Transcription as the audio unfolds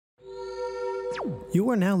You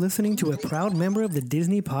are now listening to a proud member of the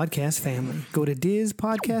Disney Podcast family. Go to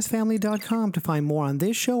DizPodcastFamily.com to find more on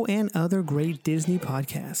this show and other great Disney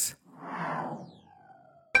podcasts. All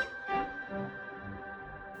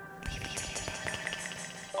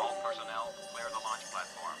personnel, clear the launch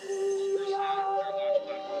platform.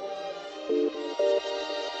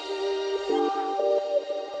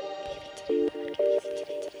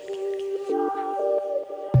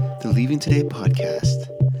 The Leaving Today podcast,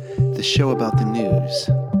 the show about the news,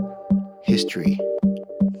 history,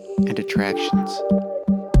 and attractions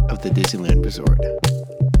of the Disneyland Resort.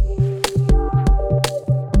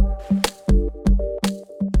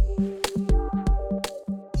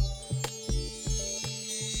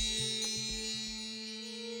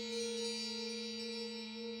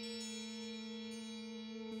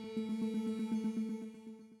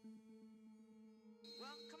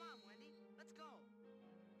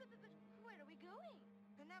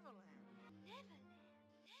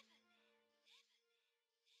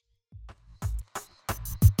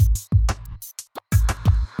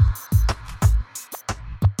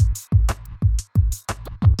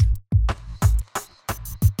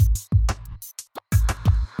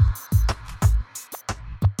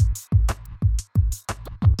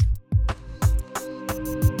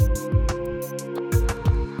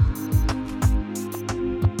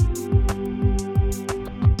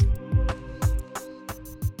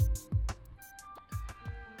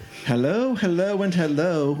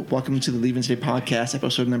 Hello. Welcome to the Leaving Today podcast,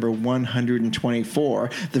 episode number 124,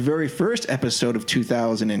 the very first episode of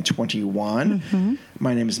 2021.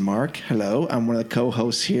 My name is Mark. Hello. I'm one of the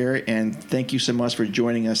co-hosts here, and thank you so much for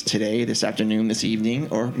joining us today, this afternoon, this evening,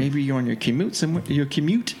 or maybe you're on your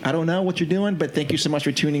commute. I don't know what you're doing, but thank you so much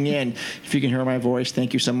for tuning in. If you can hear my voice,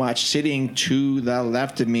 thank you so much. Sitting to the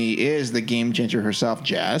left of me is the game changer herself,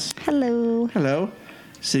 Jazz. Hello.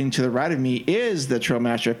 Sitting to the right of me is the Trail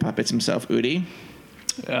Master of Puppets himself, Udi.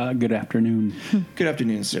 Good afternoon. Good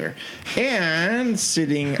afternoon, sir. And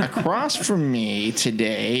sitting across from me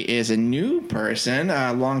today is a new person,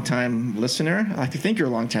 a longtime listener. I like to think you're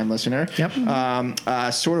a longtime listener. Yep.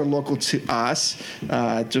 Sort of local to us,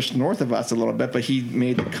 just north of us a little bit, but he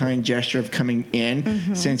made the kind gesture of coming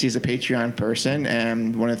in since he's a Patreon person.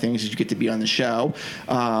 And one of the things is you get to be on the show.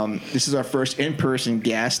 This is our first in-person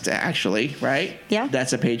guest, actually, right? Yeah.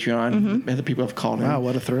 That's a Patreon. Other people have called him. Wow,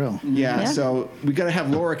 what a thrill. Yeah, so we got to have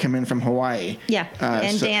Laura come in from Hawaii. Yeah,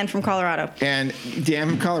 and Dan from Colorado. And Dan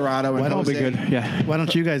from Colorado. And That'll be good. Yeah. Why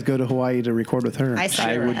don't you guys go to Hawaii to record with her?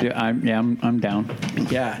 I would do. I'm down.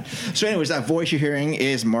 Yeah. So, anyways, that voice you're hearing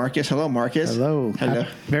is Marcus. Hello, Marcus. Hello. Hello.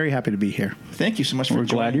 Very happy to be here. Thank you so much for We're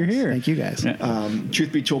glad joining you're us. here. Thank you, guys. Yeah.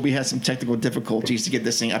 Truth be told, we had some technical difficulties to get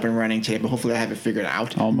this thing up and running today, but hopefully I have it figured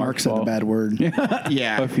out. All Mark Mark's said a fault. bad word.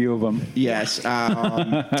 Yeah. A few of them. Yes.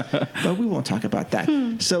 But we won't talk about that.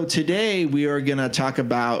 So today we are going to talk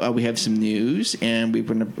about, we have some news, and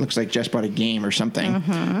looks like Jess bought a game or something.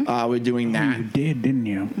 We're doing that. You did, didn't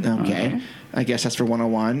you? Okay. I guess that's for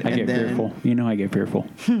 101. I get fearful. You know I get fearful.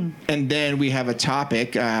 And then we have a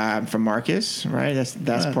topic from Marcus, right?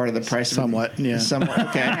 That's part of the price. Somewhat, yeah. Somewhat,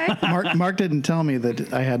 okay. Mark didn't tell me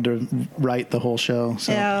that I had to write the whole show.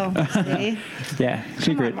 So See? Yeah,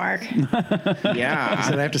 secret. Come on, Mark. Yeah. I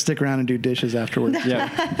said I have to stick around and do dishes afterwards. Yeah.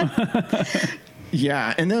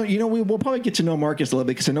 Yeah, and then we'll probably get to know Marcus a little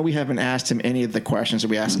bit because I know we haven't asked him any of the questions that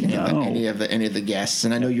we asked any of the guests,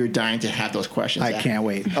 and I know you're dying to have those questions. I can't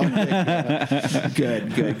wait. Oh,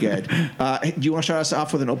 good. Do you want to start us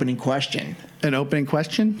off with an opening question? An opening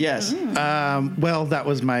question? Yes. Well, that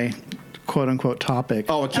was my quote-unquote topic.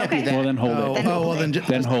 Oh, it can't be that. Well, then hold it. Well,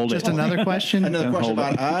 then hold just it. another question? Another question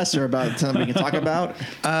about us or about something we can talk about?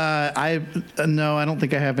 No, I don't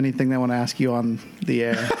think I have anything that I want to ask you on the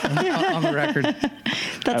air, on the record.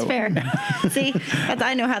 That's fair. See,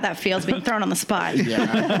 I know how that feels being thrown on the spot.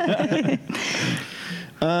 Yeah.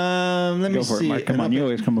 Let me Go for see. it, Mark. Come on, you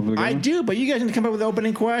always come up with a good I one. do, but you guys need to come up with an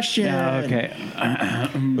opening question. Yeah, okay.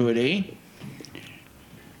 Udi.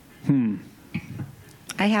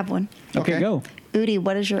 I have one. Okay, go. Udi,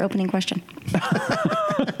 what is your opening question?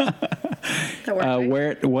 That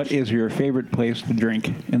worked, right? What is your favorite place to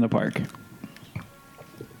drink in the park?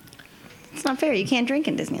 It's not fair. You can't drink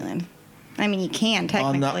in Disneyland. I mean, you can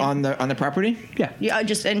technically. On the property? Yeah.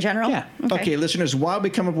 Just in general? Yeah. Okay, listeners, while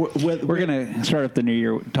we come up with We're going to start up the new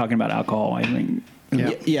year talking about alcohol, I think.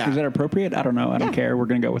 Yeah. Is that appropriate? I don't know. I don't care. We're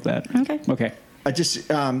going to go with that. Okay. If this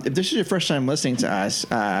is your first time listening to us,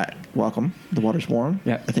 welcome. The water's warm.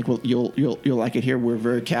 Yeah. I think you'll like it here. We're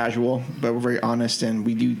very casual, but we're very honest, and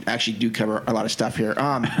we do cover a lot of stuff here.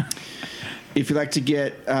 If you'd like to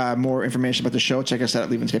get more information about the show, check us out at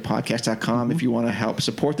leavingtodaypodcast.com. If you want to help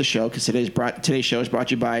support the show, because today's show is brought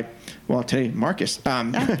to you by, Marcis.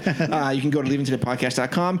 You can go to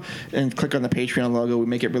leavingtodaypodcast.com and click on the Patreon logo. We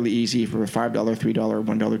make it really easy for a $5, $3,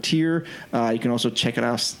 $1 tier. You can also check it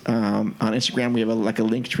out on Instagram. We have a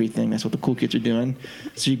link tree thing. That's what the cool kids are doing.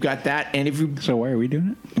 So you've got that. And So why are we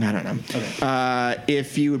doing it? I don't know. Okay.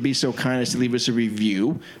 If you would be so kind as to leave us a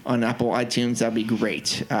review on Apple iTunes, that'd be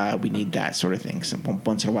great. We need that sort of thing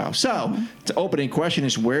once in a while. So the opening question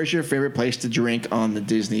is, where's your favorite place to drink on the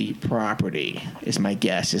Disney property? Is my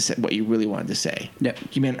guess. Is that what you really wanted to say? Yep.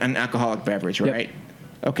 You mean an alcoholic beverage, right?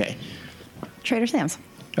 Yep. Okay. Trader Sam's.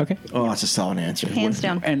 Okay. Oh, that's a solid answer. Hands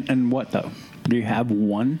down. And what, though? Do you have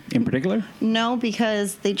one in particular? No,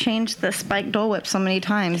 because they changed the spiked Dole Whip so many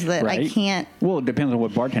times that I can't. Well, it depends on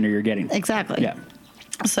what bartender you're getting. Exactly. Yeah.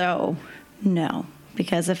 So, no.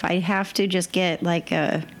 Because if I have to just get like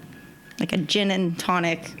a gin and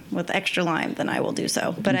tonic with extra lime, then I will do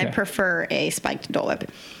so. But I Okay. prefer a spiked Dole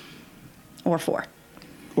Whip. Or 4.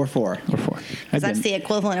 Or 4. Or 4. That's the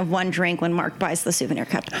equivalent of one drink when Mark buys the souvenir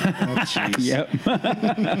cup. Oh, jeez. Yep.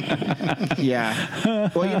 Yeah.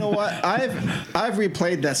 Well, you know what? I've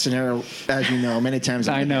replayed that scenario, as you know, many times.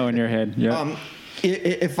 I know in your head. Yep.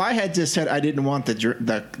 If I had just said I didn't want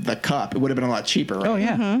the cup, it would have been a lot cheaper, right? Oh,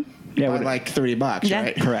 yeah. Yeah. By would- like $30, Yeah.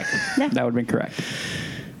 right? Correct. Yeah. That would have been correct.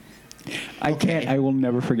 I will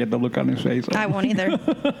never forget the look on his face. I won't either.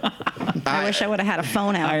 I wish I would have had a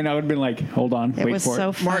phone out. I know. It'd been like, hold on, It wait was for so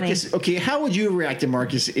it. funny. Marcus, okay, how would you have reacted,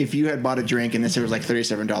 Marcus, if you had bought a drink and this was like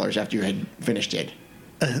 $37 after you had finished it?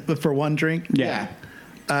 For one drink? Yeah.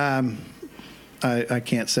 I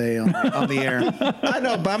can't say on the air. I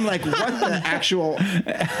know, but I'm like, what the actual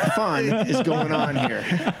fun is going on here?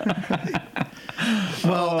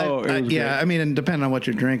 Well, it was I mean, and depending on what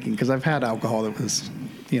you're drinking, because I've had alcohol that was,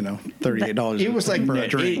 $38. It was like for a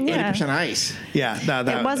drink. 80% ice, Yeah,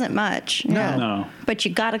 It wasn't much. No. But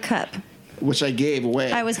you got a cup. which I gave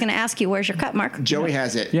away. I was going to ask you, where's your cup, Mark? Joey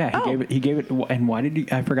has it. Yeah, Oh. he gave it. And why did he?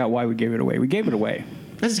 I forgot why we gave it away. We gave it away.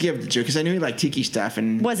 Let's give it to Joe because I knew he liked tiki stuff.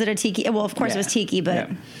 And Was it a tiki? Well, of course it was tiki, but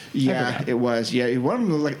yeah, it was. Yeah, one of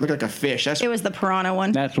them looked like a fish. That's it was the piranha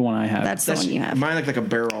one. That's the one I have. That's the one you have. Mine looked like a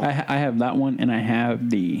barrel. I have that one, and I have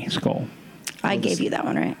the skull. I gave you that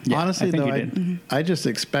one, right? Yeah, Honestly, I think though, you did. I just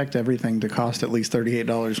expect everything to cost at least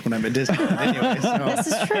 $38 when I'm at Disney. Anyway, so This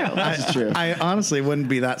is true. That's true. I honestly wouldn't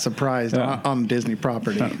be that surprised on Disney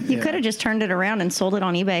property. You could have just turned it around and sold it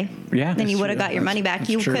on eBay. Yeah, Then you that's would have got your money back.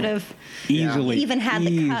 You true. could have Easily. even had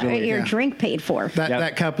the your drink paid for.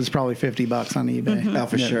 That cup is probably $50 on eBay. Oh,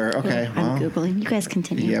 for sure. Okay. I'm Well, Googling. You guys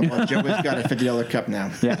continue. yeah. Well, Joey's got a $50 cup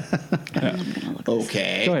now. Yeah. I'm going to look this.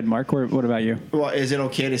 Okay. Go ahead, Mark. What about you? Well, is it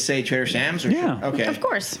okay to say Trader Sam's? Or Yeah. Okay. Of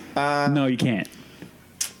course. No, you can't.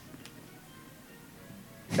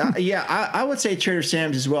 Yeah, I would say Trader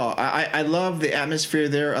Sam's as well. I love the atmosphere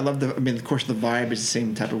there. I love of course, the vibe is the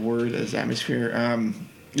same type of word as atmosphere.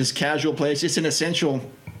 This casual place. It's an essential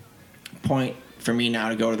point for me now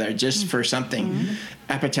to go to there just for something,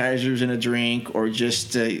 appetizers and a drink, or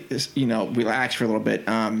just relax for a little bit.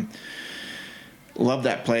 Love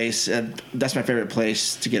that place. That's my favorite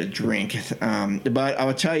place to get a drink. But I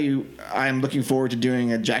will tell you, I'm looking forward to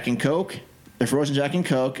doing a Jack and Coke, a frozen Jack and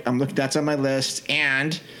Coke. That's on my list,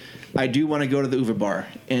 and I do want to go to the Uva Bar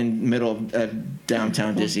in middle of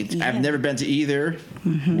downtown Disney. Yeah. I've never been to either.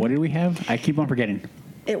 What did we have? I keep on forgetting.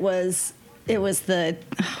 It was the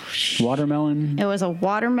Watermelon. It was a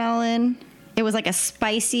watermelon. It was like a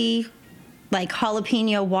spicy, like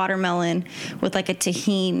jalapeno watermelon with like a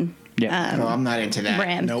tahini. Yeah. No, I'm not into that.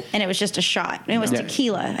 Rim. Nope. And it was just a shot. And it was Yeah.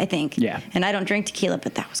 tequila, I think. Yeah. And I don't drink tequila,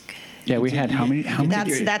 but that was good. Yeah, we had how many?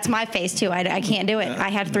 That's my face too. I can't do it. I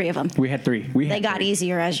had 3 of them. We had 3. They got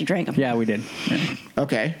easier as you drank them. Yeah, we did. Yeah.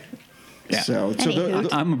 Okay. Yeah. So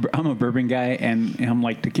Anywho. I'm a bourbon guy, and I'm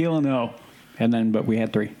like tequila, no. And then, but we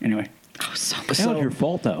had 3 anyway. Oh, so That was your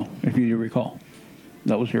fault, though, if you do recall.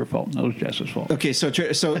 That was your fault. That was Jess's fault. Okay, so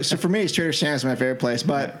for me, it's Trader Sam's my favorite place,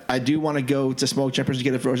 but I do want to go to Smoke Jumpers to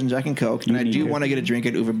get a frozen Jack and Coke, and I do want to get a drink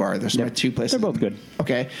at Uva Bar. Those are my 2 places. They're both good.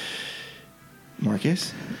 Okay.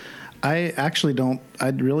 Marcus? I actually don't. I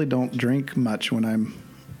really don't drink much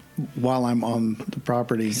while I'm on the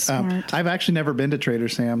property. Smart. I've actually never been to Trader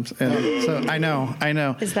Sam's, and so I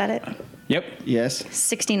know. is that it? Yep. Yes.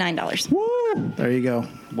 $69. Woo! There you go.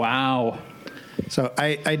 Wow. So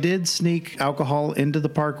I did sneak alcohol into the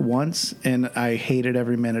park once, and I hated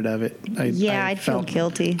every minute of it. I'd feel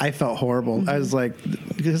guilty. I felt horrible. I was like,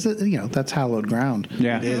 because that's hallowed ground.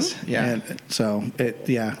 Yeah. It is. Yeah. And so I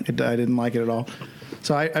didn't like it at all.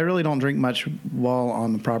 So I really don't drink much while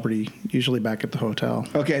on the property. Usually back at the hotel.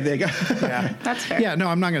 Okay, there you go. Yeah, That's fair. Yeah, no,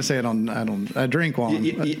 I'm not going to say I drink while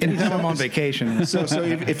anytime I'm on vacation. So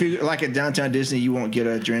if you're like at downtown Disney, you won't get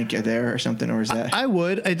a drink there or something, or is that? I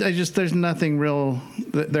would. I just there's nothing real.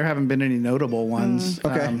 There haven't been any notable ones.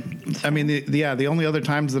 Okay. I mean, the only other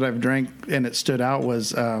times that I've drank and it stood out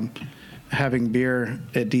was having beer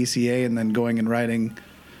at DCA and then going and riding.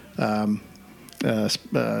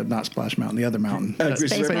 Not Splash Mountain, the other mountain.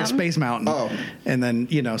 Space Mountain. Oh. And then,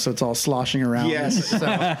 so it's all sloshing around. Yes. So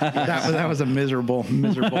that was a miserable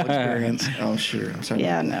experience. Oh, sure. I'm sorry.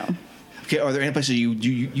 Yeah, no. Okay, are there any places you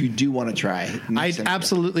do want to try?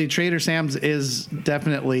 Absolutely. Trader Sam's is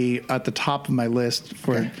definitely at the top of my list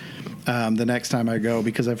for the next time I go,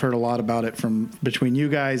 because I've heard a lot about it from between you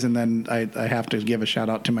guys, and then I have to give a shout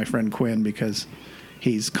out to my friend Quinn, because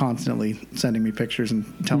he's constantly sending me pictures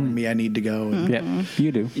and telling me I need to go. And, Yeah,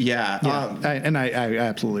 you do. Yeah. I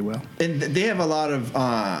absolutely will. And they have a lot of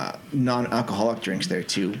non-alcoholic drinks there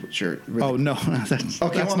too, which are really... Oh no, that's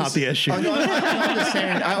not the issue. Oh, no, I'm just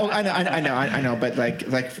saying. I know, but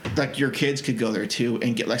like your kids could go there too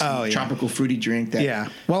and get like some tropical fruity drink. That, yeah.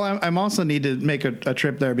 Well, I'm also need to make a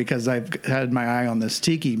trip there, because I've had my eye on this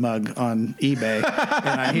tiki mug on eBay,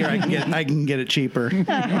 and I hear I can get it cheaper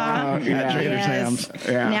at Trader Sam's.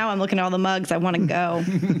 Yeah. Now I'm looking at all the mugs. I want to go.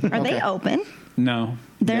 Are they open? No.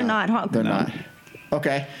 They're not. Huh? They're not.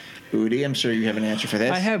 Okay. Udi, I'm sure you have an answer for this.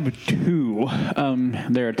 I have two.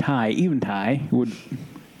 They're a even tie, with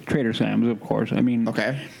Trader Sam's, of course. I mean,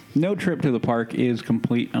 no trip to the park is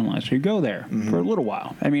complete unless you go there for a little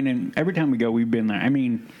while. I mean, and every time we go, we've been there. I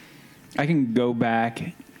mean, I can go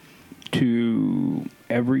back to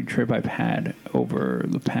every trip I've had over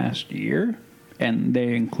the past year, and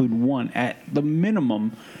they include one at the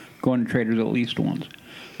minimum, going to Trader's at least once.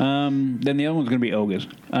 Then the other one's going to be Oga's.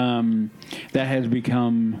 That has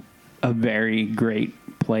become a very great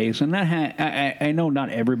place, and that I know not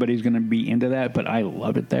everybody's going to be into that, but I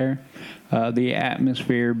love it there. The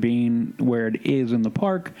atmosphere being where it is in the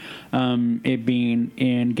park, it being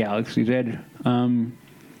in Galaxy's Edge,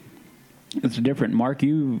 it's different. Mark,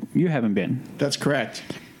 you haven't been. That's correct.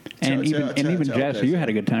 And even Jess, you had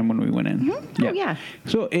a good time when we went in. Mm-hmm. Oh, yeah.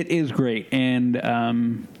 So it is great, and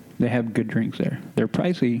they have good drinks there. They're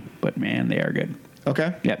pricey, but man, they are good.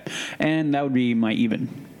 Okay. Yep. And that would be my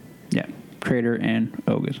even. Yeah. Trader and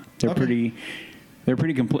Oga's. They're pretty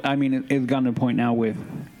complete. I mean, it's gotten to a point now with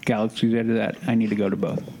Galaxy's Edge that I need to go to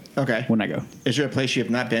both. Okay. When I go. Is there a place you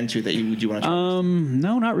have not been to that you want to try?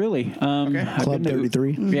 No, not really. Okay. Club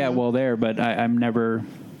 33. Yeah, well, there, but I'm never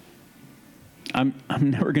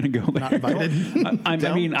never going to go there. Not invited.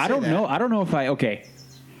 I mean, I don't know. I don't know if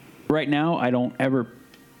right now, I don't ever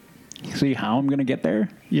see how I'm going to get there.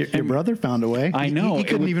 Your brother found a way. I know. He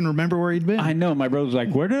couldn't even remember where he'd been. I know. My brother's like,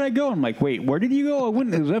 where did I go? I'm like, wait, where did you go?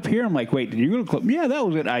 It was up here. I'm like, wait, did you go to club? Yeah, that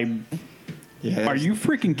was it. Are you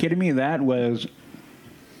freaking kidding me? That was...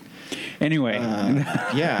 Anyway.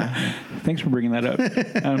 Yeah. Thanks for bringing that up.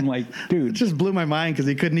 I'm like, dude. It just blew my mind because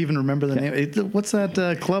he couldn't even remember the name. What's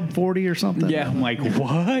that, Club 40 or something? Yeah, I'm like,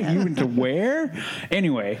 what? You went to where?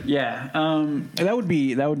 Anyway, yeah. That would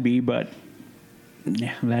be, but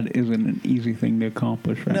yeah, that isn't an easy thing to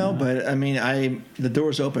accomplish right now. No, but I mean, the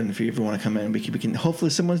door's open if you ever want to come in. We can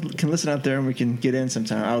hopefully someone can listen out there and we can get in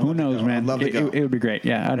sometime. Who knows, man? I'd love to go. It would be great.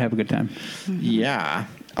 Yeah, I'd have a good time. Yeah.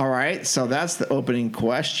 All right. So that's the opening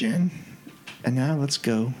question. And now let's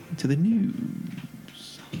go to the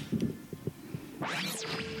news.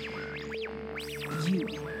 You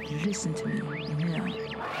listen to me now.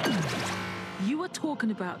 You are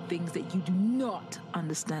talking about things that you do not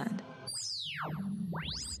understand.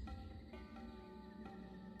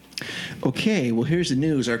 Okay, well, here's the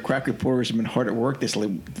news. Our crack reporters have been hard at work this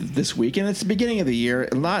week, and it's the beginning of the year.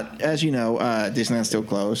 A lot, as you know, Disneyland's still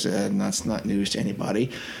closed, and that's not news to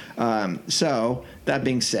anybody. So, that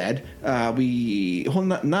being said, not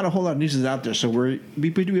a whole lot of news is out there, so we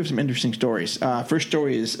do have some interesting stories. First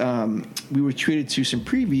story is we were treated to some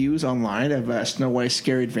previews online of Snow White's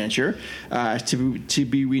Scary Adventure to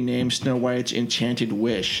be renamed Snow White's Enchanted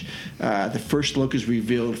Wish. The first look is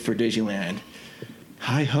revealed for Disneyland.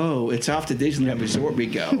 Hi-ho, it's off to Disneyland Resort we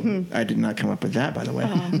go. I did not come up with that, by the way.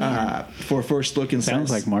 For first look inside. Sounds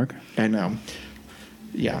like Mark. I know.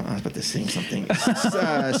 Yeah, I was about to sing something.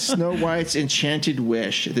 Snow White's Enchanted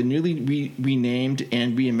Wish, the newly renamed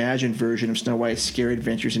and reimagined version of Snow White's Scary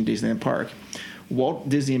Adventures in Disneyland Park. Walt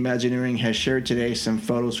Disney Imagineering has shared today some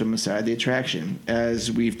photos from inside the attraction.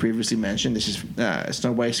 As we've previously mentioned, this is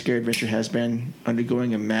Snow White's Scary Adventure has been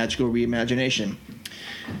undergoing a magical reimagination.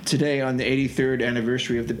 Today, on the 83rd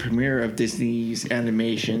anniversary of the premiere of Disney's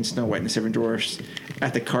animation Snow White and the Seven Dwarfs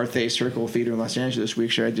at the Carthay Circle Theater in Los Angeles, we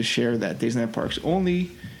tried to share that Disneyland Park's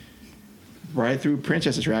only ride-through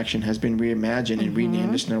princess attraction has been reimagined and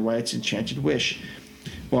renamed as Snow White's Enchanted Wish.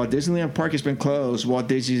 While Disneyland Park has been closed, Walt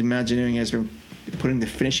Disney's Imagineering has been putting the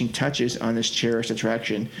finishing touches on this cherished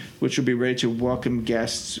attraction, which will be ready to welcome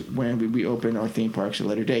guests when we reopen our theme parks at a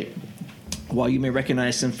later date. While you may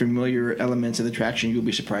recognize some familiar elements of the attraction, you'll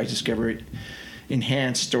be surprised to discover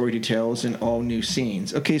enhanced story details and all new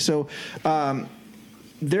scenes. Okay, so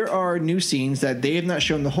there are new scenes that they have not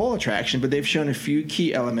shown the whole attraction, but they've shown a few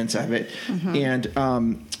key elements of it. And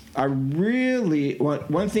I really want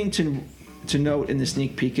one thing to note in the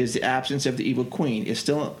sneak peek is the absence of the evil queen. It's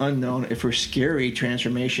still unknown if her scary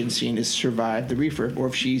transformation scene has survived the refurb or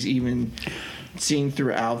if she's even seen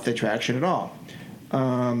throughout the attraction at all.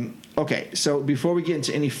 Okay, so before we get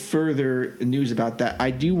into any further news about that, I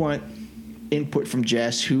do want input from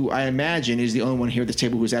Jess, who I imagine is the only one here at this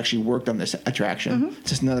table who's actually worked on this attraction,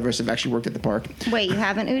 since none of us have actually worked at the park. Wait, you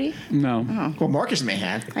haven't, Udi? No. Oh. Well, Marcus may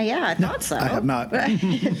have. Yeah, I thought so. I have not.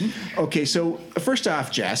 Okay, so first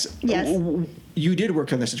off, Jess, Yes. You did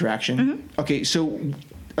work on this attraction. Okay, so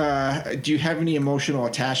do you have any emotional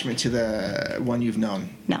attachment to the one you've known?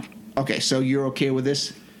 No. Okay, so you're okay with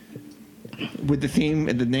this? With the theme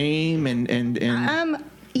and the name and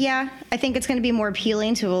Yeah, I think it's going to be more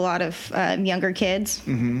appealing to a lot of younger kids.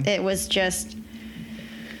 It was just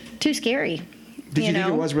too scary. Did you think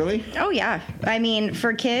it was really? Oh yeah, I mean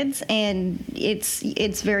for kids, and it's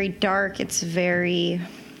very dark. It's very.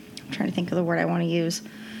 I'm trying to think of the word I want to use.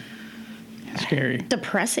 Scary.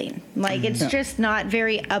 Depressing. Like it's just not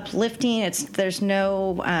very uplifting. There's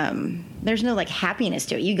no like happiness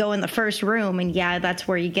to it. You go in the first room and that's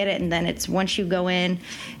where you get it. And then it's once you go in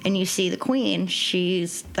and you see the queen,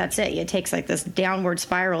 that's it. It takes like this downward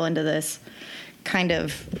spiral into this kind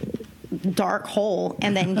of dark hole,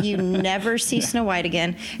 and then you never see Snow White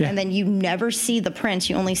again, and then you never see the prince.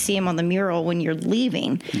 You only see him on the mural when you're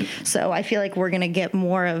leaving. So I feel like we're gonna get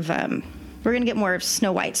more of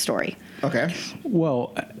Snow White's story. Okay.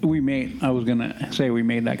 Well, we made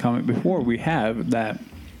that comment before. We have that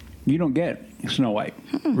you don't get Snow White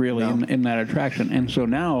really in that attraction, and so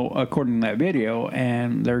now according to that video,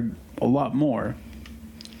 and they're a lot more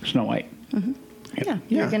Snow White. Yeah,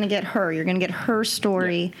 you're gonna get her. You're gonna get her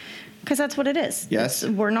story, because that's what it is. Yes.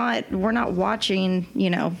 We're not watching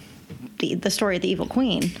the story of the evil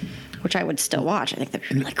queen, which I would still watch. I think that'd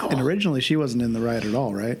be really cool. And originally, she wasn't in the ride at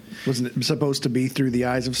all, right? Wasn't it supposed to be through the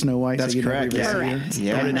eyes of Snow White? That's correct. Yeah. Correct.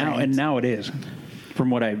 Yeah. And now it is, from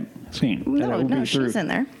what I've seen. No, she's in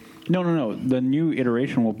there. No. The new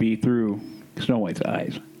iteration will be through Snow White's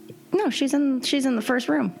eyes. No, she's in the first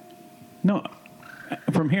room. No,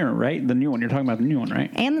 from here, right? The new one. You're talking about the new one, right?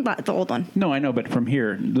 And the old one. No, I know, but from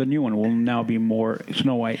here, the new one will now be more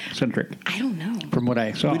Snow White centric. I don't know. From what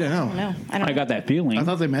I saw, We don't know. I don't know. I got that feeling. I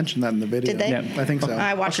thought they mentioned that in the video. Did they? Yeah. I think so.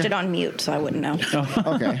 I watched it on mute, so I wouldn't know.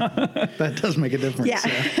 Okay. That does make a difference.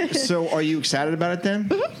 Yeah. So are you excited about it then?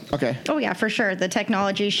 Okay. Oh yeah, for sure. The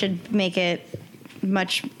technology should make it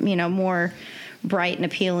much, more bright and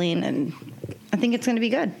appealing, and I think it's going to be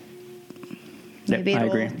good. Maybe I it'll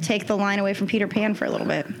agree. take the line away from Peter Pan for a little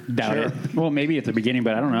bit. Doubt it. Well, maybe at the beginning,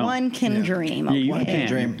 but I don't know. One can dream. Yeah, you Okay. can.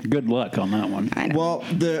 Dream. Good luck on that one. I know. Well,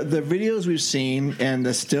 the videos we've seen and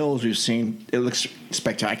the stills we've seen, it looks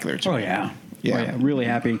spectacular to Oh me. yeah. Yeah. Oh, yeah. Really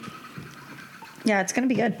happy. Yeah, it's going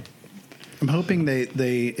to be good. I'm hoping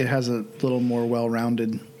it has a little more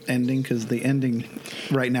well-rounded ending, because the ending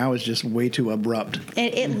right now is just way too abrupt.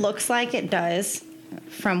 It looks like it does,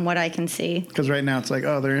 from what I can see. Because right now it's like,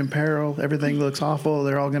 oh, they're in peril, everything looks awful,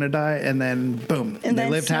 they're all going to die, and then boom, And they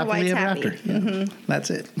then lived Snow happily White's ever happy. after. Yeah. That's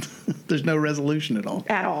it. There's no resolution at all.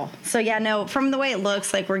 At all. So yeah, no, from the way it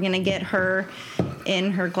looks like we're going to get her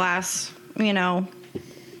in her glass,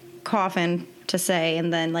 coffin to say,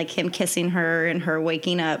 and then like him kissing her and her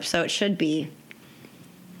waking up. So it should be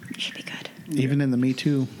good. Even in the Me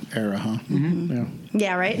Too era, huh? Mm-hmm. Yeah.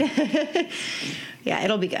 Yeah, right? Yeah,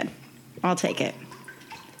 it'll be good. I'll take it.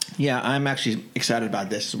 Yeah, I'm actually excited about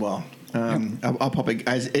this as well. I'll probably.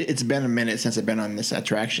 It's been a minute since I've been on this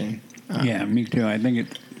attraction. Yeah, me too. I think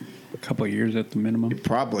it's a couple of years at the minimum.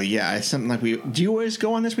 Probably, yeah. It's something like do you always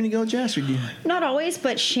go on this when you go, Jess? Or do you? Not always,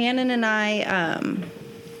 but Shannon and I,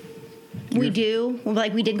 we do.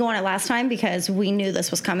 Like, we did go on it last time because we knew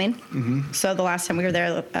this was coming. Mm-hmm. So the last time we were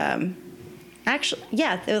there, actually,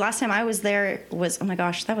 yeah, the last time I was there was, oh my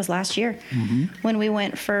gosh, that was last year when we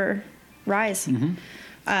went for Rise.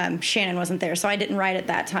 Shannon wasn't there, so I didn't ride it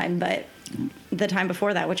that time, but the time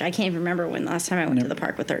before that, which I can't even remember when the last time I went to the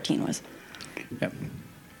park with 13 was. Yep.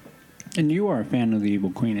 And you are a fan of the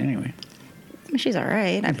Evil Queen anyway. She's all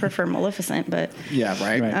right. I prefer Maleficent, but Yeah,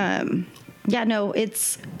 right. yeah, no,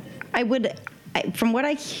 from what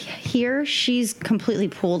I hear, she's completely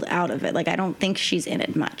pulled out of it. Like, I don't think she's in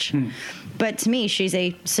it much. But to me, she's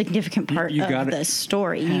a significant part of the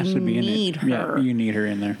story. You need her. Yeah, you need her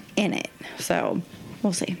in there. In it. So,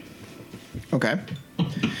 we'll see. Okay.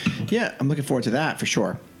 Yeah, I'm looking forward to that for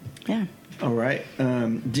sure. Yeah. All right.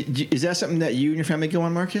 Is that something that you and your family go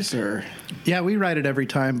on, Marcus? Or Yeah, we ride it every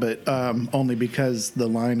time, but only because the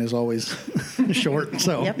line is always short.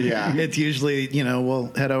 So Yep. Yeah. it's usually,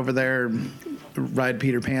 we'll head over there, ride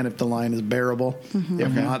Peter Pan if the line is bearable.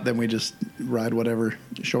 If not, then we just ride whatever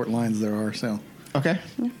short lines there are. So okay.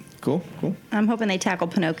 Cool. I'm hoping they tackle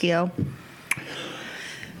Pinocchio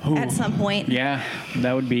at some point. Yeah,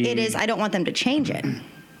 that would be. It is. I don't want them to change it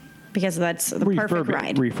because that's the perfect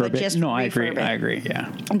ride. Refurb But just it. No, I agree. refurb it. I agree.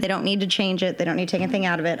 Yeah. They don't need to change it. They don't need to take anything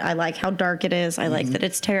out of it. I like how dark it is. I like that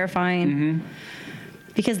it's terrifying.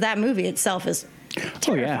 Because that movie itself is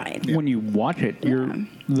terrifying. Oh yeah. When you watch it, you're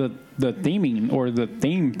the theming or the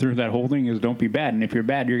theme through that whole thing is don't be bad, and if you're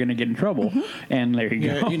bad, you're going to get in trouble. And there you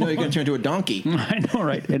go. You know you're going to turn into a donkey. I know,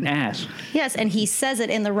 right? An ass. Yes, and he says it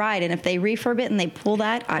in the ride, and if they refurb it and they pull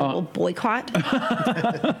that, I will boycott.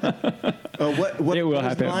 What It will was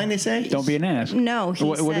happen. the line they say? Don't be an ass. No, he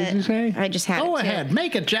What did said, he say? I just had go it too. ahead,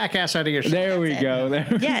 make a jackass out of yourself. There we go. There.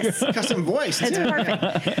 Yes, Custom voice. it's too.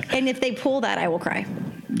 perfect. And if they pull that, I will cry.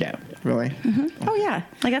 Yeah. Really? Oh yeah,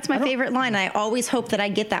 like that's my favorite line. I always hope that I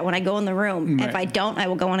get that when I go in the room. Right. If I don't, I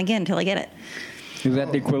will go on again until I get it. Is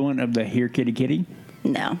that the equivalent of the "Here, kitty, kitty"?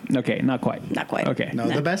 No, Okay, not quite. not quite. Okay. No,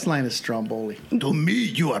 the best line is Stromboli. To me,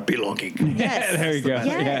 you are belonging. Yes. There you go.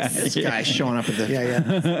 Yes. This guy's showing up with the.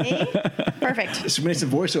 Yeah. See? Perfect. It's when it's a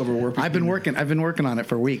voiceover work. I've been working on it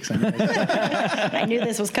for weeks. I knew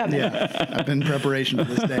this was coming. I've been in preparation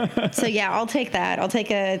for this day. So yeah, I'll take that. I'll take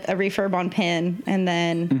a refurb on Pin, and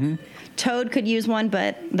then Toad could use one,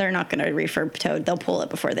 but they're not going to refurb Toad. They'll pull it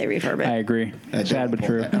before they refurb it. I agree. Sad but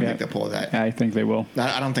true. I don't Yeah. think they'll pull that. I think they will.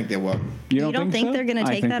 I don't think they will. You don't think so? they're gonna I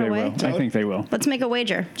take think that they away? will. I think they will. Let's make a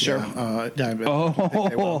wager. Sure. I think they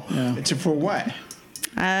will. Yeah. It's for what?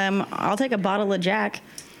 I'll take a bottle of Jack.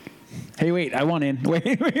 Hey, wait! I want in. Wait.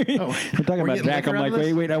 Oh, We're talking we're about getting Jack. liquor I'm out like, of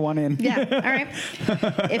this? wait! I want in. Yeah. All right.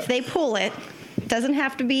 If they pull it, doesn't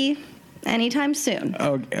have to be anytime soon.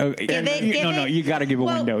 Okay. Give it- No. You got to give a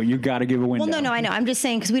well- window. You got to give a window. Well, no, I know. I'm just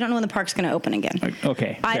saying because we don't know when the park's going to open again.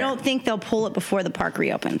 Okay. I fair. don't think they'll pull it before the park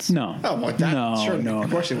reopens. No. Oh, well, that, no. sure. No.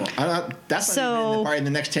 Of course they won't. That's So- probably in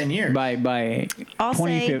the next 10 years. By I'll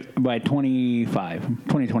say-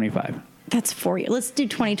 2025. That's 4 years. Let's do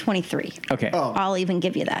 2023. Okay. Oh. I'll even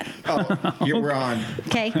give you that. Oh, we're on.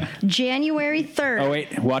 Okay. January 3rd. Oh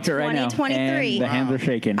wait, watch it right now. 2023. And the hands are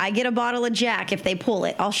shaking. I get a bottle of Jack. If they pull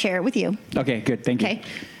it, I'll share it with you. Okay, good. Thank you. Okay.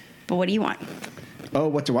 But what do you want? Oh,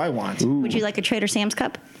 what do I want? Ooh. Would you like a Trader Sam's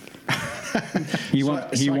cup? He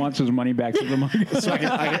wants his money back to the money. So I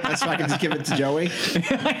can just give it to Joey.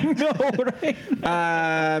 I know, right?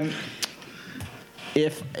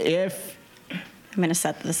 If I'm going to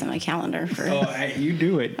set this in my calendar for. You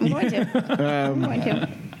do it. I'm going to. I'm going to.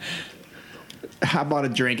 how about a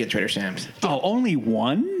drink at Trader Sam's? Oh, only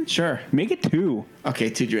one? Sure. Make it two. Okay,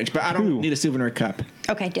 2 drinks, but I don't Two. need a souvenir cup.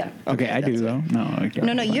 Okay, done. Okay, I do that's though. No, okay.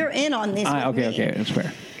 No, you're in on this. With me, Okay, that's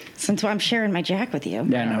fair. Since I'm sharing my Jack with you.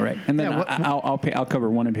 Yeah, no, right. And then I'll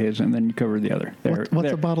cover one of his, and then you cover the other.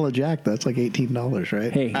 What's a bottle of Jack? That's like $18,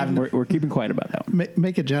 right? Hey, we're keeping quiet about that one.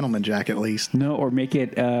 Make a gentleman Jack at least, No, or make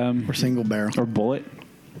it or single barrel. or bullet.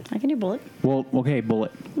 I can do bullet. Well, okay,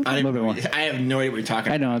 bullet. A little bit more. I have no idea what you're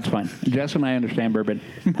talking I about. know it's fine. Jess and I understand bourbon.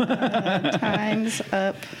 Time's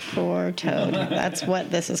up for Toad. That's what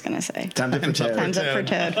this is going to say. Time's up for Toad. Time's up for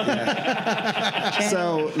Toad.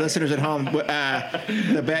 So, listeners at home,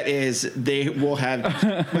 the bet is they will have.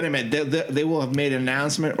 Wait a minute. They will have made an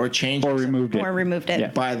announcement or changed Or removed it. Or removed it. Yeah.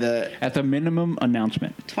 by the At the minimum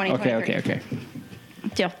announcement. 2023. Okay.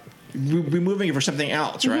 Deal. removing it for something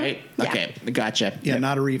else, right? Yeah. Okay, gotcha. Yeah,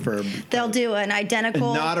 not a refurb. They'll do an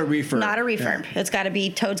identical. Not a refurb. Not a refurb. It's got to be,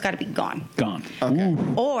 Toad's got to be gone. Gone. Okay.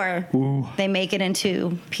 Ooh. Or Ooh. they make it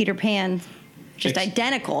into Peter Pan, just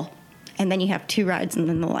identical, and then you have 2 rides and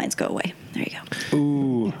then the lines go away. There you go.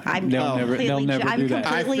 Ooh. I'm They'll never I'm do that.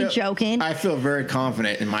 completely joking. I feel very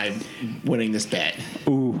confident in my winning this bet.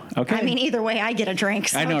 Ooh. Okay. I mean, either way, I get a drink,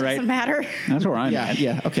 so I know, it right? doesn't matter. That's where I'm Yeah, at.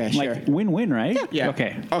 yeah, okay, Like sure. win-win, right? Yeah.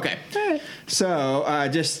 Okay. Okay. So,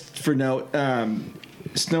 just for note,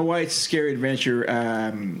 Snow White's Scary Adventure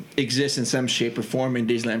exists in some shape or form in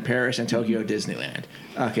Disneyland Paris and Tokyo Disneyland.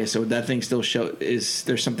 Okay, so that thing still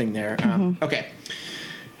there's something there. Okay.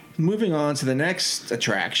 moving on to the next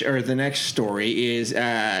attraction, or the next story is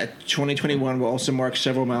 2021 will also mark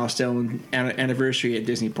several milestone anniversary at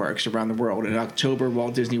Disney parks around the world. In October,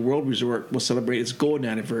 Walt Disney World Resort will celebrate its golden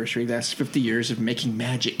anniversary. That's 50 years of making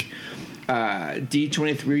magic.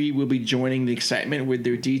 D23 will be joining the excitement with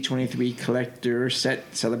their D23 collector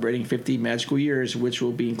set celebrating 50 magical years, which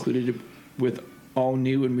will be included with all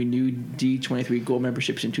new and renewed D23 Gold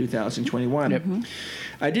memberships in 2021. Yep.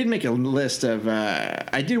 I did make a list of.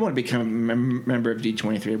 I did want to become a member of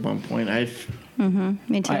D23 at one point.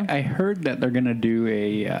 Me too. I heard that they're going to do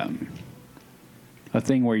a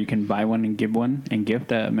thing where you can buy one and give one and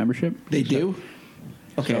gift a membership. They do.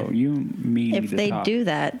 Okay. So if they do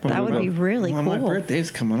that, that would be really cool. My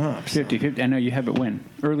birthday's coming up. 50. I know you have it win.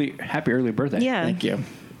 Happy early birthday. Yeah. Thank you.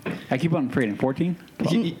 I keep on forgetting. 14?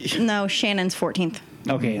 No, Shannon's 14th.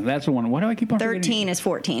 Okay, that's the one. Why do I keep on 13 forgetting? is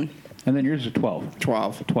 14. And then yours is 12.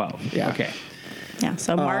 12. Yeah. Okay. Yeah,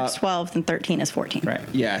 so Mark's 12th and 13 is 14. Right.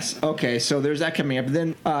 Yes. Okay, so there's that coming up.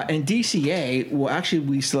 Then, and DCA will actually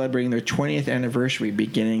be celebrating their 20th anniversary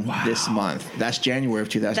beginning this month. That's January of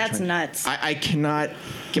 2020. That's nuts. I cannot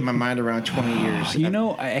get my mind around 20 years. You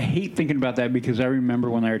know, I hate thinking about that because I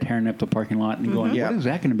remember when they were tearing up the parking lot and going, Yeah. what is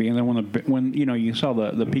that going to be? And then when you know, you saw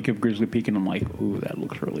the peak of Grizzly Peak and I'm like, ooh, that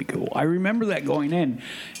looks really cool. I remember that going in.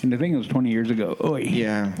 And the thing was 20 years ago. Oh,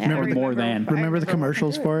 yeah. Remember the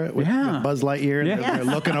commercials for it with Buzz Lightyear? Yeah. And they're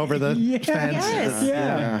looking over the fence. Yes.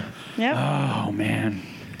 Yeah. Yep. Oh, man.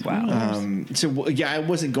 Wow. I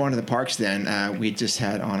wasn't going to the parks then. We just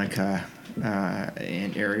had Annika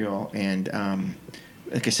and Ariel, and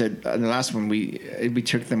like I said, the last one we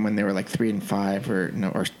took them when they were like 3 and 5,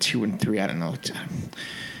 or 2 and 3. I don't know,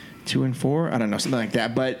 2 and 4. I don't know, something like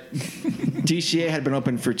that. But DCA had been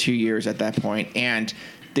open for 2 years at that point, and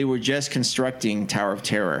they were just constructing Tower of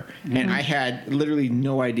Terror, and I had literally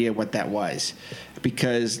no idea what that was,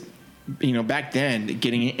 because back then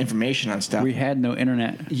getting information on stuff, we had no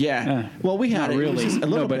internet. Yeah, well, we had not really a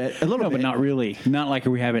little bit, but not really, not like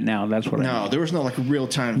we have it now. That's what. I mean. There was no like real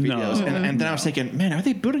time videos, and then I was thinking, man, are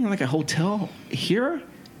they building like a hotel here,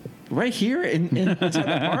 right here inside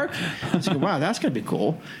the park? I was like, wow, that's gonna be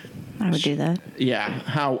cool. I would do that. Yeah.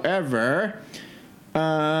 However,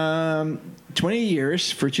 20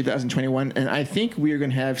 years for 2021, and I think we are going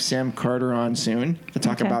to have Sam Carter on soon to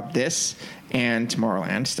talk about this and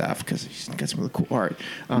Tomorrowland stuff, because he's got some really cool art.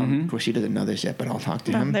 Of course, he doesn't know this yet, but I'll talk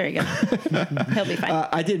to him. There you go. He'll be fine.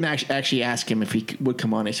 I did actually ask him if he would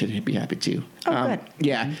come on. He said he'd be happy to. Oh, good.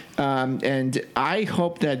 Yeah. And I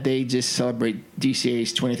hope that they just celebrate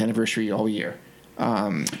DCA's 20th anniversary all year.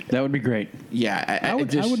 That would be great. Yeah, I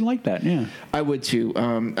would like that. Yeah, I would too.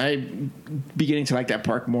 I'm beginning to like that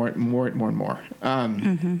park more and more.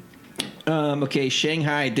 Okay,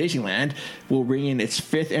 Shanghai Disneyland will ring in its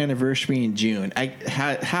 5th anniversary in June.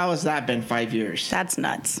 How has that been 5 years? That's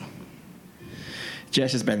nuts.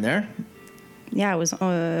 Jess has been there. Yeah, it was 2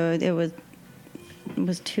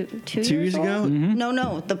 years ago. Mm-hmm.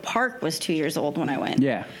 No, the park was 2 years old when I went.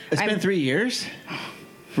 Yeah, it's been 3 years.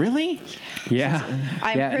 Really? Yeah.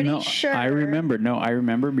 I'm pretty sure. I remember. No, I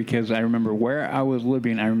remember because I remember where I was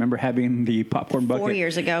living. I remember having the popcorn bucket 4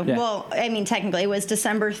 years ago. Yeah. Well, I mean, technically, it was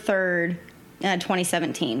December 3rd,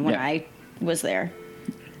 2017 when I was there.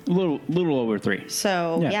 Little over 3.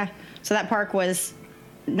 So yeah. So that park was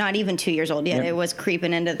not even 2 years old yet. Yep. It was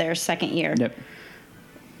creeping into their 2nd year. Yep.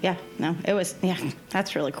 Yeah. No, it was. Yeah,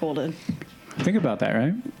 that's really cool to think about that,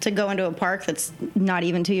 right? To go into a park that's not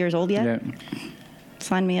even 2 years old yet. Yeah.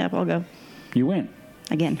 Sign me up. I'll go. You win.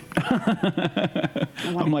 Again.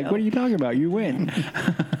 I'm like, what are you talking about? You win.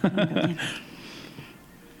 I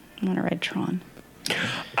want to ride Tron.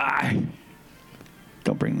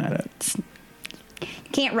 Don't bring that up.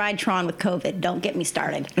 Can't ride Tron with COVID. Don't get me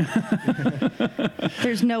started.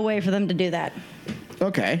 There's no way for them to do that.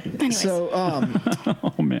 Okay. Anyways. So,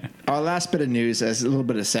 oh man, our last bit of news is a little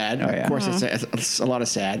bit of sad. Oh, yeah. Of course, it's a lot of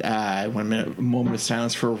sad. 1 minute, moment of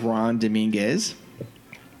silence for Ron Dominguez.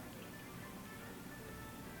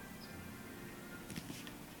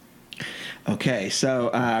 Okay, so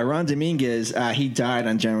Ron Dominguez, he died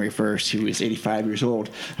on January 1st. He was 85 years old,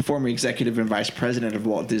 former executive and vice president of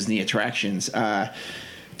Walt Disney Attractions.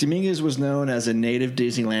 Dominguez was known as a native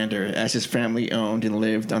Disneylander, as his family owned and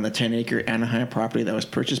lived on the 10-acre Anaheim property that was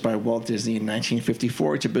purchased by Walt Disney in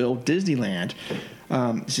 1954 to build Disneyland.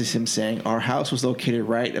 This is him saying, "Our house was located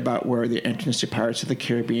right about where the entrance to Pirates of the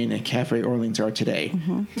Caribbean and Cafe Orleans are today."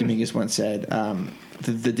 Dominguez once said,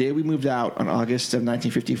 the day we moved out on August of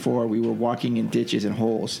 1954, we were walking in ditches and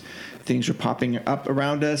holes. Things were popping up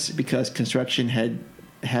around us because construction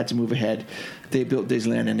had to move ahead. They built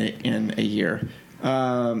Disneyland in a year."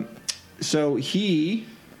 So he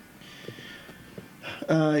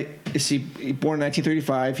Born in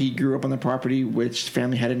 1935, he grew up on the property which the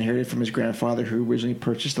family had inherited from his grandfather, who originally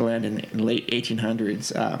purchased the land in the late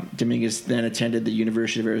 1800s. Dominguez then attended the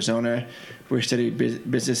University of Arizona, where he studied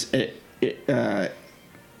business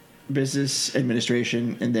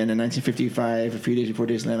administration, and then in 1955, a few days before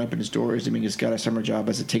Disneyland opened its doors, Dominguez got a summer job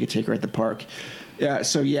as a ticket taker at the park.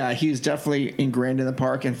 He's definitely ingrained in the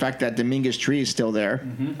park. In fact, that Dominguez tree is still there.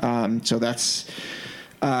 Mm-hmm. So that's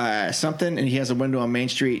something, and he has a window on Main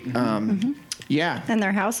Street. Yeah. And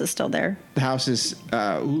their house is still there. The house is,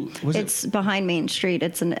 it's behind Main Street.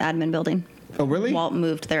 It's an admin building. Oh, really? Walt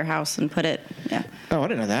moved their house and put it, yeah. Oh, I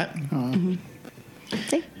didn't know that. Mm-hmm.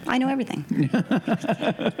 See, I know everything.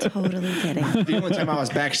 Totally kidding. The only time I was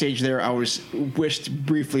backstage there, I was whisked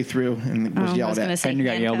briefly through and was yelled at. And you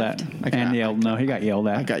got yelled at. He got yelled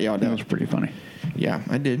at. I got yelled at. That was pretty funny. Yeah,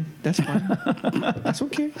 I did. That's fine. That's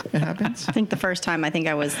okay. It happens. I think the first time,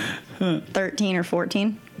 I was 13 or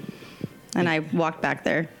 14, and I walked back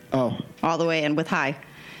there. Oh. All the way in with hi.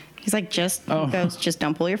 He's like, he goes, just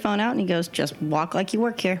don't pull your phone out, and he goes, just walk like you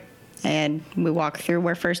work here. And we walked through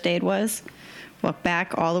where First Aid was. Walk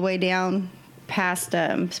back all the way down past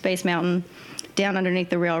Space Mountain, down underneath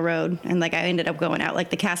the railroad, and I ended up going out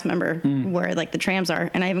the cast member where the trams are,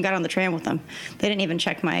 and I even got on the tram with them. They didn't even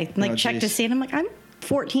check my check to see, and I'm like, I'm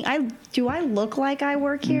 14. Do I look like I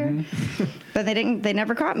work here? Mm-hmm. But they didn't. They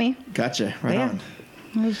never caught me. Gotcha. Right on.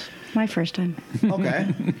 It was my first time. Okay.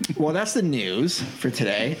 Well, that's the news for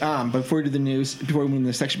today. But before we do the news, before we move to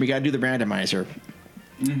the section, we got to do the randomizer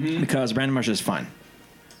because randomizer is fun,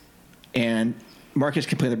 and Marcus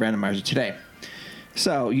can play the randomizer today.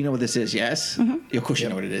 So, you know what this is, yes? Mm-hmm. Of course you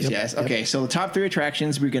know what it is, yes? Okay, so the top 3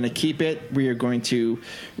 attractions, we're going to keep it, we are going to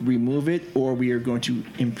remove it, or we are going to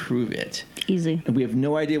improve it. Easy. And we have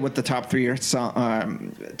no idea what the top 3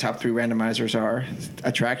 randomizers are,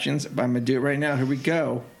 attractions, but I'm going to do it right now. Here we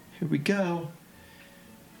go.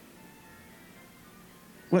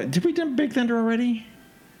 What, did we do Big Thunder already?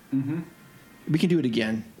 Mm-hmm. We can do it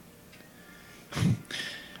again.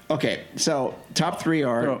 Okay, so top 3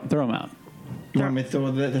 are... Throw them out. You want me to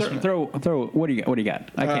throw this one? Throw. What do you got?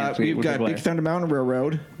 I can't see. We've got Big Thunder Mountain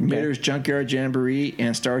Railroad, Mater's Junkyard Jamboree,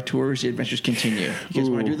 and Star Tours. The Adventures Continue. You guys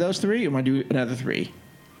want to do those 3, or want to do another 3?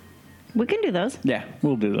 We can do those. Yeah,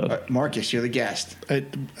 we'll do those. Marcus, you're the guest.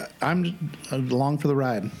 I'm along for the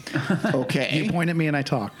ride. Okay. You point at me and I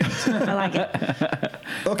talk. I like it.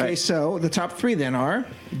 Okay, so the top 3 then are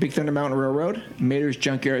Big Thunder Mountain Railroad, Mater's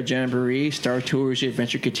Junkyard Jamboree, Star Tours, The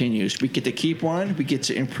Adventure Continues. We get to keep one, we get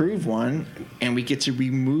to improve one, and we get to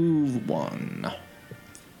remove one.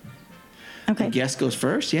 Okay. The guest goes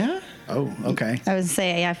first, yeah? Oh, okay. I was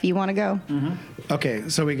say, yeah, if you want to go. Mm-hmm. Okay,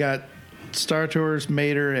 so we got Star Tours,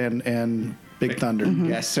 Mater, and Big Thunder. Mm-hmm.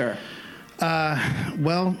 Yes, sir.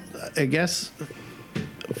 Well, I guess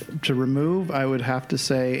to remove, I would have to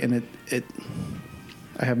say, and it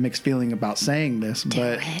I have mixed feeling about saying this,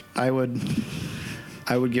 but I would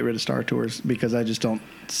get rid of Star Tours because I just don't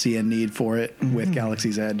see a need for it with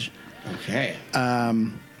Galaxy's Edge. Okay.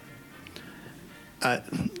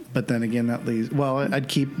 But then again, that leaves. Well, I'd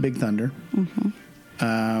keep Big Thunder. Mm-hmm.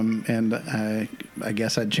 And I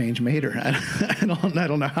guess I'd change Mater. I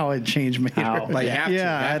don't know how I'd change Mater. How? But you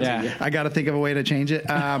have to. I got to think of a way to change it.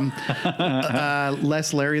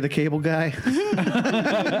 Less Larry the Cable Guy.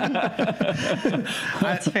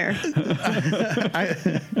 That's fair.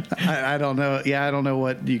 I don't know. Yeah, I don't know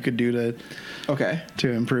what you could do to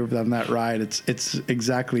improve on that ride. It's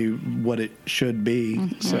exactly what it should be.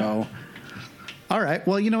 Mm-hmm. So. All right.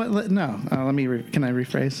 Well, you know what? No. Let me. Can I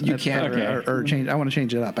rephrase? You can. Or change. I want to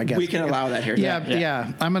change it up. I guess we can allow that here.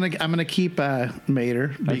 Yeah. I'm gonna keep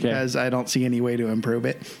Mater because I don't see any way to improve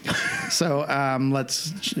it. So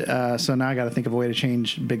let's. So now I got to think of a way to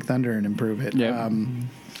change Big Thunder and improve it. Yeah.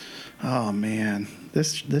 Oh man,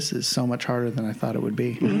 this is so much harder than I thought it would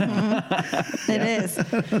be. Mm-hmm. It is.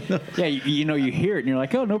 Yeah, you hear it and you're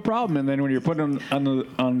like, oh, no problem. And then when you're put on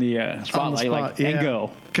the spotlight, you're like, and go.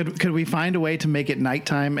 Could we find a way to make it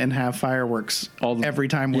nighttime and have fireworks every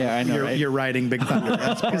time you're riding Big Thunder?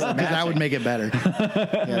 Because that would make it better.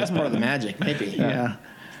 Yeah, that's part of the magic, maybe. Yeah.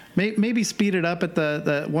 Maybe speed it up at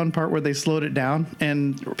the one part where they slowed it down,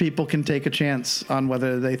 and people can take a chance on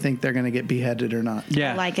whether they think they're going to get beheaded or not.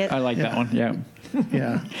 Yeah, I like it. I like that one. Yeah.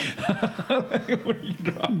 Yeah.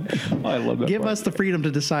 I love that. Give part. us the freedom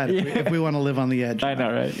to decide if we want to live on the edge. I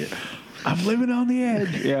know, right? Yeah. I'm living on the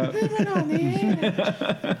edge. Yeah. Living on the edge.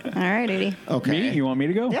 All right, Edie. Okay. Me? You want me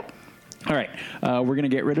to go? Yep. All right. We're going to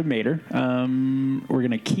get rid of Mater. We're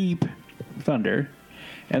going to keep Thunder.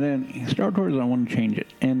 And then Star Tours, I want to change it.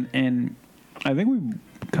 And I think we've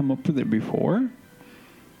come up with it before.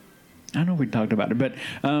 I don't know if we talked about it, but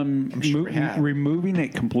I'm sure we have. removing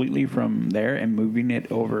it completely from there and moving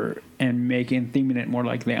it over and theming it more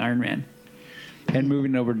like the Iron Man, and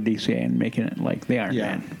moving it over to DCA and making it like the Iron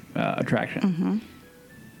Man attraction. Mm-hmm.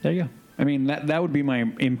 There you go. I mean, that would be my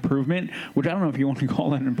improvement, which I don't know if you want to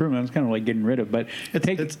call that an improvement. It's kind of like getting rid of, but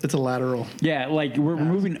it's a lateral. Yeah, like we're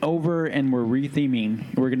moving over and we're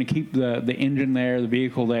retheming. We're going to keep the engine there, the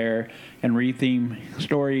vehicle there, and retheme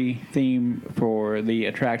story theme for the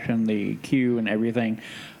attraction, the queue, and everything.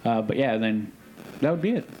 But yeah, then that would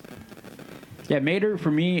be it. Yeah, Mater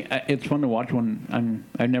for me, it's fun to watch when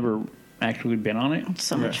I've never actually been on it. It's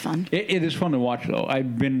so much fun. It is fun to watch though.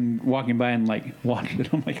 I've been walking by and like watched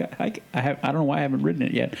it. I'm like, I don't know why I haven't ridden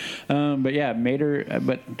it yet. But yeah, Mater.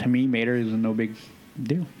 But to me, Mater is no big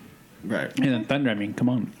deal. Right. And then Thunder. I mean, come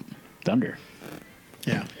on, Thunder.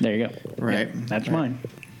 Yeah. There you go. Right. Yeah, that's mine.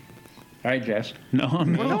 All right, Jess. No,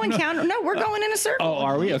 We're going counter. No, we're going in a circle. Oh,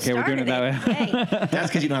 are we? Okay, we're doing it that way. Hey, That's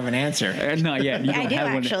because you don't have an answer. Not yet. You I don't do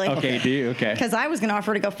have one. actually. Okay, do you? Okay. because I was going to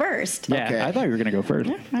offer to go first. Yeah, Okay. I thought you were gonna go first.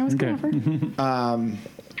 Yeah, I was going to offer.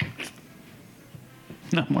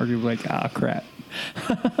 No, Mark was like, crap.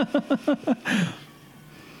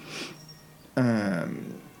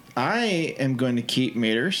 I am going to keep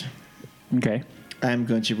Maters. Okay. I'm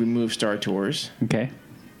going to remove Star Tours. Okay.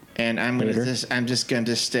 And I'm just going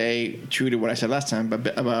to stay true to what I said last time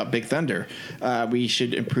about Big Thunder. We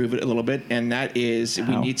should improve it a little bit, and that is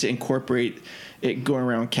we need to incorporate it going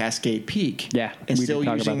around Cascade Peak. Yeah, and we still did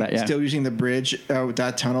talk using about that, yeah. still using the bridge,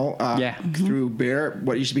 that tunnel, through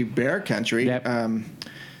what used to be Bear Country, Yep.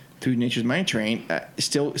 through Nature's Mine Train.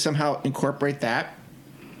 Still somehow incorporate that.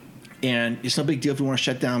 And it's no big deal if we want to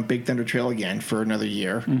shut down Big Thunder Trail again for another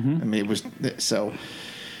year. Mm-hmm. I mean, it was so.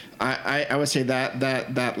 I would say that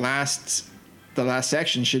the last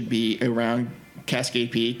section should be around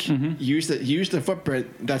Cascade Peak. Mm-hmm. Use the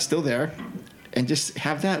footprint that's still there, and just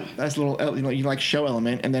have that as a little show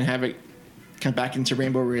element, and then have it come back into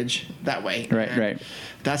Rainbow Ridge that way. Right, And right.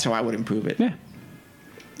 That's how I would improve it. Yeah.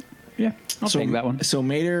 Yeah. I'll take that one. So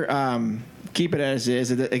Mater, keep it as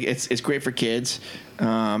is. It's great for kids,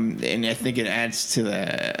 and I think it adds to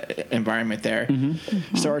the environment there.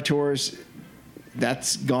 Mm-hmm. Star Tours.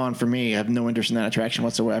 That's gone for me. I have no interest in that attraction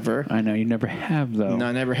whatsoever. I know you never have though. No,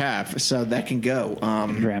 I never have. So that can go.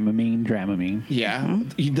 Dramamine. Yeah.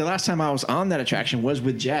 Mm-hmm. The last time I was on that attraction was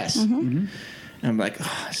with Jess. Mm-hmm. And I'm like,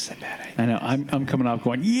 oh, this is a bad idea. I know. I'm coming off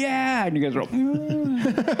going, yeah, and you guys are all,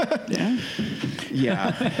 yeah.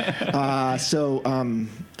 Yeah. So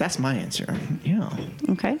that's my answer. Yeah.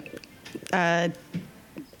 Okay.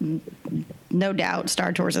 No doubt,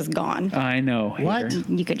 Star Tours is gone. I know. What?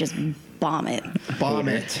 hater. You could just bomb it. Bomb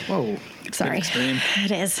it. Whoa. Sorry. Extreme.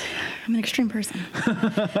 It is. I'm an extreme person.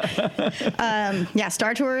 Yeah,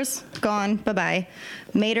 Star Tours, gone. Bye-bye.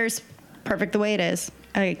 Mater's, perfect the way it is.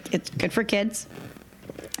 It's good for kids.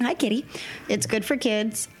 Hi, kitty. It's good for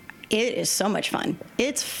kids. It is so much fun.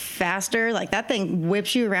 It's faster. Like, that thing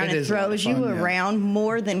whips you around It and is a lot of throws fun, you yeah. around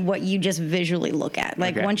more than what you just visually look at.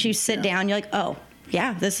 Like, Okay. once you sit down, you're like, oh,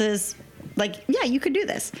 yeah, this is... Like, yeah, you could do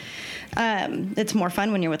this. It's more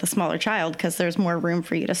fun when you're with a smaller child because there's more room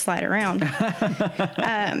for you to slide around.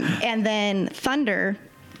 And then Thunder,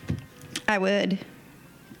 I would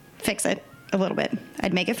fix it a little bit.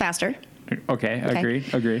 I'd make it faster. Okay.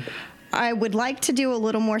 Agree. I would like to do a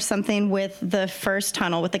little more something with the first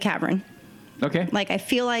tunnel with the cavern. Okay. Like, I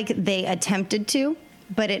feel like they attempted to,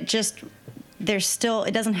 but it just... There's still,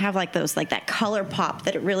 it doesn't have like those, like that color pop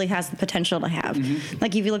that it really has the potential to have. Mm-hmm.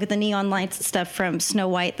 Like, if you look at the neon lights and stuff from Snow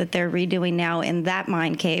White that they're redoing now in that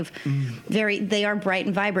mine cave, they are bright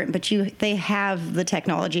and vibrant, but they have the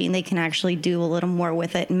technology and they can actually do a little more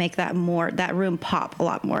with it and make that room pop a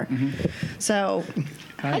lot more. So,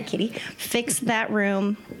 hi kitty, fix that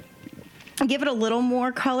room. Give it a little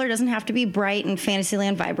more color. It doesn't have to be bright and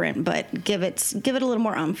Fantasyland vibrant, but give it a little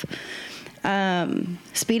more oomph.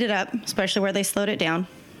 Speed it up, especially where they slowed it down.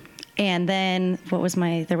 And then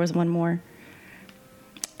there was one more,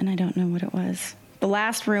 and I don't know what it was. The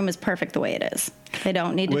last room is perfect the way it is. They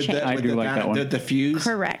don't need to change. I do like that one. The fuse?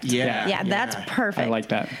 Correct. Yeah. That's perfect. I like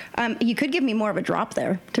that. You could give me more of a drop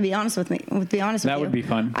there, to be honest with me. That would be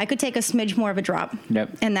fun. I could take a smidge more of a drop.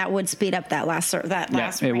 Yep. And that would speed up that last Yeah,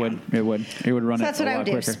 it round. would. It would run So it that's a what I lot would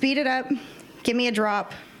do. quicker. Speed it up, give me a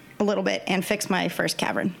drop a little bit, and fix my first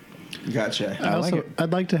cavern. Gotcha.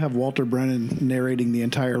 I'd like to have Walter Brennan narrating the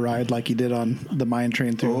entire ride like he did on the mine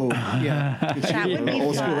train through. Yeah. That would be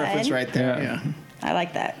Old school fun. reference right there. Yeah. I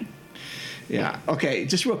like that. Yeah. Okay.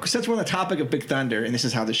 Just real, since we're on the topic of Big Thunder, and this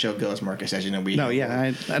is how the show goes, Marcus, as you know, No,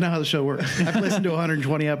 yeah, I know how the show works. I've listened to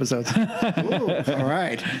 120 episodes. Ooh, all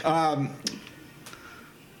right.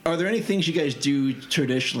 Are there any things you guys do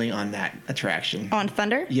traditionally on that attraction? On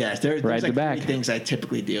Thunder? Yes, there's Ride the like back. 3 things I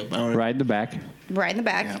typically do. Ride the back. Right in the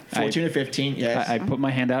back. Yeah, 14 or 15, yes. I put my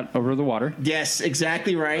hand out over the water. Yes,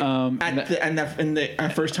 exactly right. In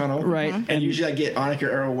the first tunnel. Right. And usually I get Annika or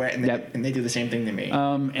Earl wet, and, Yep. and they do the same thing to me.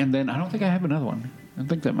 And then I don't think I have another one. I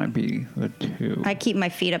think that might be the 2. I keep my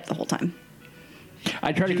feet up the whole time.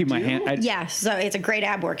 I try to keep my hand. Yeah, so it's a great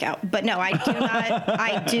ab workout. But no, I do not.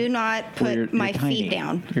 I do not put You're my tiny. feet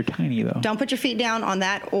down. You're tiny though. Don't put your feet down on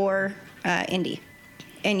that or Indy,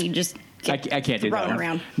 and you just I can't do that thrown one.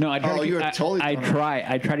 around. No, I try. Oh, to you're keep, totally I thrown try.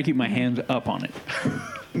 I try to keep my hands up on it.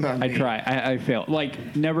 Not I me. try. I fail.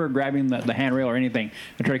 Like never grabbing the handrail or anything.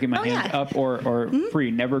 I try to keep my hands up or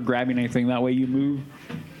free. Never grabbing anything. That way you move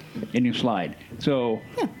and you slide. So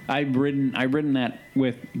I've ridden that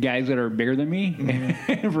with guys that are bigger than me.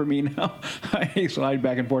 And for me now, I slide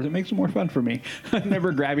back and forth. It makes it more fun for me.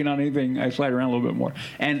 Never grabbing on anything. I slide around a little bit more.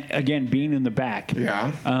 And again, being in the back.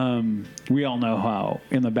 Yeah. We all know how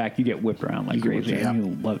in the back you get whipped around like crazy. Yeah. And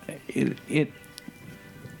you love it.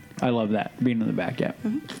 I love that being in the back. Yeah.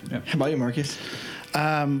 Yeah. How about you, Marcus?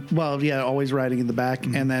 Well, yeah, always riding in the back.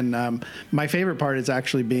 Mm-hmm. And then my favorite part is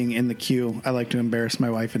actually being in the queue. I like to embarrass my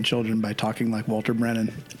wife and children by talking like Walter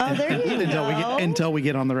Brennan. Oh, there you go. Until we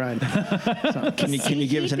get on the ride. Can you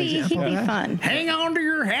give us an example? He'd be of that? fun. Hang on to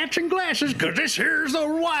your hats and glasses, because this here's the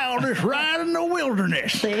wildest ride in the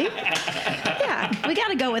wilderness. See? Yeah, we got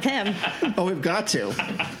to go with him. Oh, we've got to.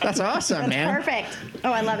 That's awesome, That's man. perfect.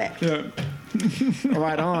 Oh, I love it. Yeah.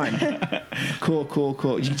 Right on.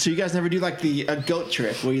 Cool. So you guys never do like a goat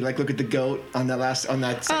trip where you like look at the goat on that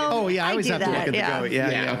second? Oh, yeah, I always do have to look that, at the yeah. goat.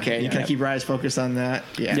 Yeah. Okay. You kind of keep your eyes focused on that.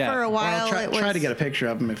 Yeah. Yeah. For a Well, while, I'll try to get a picture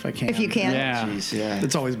of them if I can. if you can. Yeah. Jeez, yeah.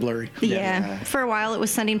 It's always blurry. Yeah. For a while, it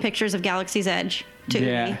was sending pictures of Galaxy's Edge to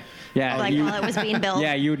Yeah. me. Yeah. Like while it was being built.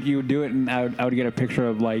 Yeah, you would do it, and I would get a picture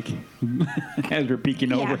of like as we're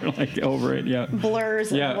peeking Yeah. over it. Yeah. Blurs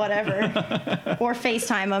Yeah. or whatever. Or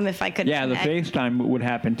FaceTime them if I could. Yeah, the FaceTime would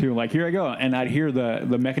happen too. Like, here I go, and I'd hear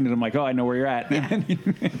the mechanism. Like, oh, I know where you're at. Yeah.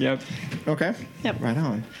 Yep. Okay. Yep. Right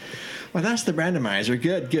on. Well, that's the randomizer.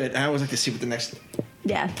 Good. I always like to see what the next.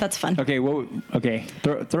 Yeah, that's fun. Okay. Well. Okay.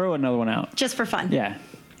 Throw another one out. Just for fun. Yeah.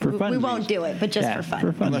 For fun. We won't do it, but just for fun.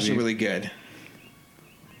 For fun. Unless you're really good.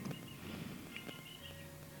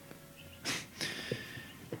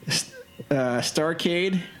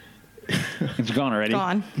 Starcade, It's gone already.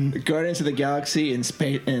 Gone. Guardians of the Galaxy, and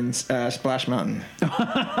Splash Mountain.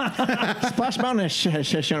 Splash Mountain has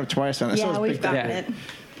shown up twice on it. Yeah, so we've it's got Yeah.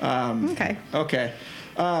 it. Okay. Okay.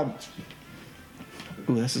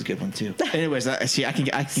 Ooh, this is a good one too. Anyways, I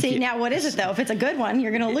can See, get, now what is it though? If it's a good one,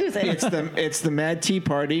 you're going to lose it. it's the Mad Tea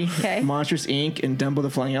Party, Okay. Monsters Inc., and Dumbo the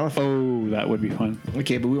Flying Elephant. Oh, that would be fun.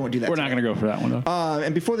 Okay, but we won't do that. We're not going to go for that one though.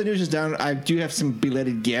 And before the news is done, I do have some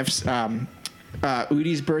belated gifts.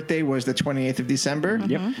 Udi's birthday was the 28th of December.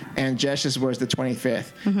 Yep. And Jess's was the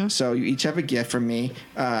 25th. So you each have a gift from me.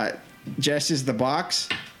 Jess is the box,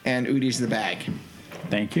 and Udi's the bag.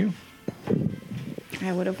 Thank you.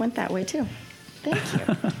 I would have went that way too. Thank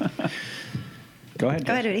you. Go ahead.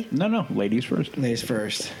 Go ahead, Jess. Udi. No, ladies first. Ladies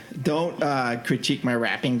first. Don't critique my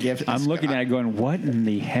wrapping gift. I'm looking at it going, what in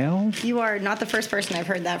the hell? You are not the first person I've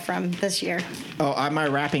heard that from this year. my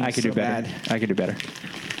wrapping I is could so do better. bad. I could do better.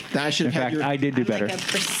 I should In have had fact, your... I did do I'm better. like a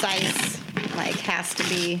precise, has to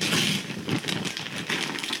be.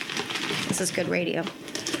 This is good radio.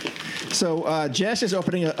 So Jess is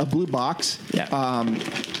opening a blue box. Yeah.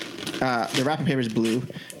 The wrapping paper is blue.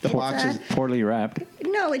 The box is... Poorly wrapped.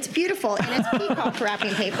 No, it's beautiful, and it's peacock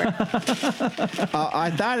wrapping paper.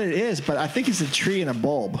 I thought it is, but I think it's a tree and a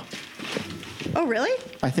bulb. Oh, really?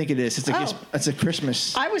 I think it is. It's a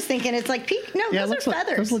Christmas... I was thinking it's like Yeah, it those looks are like,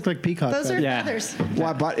 feathers. those look like peacock Those are feathers. Yeah. feathers.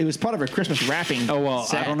 Well, it was part of a Christmas wrapping. Oh, well,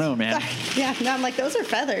 set. I don't know, man. Yeah, no, I'm like, those are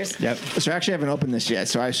feathers. Yep. So actually, I haven't opened this yet.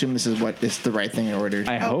 So I assume this is the right thing I ordered.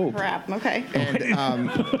 I Oh, hope. crap. Okay.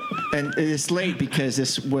 And it's late because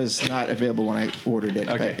this was not available when I ordered it,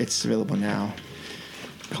 Okay. but it's available now.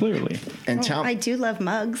 Clearly. And tell I do love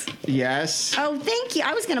mugs. yes, Oh, thank you.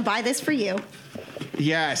 I was going to buy this for you.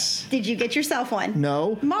 yes, Did you get yourself one?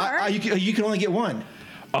 no. Mark? You can only get one.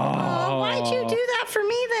 Oh, why'd you do that for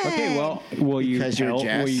me then? Okay, well, will you Because you're tell?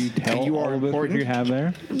 Jess, Will you tell and you are all of us what important. you have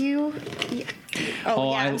there?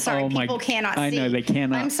 Oh, yeah, I'm sorry. People cannot see. I know, they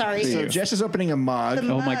cannot I'm sorry. see. So Jess is opening a mug. The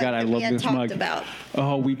Oh my God, I mug that we love had this talked mug. About.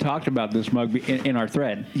 Oh, we talked about this mug in our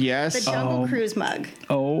thread. The Yes. Jungle Cruise mug.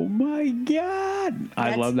 Oh my God,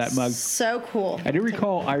 I love that That's mug. So cool. I do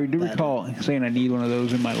recall saying I need one of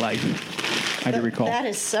those in my life. I do recall. That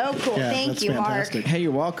is so cool. Yeah, Thank that's you, fantastic. Hey,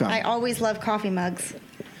 you're welcome. Mark. I always love coffee mugs.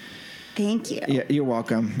 Thank you. Yeah, you're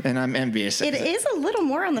welcome, and I'm envious. It is a little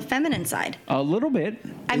more on the feminine side. A little bit.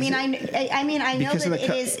 I know that it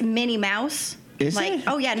is Minnie Mouse. Is like, it?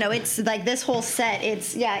 oh yeah, no, it's like this whole set.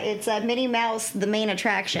 It's Minnie Mouse, the main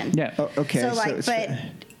attraction. Yeah. Oh, okay. So like, but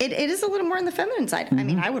it is a little more on the feminine side. I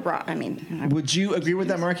mean, would you agree with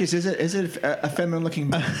that, Marcus? Is it a feminine looking?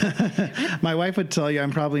 My wife would tell you I'm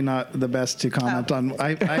probably not the best to comment on.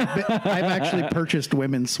 I've actually purchased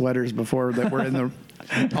women's sweaters before that were on the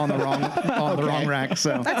wrong rack.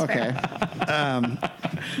 So That's okay.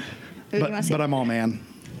 But I'm all man.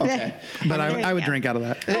 Okay. But I would drink out of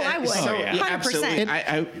that. Oh, I would. So, 100%. absolutely.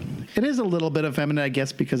 It is a little bit of feminine, I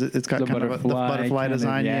guess, because it's got The kind of the butterfly kind of,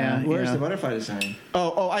 design. yeah. Where's the butterfly design?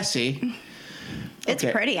 Oh, I see. It's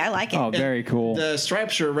Okay. pretty. I like it. Oh, very cool. The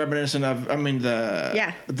stripes are reminiscent of.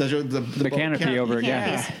 The canopy over it. Yeah.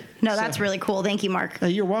 Canopies. No, that's really cool. Thank you, Mark.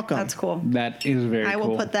 You're welcome. That's cool. That is very cool. I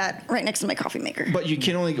will put that right next to my coffee maker. But you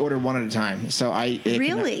can only order one at a time. So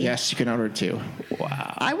Really? Yes, you can order two.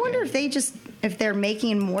 Wow. I wonder if they're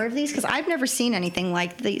making more of these, because I've never seen anything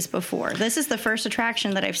like these before. This is the first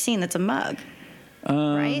attraction that I've seen that's a mug.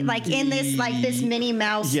 Right? Like in this Minnie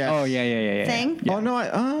Mouse Yeah. Oh yeah. thing. Oh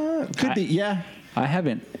no, could be. Yeah. I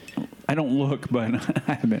haven't. I don't look, but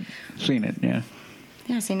I haven't seen it. Yeah.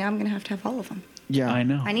 Yeah, see, now I'm going to have all of them. Yeah. I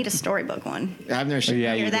know. I need a storybook one. I've never seen.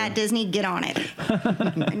 Yeah, Hear you that, do. Disney? Get on it.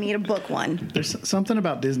 I need a book one. There's something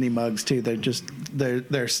about Disney mugs too.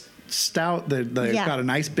 They're stout. They've got a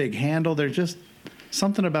nice big handle. There's just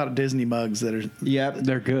something about Disney mugs that are. Yep.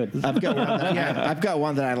 They're good. I've got one. I've got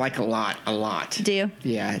one that I like a lot. Do you?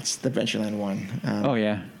 Yeah, it's the Adventureland one. Oh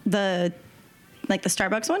yeah. The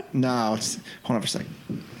Starbucks one? No, it's. Hold on for a second.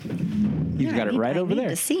 He's Yeah, got it right I over need there.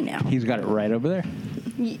 to see now. He's got it right over there.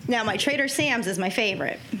 Now, my Trader Sam's is my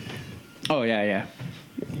favorite. Oh yeah.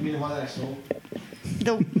 You mean the one that I sold?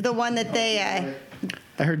 The one that they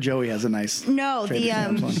I heard Joey has a nice. no Trader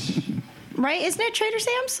Sam's one. right? Isn't it Trader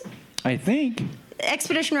Sam's? I think.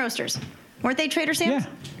 Expedition Roasters. Weren't they Trader Sam's?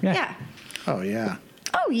 Yeah. Oh yeah.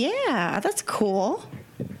 Oh yeah, that's cool.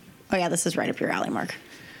 Oh yeah, this is right up your alley, Mark.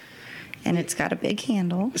 And it's got a big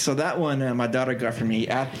handle. So that one my daughter got for me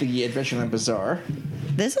at the Adventureland Bazaar.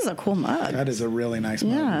 This is a cool mug. That is a really nice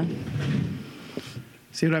mug. Yeah.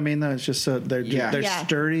 See what I mean? Though it's just so they're Yeah.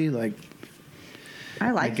 sturdy. Like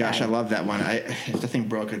I like My gosh, that. I love that one. If the thing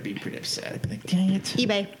broke, I'd be pretty upset. I'd be like, dang it.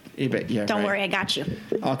 eBay. eBay, yeah. Don't right. worry, I got you.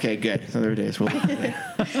 Okay, good. So there it is. Well, All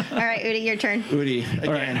right, Udi, your turn. Udi,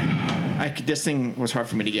 again, this thing was hard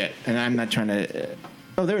for me to get, and I'm not trying to.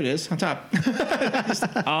 Oh, there it is on top.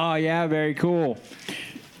 Oh yeah, very cool.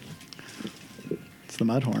 it's the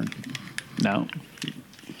Mudhorn. No,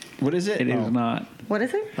 What is it? it is not. What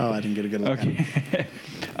is it? Oh, I didn't get a good look. At it.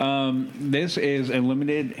 Okay. This is a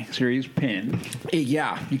limited series pin.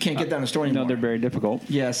 Yeah, you can't get that in the store anymore. No, they're very difficult.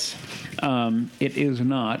 Yes. It is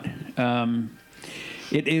not.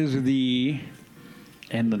 It is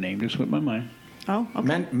and the name just slipped my mind. Oh, okay.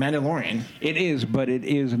 Mandalorian. It is, but it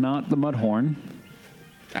is not the Mudhorn.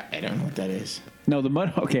 I don't know what that is. No, the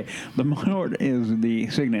Mudhorn is the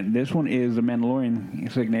signet. This one is the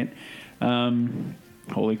Mandalorian signet.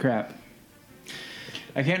 Holy crap.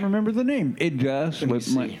 I can't remember the name. It just Let me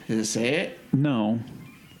slipped my... see. Does it say it? No.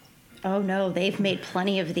 Oh no, they've made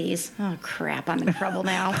plenty of these. Oh crap, I'm in trouble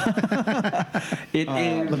now. It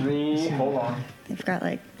is... Hold on. They've got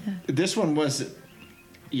like. This one was.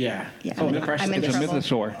 Yeah. Yeah, Oh, I'm the in- price. I'm in It's a trouble.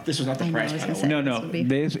 mythosaur. This was not the I know, price. I was by gonna the say. way. No, This would be-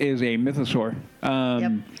 this is a mythosaur.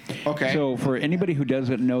 Okay. So for anybody who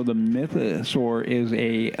doesn't know, the mythosaur is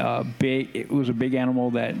it was a big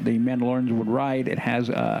animal that the Mandalorians would ride. It has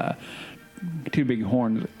two big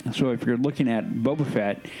horns. So if you're looking at Boba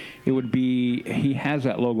Fett, it would be, he has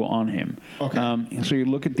that logo on him. Okay. So you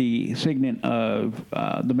look at the signet of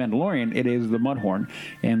the Mandalorian, it is the Mudhorn,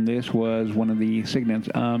 and this was one of the signets.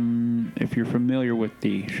 If you're familiar with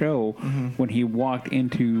the show, when he walked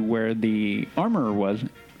into where the armorer was,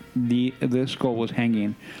 the skull was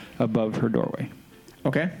hanging above her doorway.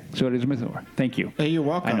 Okay. So it is a mythosaur. Thank you. Hey, you're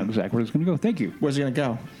welcome. I know exactly where it's going to go. Thank you. Where's it gonna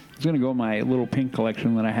go? It's going to go in my little pink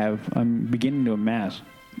collection that I have. I'm beginning to amass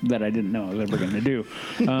that I didn't know I was ever going to do.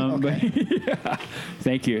 But yeah,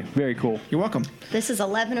 thank you. Very cool. You're welcome. This is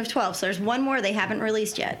 11 of 12, so there's one more they haven't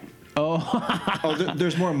released yet. Oh,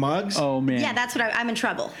 there's more mugs. Oh man. Yeah, that's what I'm in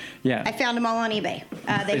trouble. Yeah. I found them all on eBay.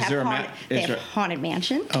 They Is there a they have Haunted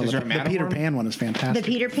Mansion. Oh, Is the, there a the Peter Matterhorn? Pan one is The fantastic.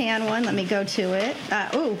 Peter Pan one. Let me go to it.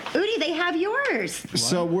 Udi, they have yours.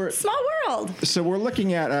 So we're Small World.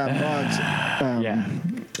 looking at mugs. Yeah.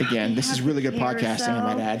 Again, this is really good podcasting,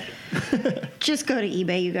 I might add. Just go to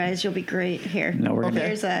eBay, you guys. You'll be great. Here. No, we're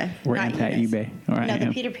There's a. we're not anti-eBay. All right, No, the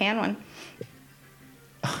yeah. Peter Pan one.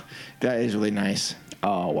 That is really nice.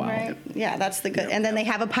 Oh, wow. Right? Yeah, that's the good. And then they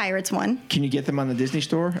have a Pirates one. Can you get them on the Disney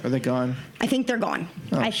Store? Are they gone? I think they're gone.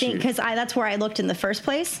 Oh, I think because that's where I looked in the first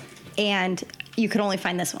place, and you could only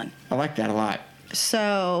find this one. I like that a lot.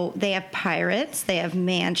 So they have Pirates, they have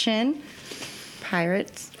Mansion,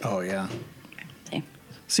 Pirates. Oh, yeah. See?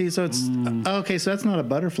 See, so it's okay. So that's not a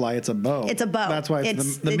butterfly; it's a bow. It's a bow. That's why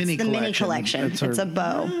it's the mini collection. Mini collection. It's a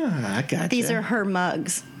bow. Ah, I got These are her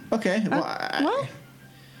mugs. Okay. Well,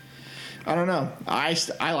 I don't know.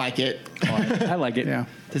 I like it. I like it. Yeah.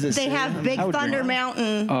 Does it They have Big Thunder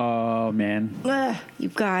Mountain. Oh, man. Ugh, you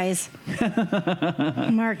guys.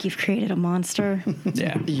 Mark, you've created a monster.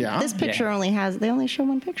 Yeah. Yeah. This picture they only show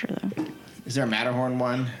one picture, though. Is there a Matterhorn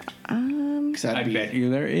one? I bet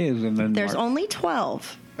you there is. And then There's only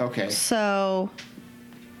 12. Okay. So,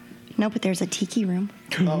 no, but there's a tiki room.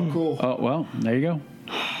 Oh, cool. Oh, well, there you go.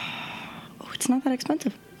 Oh, it's not that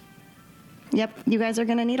expensive. Yep, you guys are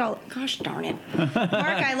going to need all... Gosh darn it. Mark,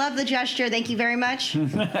 I love the gesture. Thank you very much.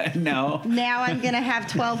 No. Now I'm going to have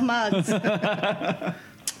 12 mugs.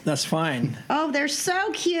 That's fine. Oh, they're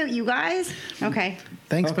so cute, you guys. Okay.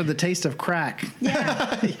 Thanks for the taste of crack.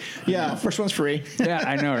 Yeah. Yeah, first one's free. Yeah,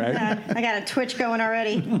 I know, right? I got a twitch going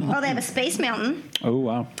already. Oh, they have a Space Mountain, Oh,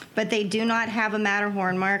 wow. but they do not have a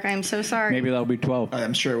Matterhorn, Mark. I'm so sorry. Maybe that'll be 12.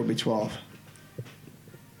 I'm sure it will be 12.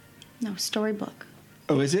 No, storybook.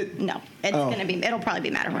 Oh, is it? No, it'll probably be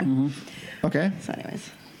Matterhorn. Okay. So anyways.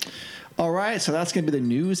 All right, so that's going to be the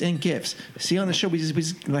news and gifts. See, on the show, we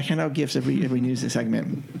just like hand out gifts every news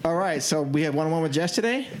segment. All right, so we have one-on-one with Jess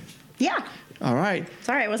today? Yeah. All right.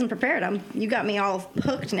 Sorry, I wasn't prepared. You got me all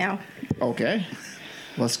hooked now. Okay.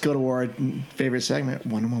 Let's go to our favorite segment,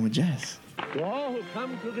 one-on-one with Jess. To all who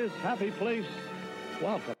come to this happy place,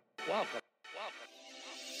 welcome, welcome, welcome.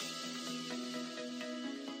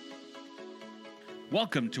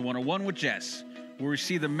 Welcome to 101 with Jess, where we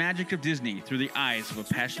see the magic of Disney through the eyes of a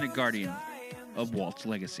passionate guardian of Walt's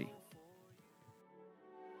legacy.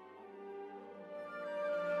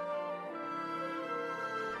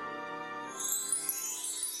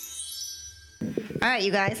 All right,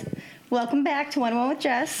 you guys. Welcome back to 101 with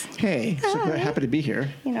Jess. Hey, so Hi. happy to be here.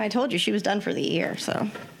 You know, I told you she was done for the year, so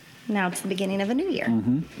now it's the beginning of a new year.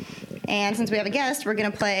 Mm-hmm. And since we have a guest, we're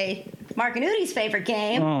going to play Mark and Udi's favorite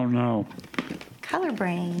game, Oh, no. Color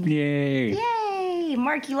Brain. Yay. Yay!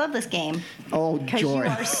 Mark, you love this game. Oh, Because you joy.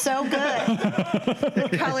 are so good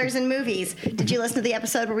with colors and movies. Did you listen to the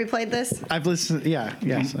episode where we played this? I've listened. Yeah.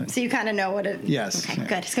 Yes. So you kind of know what it... Yes. Okay, Yeah.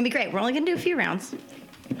 good. It's going to be great. We're only going to do a few rounds.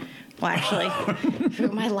 Well, actually, who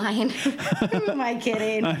am I lying? Who am I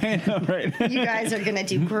kidding? I know, right? You guys are going to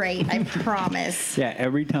do great. I promise. Yeah,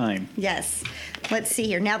 every time. Yes. Let's see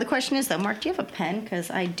here. Now the question is, though, Mark, do you have a pen? Because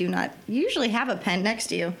I do not usually have a pen next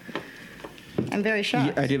to you. I'm very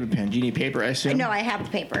shocked. I do have a pen. Do you need paper, I assume? No, I have the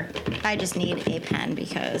paper. I just need a pen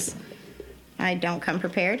because I don't come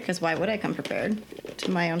prepared. Because why would I come prepared to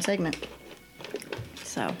my own segment?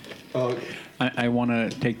 So. Oh, I want to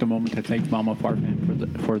take the moment to thank Mama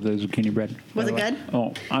Fartman for the zucchini bread. Was it good?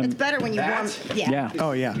 Oh, It's better when you warm. Yeah. Yeah.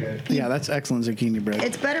 Oh yeah. Yeah, that's excellent zucchini bread.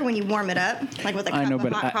 It's better when you warm it up, like with a cup I know, of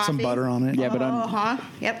but hot coffee. Some butter on it. Yeah, but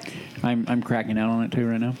Yep. I'm cracking out on it too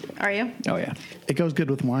right now. Are you? Oh yeah. It goes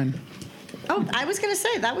good with wine. Oh, I was gonna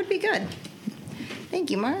say that would be good.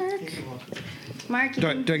 Thank you, Mark. Mark.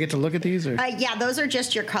 You Do I get to look at these? Or? yeah, those are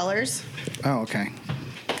just your colors. Oh, okay.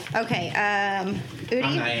 Okay. Udi,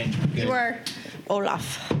 I'm not in. Good. you are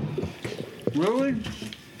Olaf. Really?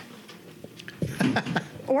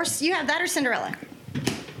 Or you have that or Cinderella.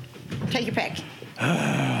 Take your pick.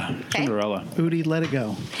 Okay. Cinderella. Udi, let it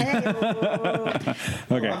go. Hey.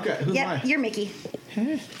 Okay. Okay, who's Yep, mine? you're Mickey.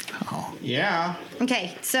 Yeah.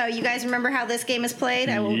 Okay, so you guys remember how this game is played?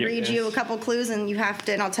 I will read you a couple clues, and you have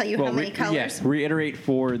to, and I'll tell you how many colors. Yes. Reiterate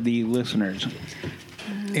for the listeners.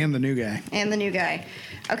 And the new guy. And the new guy.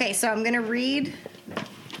 Okay, so I'm gonna read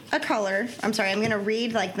a color. I'm sorry, I'm gonna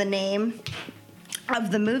read like the name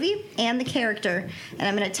of the movie and the character, and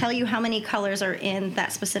I'm gonna tell you how many colors are in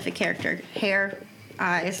that specific character. Hair,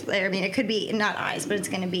 eyes. I mean, it could be not eyes, but it's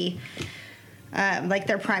gonna be like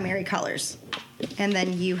their primary colors. And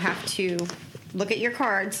then you have to look at your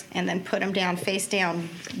cards and then put them down face down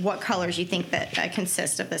what colors you think that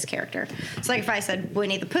consist of this character. So like if I said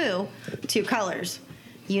Winnie the Pooh, 2 colors,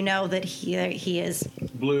 you know that he is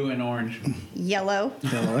Blue and orange. yellow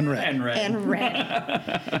Yellow and red. And red. and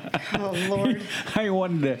red. Oh Lord. I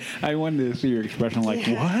wanted to see your expression like,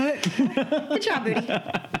 what? Good job, Booty.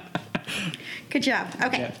 Good job.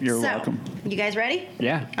 Okay. Yeah, you're welcome. You guys ready?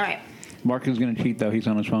 Yeah. All right. Mark is going to cheat, though. He's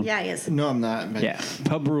on his phone. Yeah, he is. No, I'm not. But Yeah.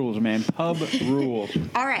 Pub rules, man. Pub rules.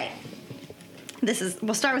 All right.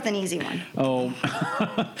 We'll start with an easy one. Oh,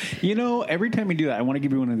 every time you do that, I want to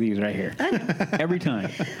give you one of these right here. Every time.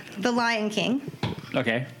 The Lion King.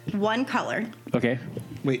 Okay. One color. Okay.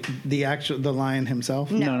 Wait, the lion himself?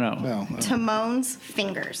 No. Well, Timon's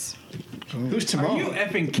fingers. Who's Timon? Are you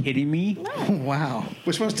effing kidding me? oh, wow.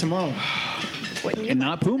 Which one's Timon? And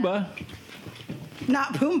not Pumbaa.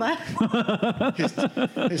 Not Pumbaa.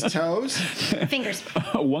 His toes? Fingers.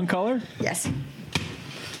 One color? Yes.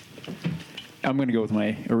 I'm going to go with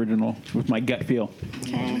my original, with my gut feel.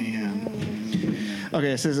 Okay,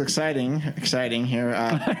 this is exciting here.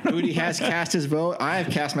 Udi has cast his vote. I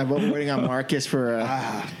have cast my vote. We're waiting on Marcus for.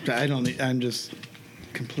 I'm just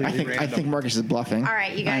completely. I think Marcus is bluffing. All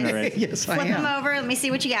right, you guys. know, right? Yes, I Flip am. them over. Let me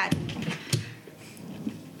see what you got.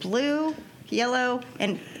 Blue, yellow,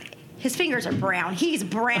 and his fingers are brown. He's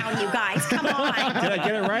brown, you guys. Come on. Did I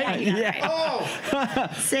get it right? Yeah. Oh,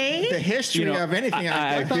 See? the history of anything.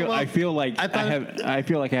 I feel like I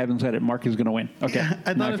haven't said it. Mark is going to win. Okay.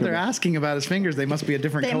 I thought if they're asking about his fingers, they must be a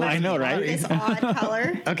different They color. must I know, be right? This odd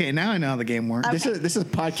color. Okay, now I know how the game works. This is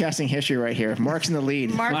podcasting history right here. Mark's in the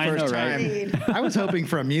lead. Mark I know, first right? time. I was hoping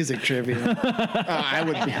for a music trivia. I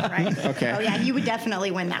would be. Right? Okay. Oh, yeah, you would definitely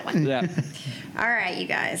win that one. Yeah. All right, you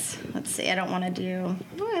guys. Let's see. I don't want to do.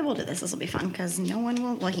 Well, we'll do this. This will be fun because no one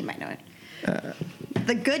will. Well, he might know it.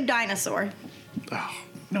 The Good Dinosaur.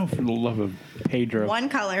 No, for the love of Pedro. One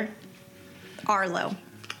color. Arlo.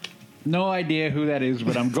 No idea who that is,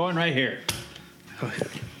 but I'm going right here. I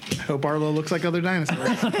hope Arlo looks like other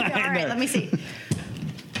dinosaurs. All right, let me see.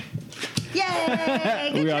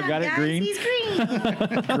 Yay! Good We all job, got it, guys. green? He's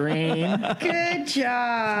green. Green. Good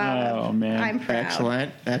job. Oh, man. I'm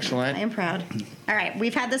proud. Excellent. I am proud. All right,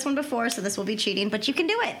 we've had this one before, so this will be cheating, but you can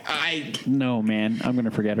do it. No, man. I'm going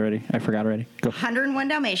to forget already. I forgot already. Go. 101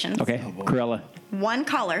 Dalmatians. Okay. Cruella. One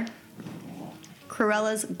color.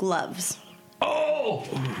 Cruella's gloves. Oh!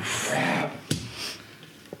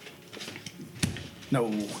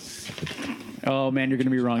 No. Oh, man, you're going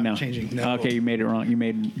to be wrong now. changing. No. Okay, you made it wrong. You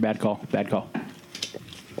made bad call. Bad call.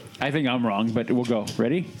 I think I'm wrong, but we'll go.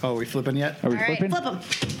 Ready? Oh, we flipping yet? Are we All right, flipping? flip them.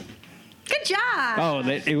 Good job. Oh,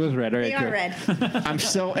 it was red. All right, They are good. red.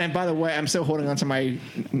 And by the way, I'm still holding on to my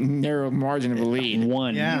narrow margin of the lead.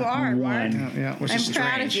 One. Yeah. You are, Mark. One. Yeah. Which I'm is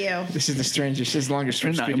proud of strange. you. This is the strangest. This is the longest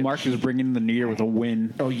And streak. Mark is bringing the new year with a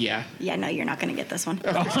win. Oh, yeah. Yeah, no, you're not going to get this one.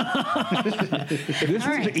 This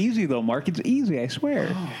right. is easy, though, Mark. It's easy, I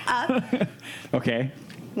swear. Okay.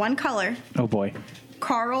 One color. Oh, boy.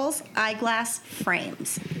 Carl's eyeglass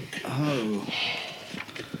frames. Oh,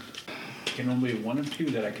 Can only be one of two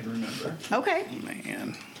that I can remember. Okay.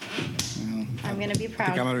 man. I'm going to be I think proud.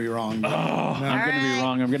 I'm going to be wrong. but- I'm going to right. be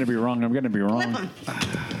wrong. I'm going to be wrong. I'm going to be Flip wrong. them.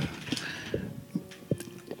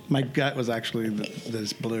 My gut was actually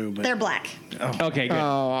this blue, but They're black. Okay, good.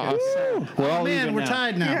 Oh, We're all man, even we're now.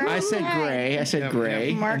 tied now. You're I said right. gray. I said Yep,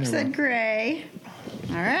 gray. Mark said gray.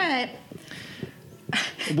 All right.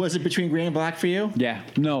 Was it between gray and black for you? Yeah.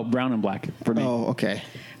 No, brown and black for me. Oh, okay.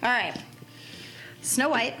 All right. Snow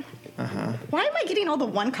White. Why am I getting all the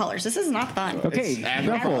one colors? This is not fun. Okay. It's- I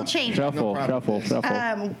will Shuffle. change it. Shuffle. No problem.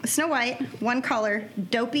 Shuffle. Snow White, one color,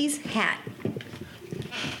 Dopey's hat. All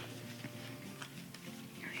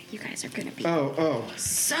right, you guys are going to be Oh.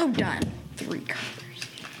 so done. 3 colors.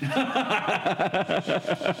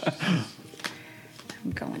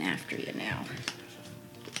 I'm going after you now.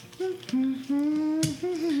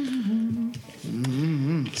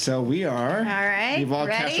 So we are. All right, We've all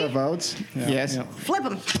cast ready? our votes. Yes. yeah. Flip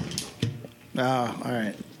them. Oh, all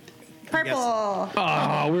right. Purple.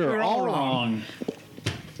 Oh, we were all wrong.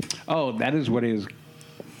 Oh, that is what is.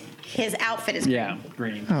 His outfit is green. Yeah,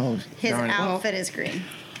 green. Oh, His darn it. outfit is green.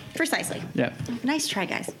 Precisely. Yeah. Nice try,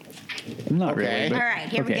 guys. Not Okay. really. But, All right,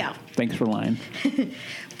 here we okay. go. Thanks for lying.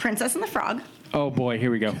 Princess and the Frog. Oh boy,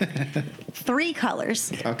 here we go. 3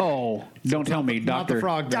 colors. Oh, don't tell me, Not Doctor. the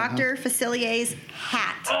frog. then, huh? Dr. Facilier's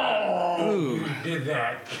hat. Ooh, did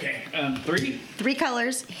that. Okay. 3. 3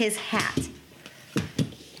 colors, his hat.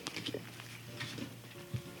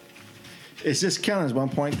 Is this count as 1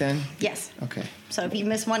 point then? Yes. Okay. So if you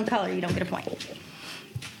miss one color, you don't get a point.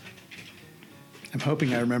 I'm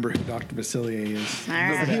hoping I remember who Dr. Vasilier is. All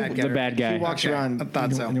right. The bad guy. He walks Okay. around I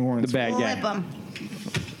thought so. New Orleans. The bad Flip guy. him.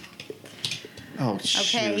 Oh, Okay,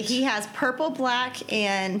 shoot. he has purple, black,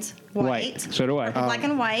 and white. So do I. Black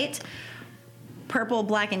and white. Purple,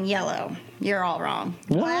 black, and yellow. You're all wrong.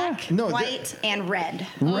 What? Black, No, white, and red.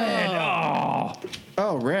 Red. Oh,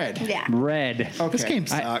 Oh, red. Yeah. red. Okay. This game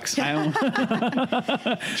sucks.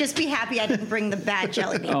 Just be happy I didn't bring the bad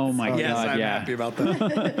jelly beans. Oh my yes, God. I'm Yeah. happy about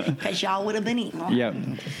that. Because y'all would have been eating them. Yep.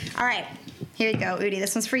 All right. Here you go, Udi.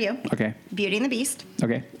 This one's for you. Okay. Beauty and the Beast.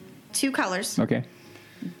 Okay. 2 colors. Okay.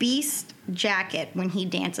 Beast jacket when he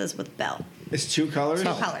dances with Belle. It's 2 colors? 2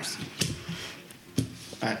 colors.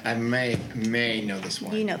 I may know this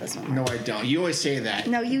one. You know this one. No, I don't. You always say that.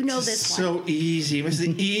 No, you know this one. So easy. What's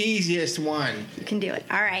the easiest one? You can do it.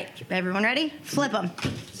 All right. Everyone ready? Flip them.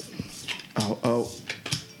 Oh.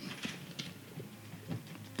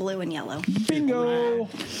 Blue and yellow. Bingo.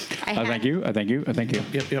 Thank you.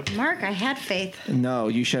 Yep. Mark, I had faith. No,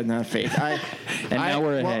 you should not have faith. Now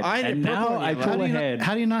we're ahead. Now I pull ahead.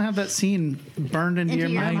 How do you not have that scene burned into your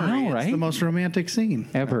memory? I know, right? It's the most romantic scene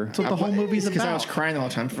Ever. That's what the whole movie's about. Because I was crying all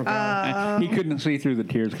the time. For He couldn't see through the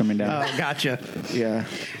tears coming down. Oh, gotcha. Yeah.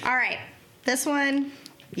 All right. This one.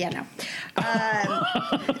 Yeah, no.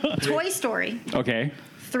 Toy Story. Okay.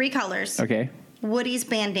 3 colors. Okay. Woody's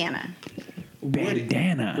bandana.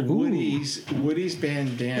 Bandana. Woody's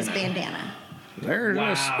bandana. His bandana. There's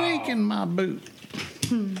a snake in my boot.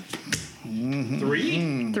 3?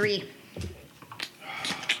 3.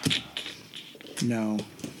 No.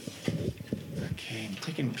 Okay, I'm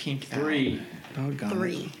taking pink 3. Doggone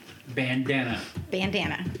 3. Bandana.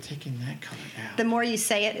 Bandana. out. Taking that color out. The more you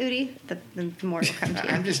say it, Udi, the more it'll come to you.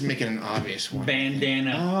 I'm just making an obvious one.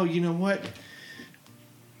 Bandana. Oh, you know what?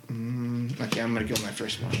 Okay, I'm going to go with my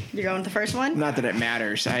first one. You're going with the first one? Not that it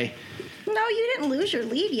matters. No, you didn't lose your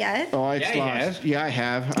lead yet. Oh, I Yeah, he lost. has. Yeah, I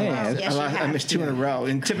have. Yes, you I have. missed 2 in a row.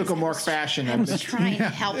 In typical Mark fashion, I I was missed. trying to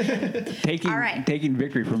help him. Taking All right. taking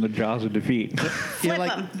victory from the jaws of defeat. Flip like-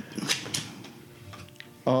 them.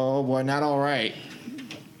 Oh, boy, not all right.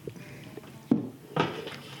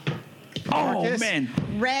 Oh Marcus? man,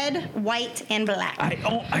 Red, white, and black.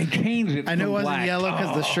 I changed it. I know it from wasn't black. yellow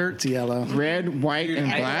because the shirt's yellow. Red, white, and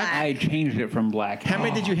black? I changed it from black. How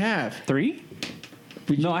many did you have? 3?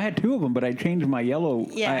 No, I had 2 of them, but I changed my yellow.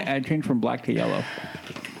 Yeah. I changed from black to yellow.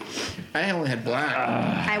 I only had black.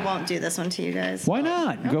 I won't do this one to you guys. Why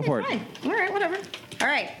not? Go Okay, for it. fine. All right, whatever. All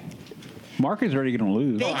right. Mark is already going to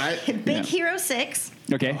lose. Big Yeah. Hero 6,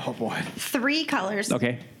 Okay. Oh boy. 3 colors.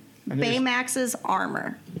 Okay. Baymax's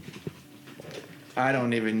armor. I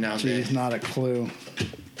don't even know Jeez, this. not a clue.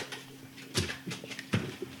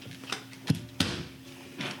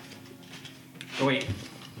 Oh, wait.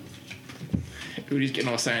 Udi's getting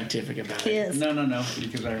all scientific about He it. is. No,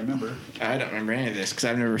 because I remember. I don't remember any of this because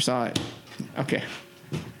I never saw it. Okay.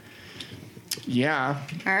 Yeah.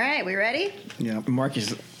 All right, we ready? Yeah. Mark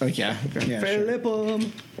is like, yeah. Yeah, sure.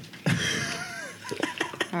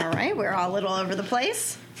 All right, we're all a little over the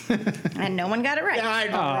place. And no one got it right. Yeah, I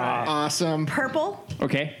know. Awesome. Purple,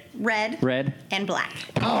 Okay. red, and black.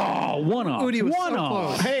 Oh, one off. Udi was one so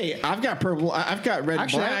off. close. Hey, I've got purple. I've got red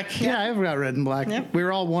Actually, and black. yeah, I've got red and black. Yep. We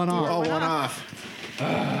were all one off. We're all one off.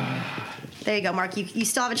 There you go, Mark. You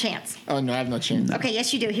still have a chance. Oh, no, I have no chance. Okay,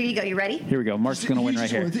 yes, you do. Here you go. You ready? Here we go. Mark's going to win right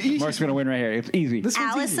here. easiest one, the easiest Mark's going to win right here. It's easy.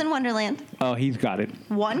 Alice in Wonderland. Oh, he's got it.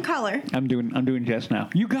 1 color. I'm doing Jess now.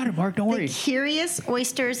 You got it, Mark. Don't The worry. Curious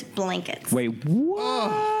Oysters blankets. Wait,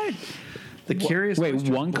 what? The curious. Wait,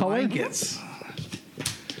 Oyster one color? blankets.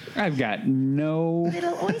 I've got no.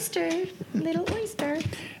 Little oyster. Little oyster.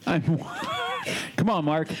 Come on,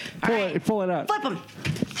 Mark. Pull it up. Flip them.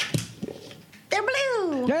 They're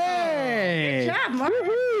blue. Yay! Good job, Mark.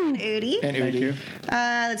 Udi. And Thank Udi. you.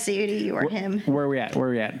 Let's see, Udi, you or him. Where are we at?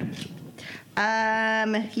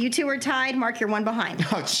 You 2 are tied. Mark, you're 1 behind.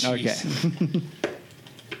 Oh, jeez.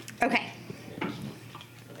 Okay. Okay.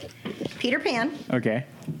 Peter Pan. Okay.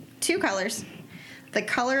 2 colors. The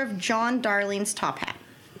color of John Darling's top hat.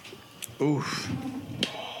 Oof.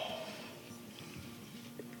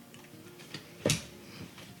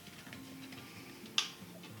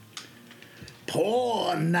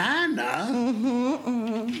 Poor Nana.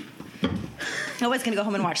 I was going to go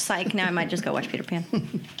home and watch Psych. Now I might just go watch Peter Pan.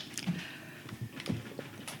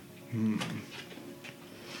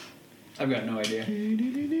 I've got no idea.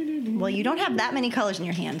 Well, you don't have that many colors in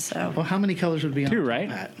your hand, so. Well, how many colors would be on 2, top right? of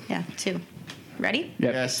that? Yeah, 2. Ready?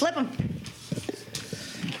 Yep. Yes. Flip them.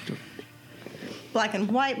 Black and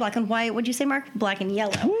white. What'd you say, Mark? Black and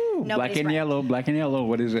yellow. Woo! Nobody's Black and right. yellow. Black and yellow.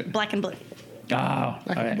 What is it? Black and blue. Oh. Black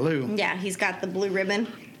all right. and blue. Yeah, he's got the blue ribbon.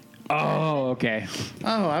 Oh, okay.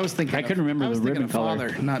 Oh, I was thinking. I couldn't remember I was the thinking ribbon of color.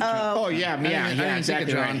 Father, not. Oh, yeah, I didn't think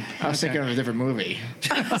exactly of right. John. I was thinking of a different movie.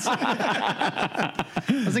 I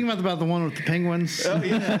was thinking about the one with the penguins.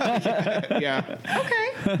 Yeah. Okay.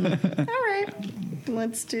 All right.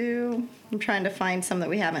 Let's do. I'm trying to find some that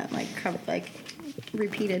we haven't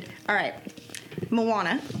repeated. All right.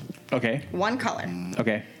 Moana. Okay. 1 color.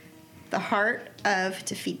 Okay. The Heart of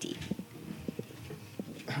Tafiti.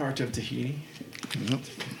 Heart of Tahiti. Nope.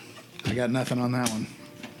 I got nothing on that one.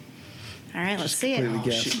 All right. Let's see it.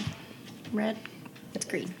 Completely guess. shit. Red. It's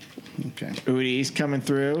green. Okay. Udi's coming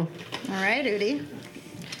through. All right, Udi.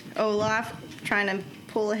 Olaf trying to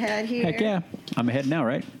pull ahead here. Heck yeah. I'm ahead now,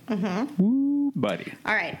 right? Mm-hmm. Woo, buddy.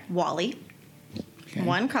 All right, Wally. Okay.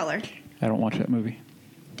 One color. I don't watch that movie.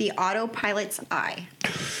 The Autopilot's Eye.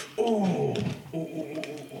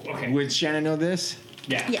 Okay. Would Shannon know this?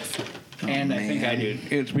 Yeah. Yes. And I think I do.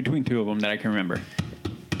 It's between two of them that I can remember.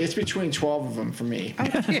 It's between 12 of them for me.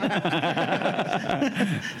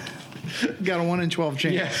 Got a 1 in 12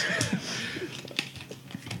 chance. Yes.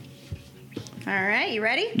 All right, you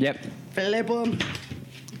ready? Yep. Flip them.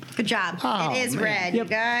 Good job. Oh, it is man. red, you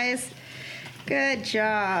guys. Good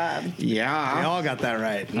job. We Yeah. all got that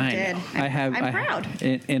right. You did. know. I'm proud.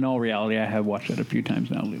 In all reality, I have watched it a few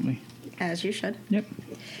times now lately. As you should. Yep.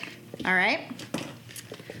 All right.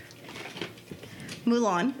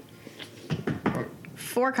 Mulan.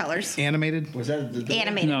 4 colors. Animated. Was that the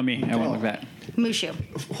Animated. No, me. I went like that. Mushu.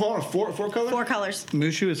 Hold on, four colors? 4 colors.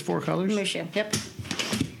 Mushu is 4 colors. Mushu. Yep.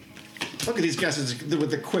 Look at these guys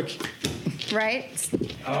with the quick. Right?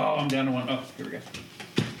 Oh, I'm down to one. Oh, here we go.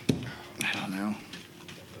 I don't know.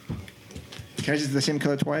 Can I just the same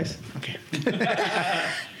color twice? Okay.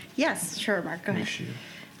 Yes, sure, Mark. Go ahead. Mushu.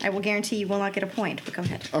 I will guarantee you will not get a point, but go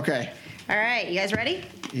ahead. Okay. All right, you guys ready?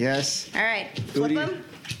 Yes. All right, flip Udi. them.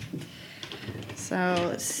 So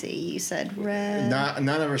let's see. You said red. None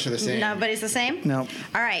of us are the same. Nobody's the same? Nope.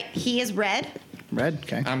 All right, he is red, Red.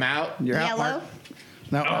 Okay. I'm out. You're out, yellow, Mark.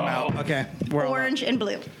 No, I'm out. Okay. We're all orange, and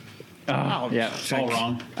blue. Oh, yeah. All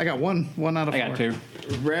wrong. out. I got one out of 4. I got 2.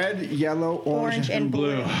 Red, yellow, orange, and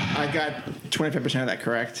blue. I got 25% of that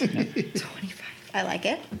correct. 25. I like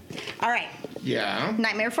it. All right, Yeah.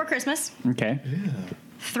 Nightmare Before Christmas. Okay.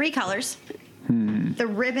 3 colors. The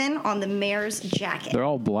ribbon on the mayor's jacket. They're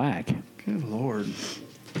all black. Good Lord.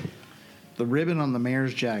 The ribbon on the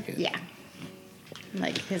mayor's jacket. Yeah.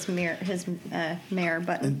 Like his mayor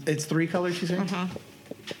button. It's 3 colors, you say?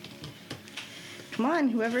 Come on,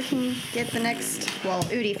 whoever can get the next. Well,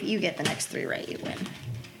 Udi, if you get the next 3 right, you win.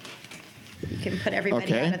 You can put everybody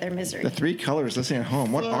Okay. out of their misery. The 3 colors listening at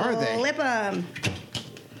home. What are they? Flip them.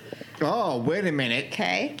 Oh, wait a minute.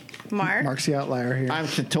 Okay. Mark. Mark's the outlier here. I'm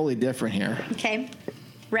totally different here. Okay.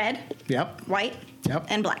 Red, Yep. white, Yep.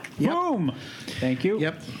 and black. Yep. Boom. Thank you.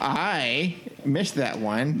 Yep. I missed that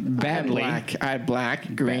one Badly. I had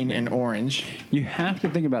black, green, and orange. You have to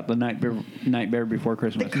think about the Nightmare Before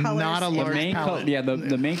Christmas. The colors. Not a in- The large main palette.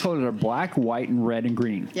 the main colors are black, white, and red and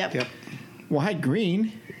green. Yep. Yep. Well, I had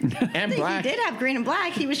green and black. He did have green and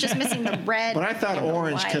black. He was just missing the red. But I thought and the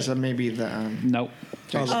orange white. because of maybe the. Nope.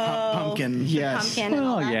 Oh, the pumpkin. Yes. Pumpkin and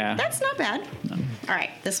all Well, that. yeah. That's not bad. All right,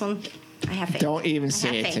 this one, I have faith. Don't even I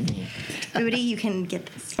say have it to faith. me. Udi, you can get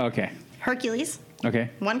this. Okay. Hercules, Okay.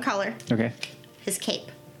 1 color, Okay. his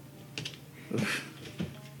cape.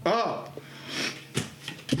 Oh.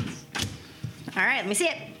 All right, let me see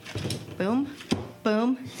it. Boom,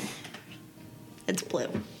 boom. It's blue.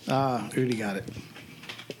 Udi got it.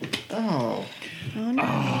 Oh. Oh no!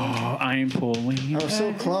 Oh, I'm pulling. I was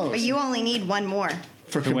so close. But you only need 1 more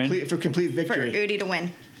for To win? complete for victory. Udi to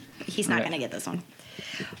win. He's not Okay. going to get this one.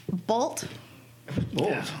 Bolt,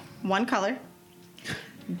 Bold. 1 color.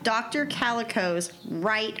 Dr. Calico's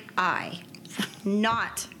right eye,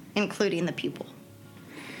 not including the pupil.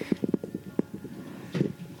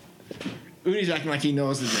 Udi's acting like he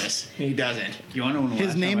knows this. He doesn't. You want to know when the His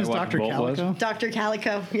last name time is I watched Dr. Bolt was? Calico? Dr.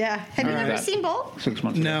 Calico, yeah. Have you All never right. seen Bolt? 6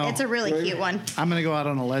 months ago. No. It's a really cute one. I'm going to go out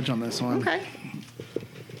on a ledge on this one. Okay.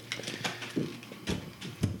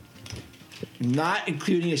 Not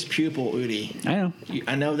including his pupil, Udi. I know.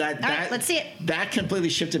 I know that. All right, let's see it. That completely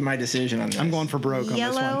shifted my decision on this. I'm going for broke on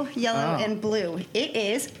Yellow, this one. yellow, Oh. and blue. It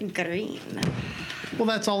is green. Well,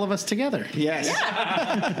 that's all of us together. Yes.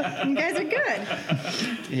 You guys are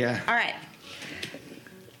good. Yeah. All right.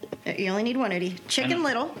 You only need 1, Udi. Chicken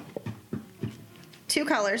Little. 2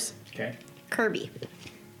 colors. Okay. Kirby.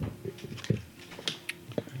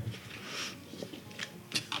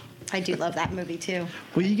 I do love that movie too.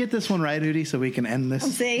 Will you get this one right, Udi, so we can end this?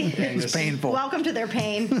 See? It's painful. Welcome to their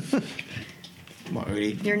pain. Come on,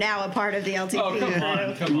 Udi. You're now a part of the LTP Oh, come on.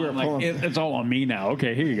 crew. Come You were on. Like, pulling- it's all on me now.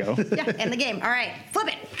 Okay, here you go. Yeah, end the game. All right, flip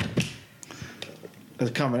it. It's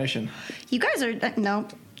a combination. You guys are no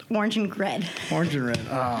orange and red. Orange and red.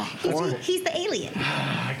 Oh. He's the alien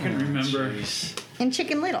I couldn't remember. in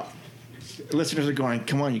Chicken Little. Listeners are going,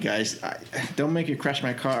 come on, you guys. Don't make you crash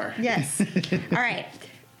my car. Yes. All right.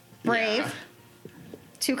 Brave. Yeah.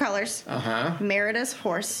 2 colors. Uh-huh. Merida's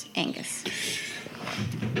horse, Angus.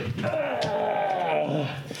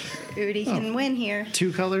 Udi can win here.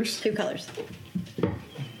 2 colors? 2 colors.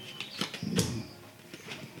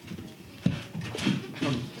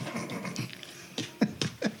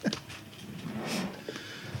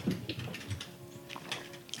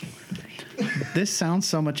 This sounds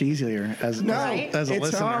so much easier as a listener.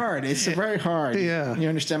 It's hard. It's very hard. Yeah. You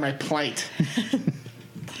understand my plight.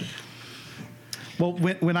 Well,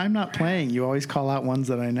 when I'm not playing, you always call out ones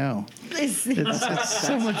that I know. It's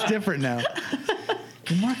so much different now.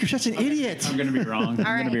 Mark, you're such an idiot. I'm going to be wrong.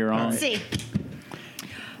 I'm going to be wrong. Let's see.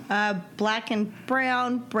 Black and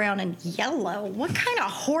brown, brown and yellow. What kind of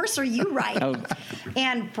horse are you riding? Oh.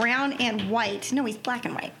 And brown and white. No, he's black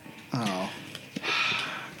and white. Oh.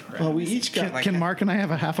 Well, we each got Can Mark and I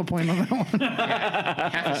have a half a point on that one?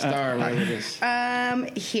 half a star, whatever it is.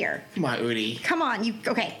 Here. Come on, Udi. Come on, you.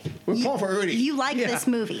 Okay. We're pulling for Udi. You like this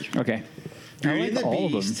movie? Okay. Beauty and the all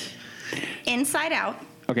of them. Beast. Inside Out.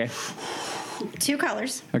 Okay. 2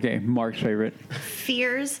 colors. Okay. Mark's favorite.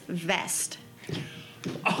 Fear's vest.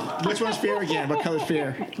 Which one's Fear again? What color's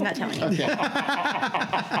Fear? I'm not telling you. Okay.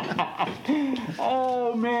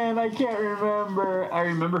 Oh man, I can't remember. I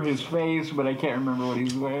remember his face, but I can't remember what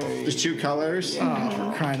he's wearing. There's 2 colors. Oh,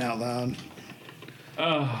 for crying out loud.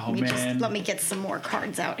 Oh man. Let me get some more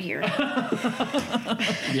cards out here.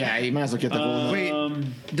 Yeah, you might as well get the gold.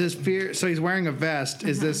 Wait, does Fear? So he's wearing a vest.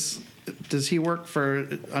 Is this? Does he work for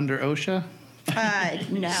under OSHA?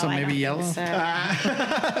 No. So maybe yellow? So.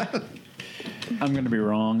 I'm going to be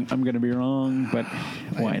wrong. But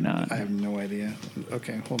why not? I have no idea.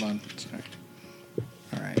 Okay, hold on. Sorry.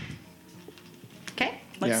 All right. Okay,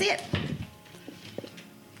 let's see it.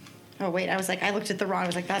 Oh wait, I looked at the wrong. I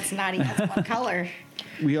was like, that's not even one color.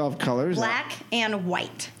 We all have colors. Black and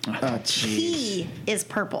white. Oh, jeez. He is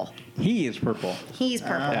purple. He is purple. He's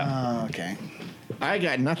purple. Oh, okay. I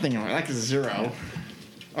got nothing on it. Like a 0.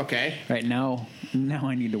 Okay. Right now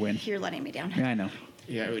I need to win. You're letting me down. Yeah, I know.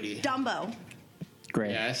 Yeah, Udi. Dumbo.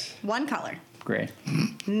 Gray. Yes. 1 color. Gray.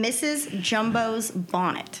 Mrs. Jumbo's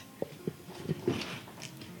bonnet.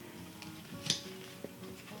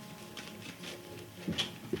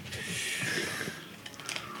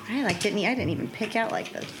 I didn't even pick out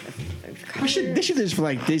like the They should do this for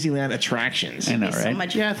like Disneyland attractions. I know, right? so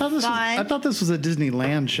much Yeah, I thought this was a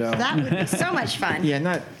Disneyland show. That would be so much fun. Yeah,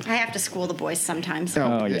 not. I have to school the boys sometimes.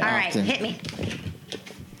 Oh, yeah. All right, Often. hit me.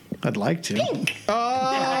 I'd like to. Pink.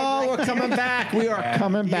 Oh, we're coming back. We are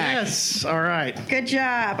coming back. Yes. All right. Good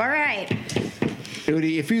job. All right.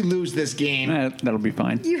 Udi, if you lose this game, That'll be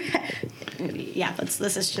fine. Yeah,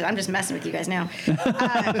 I'm just messing with you guys now.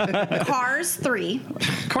 Cars 3.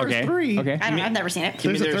 Cars Okay. 3. Okay. I've never seen it.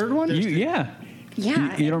 There's a third one? Yeah.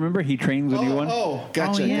 Yeah. You don't remember he trains a new one? oh,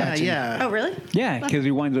 gotcha. Oh, yeah, gotcha. yeah. Oh, really? Yeah, because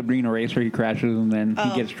he winds up being a racer. He crashes and then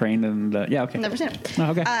he gets trained. And yeah, okay. Never seen it.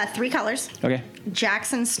 Oh, okay. 3 colors. Okay.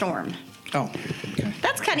 Jackson Storm. Oh, okay.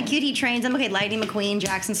 That's kind of cute. He trains them. Okay, Lightning McQueen,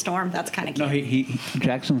 Jackson Storm. That's kind of cute. No, he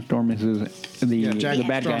Jackson Storm is the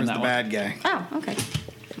bad guy in Storm is that the one. bad guy. Oh, okay.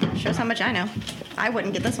 Shows how much I know. I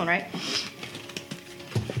wouldn't get this one right.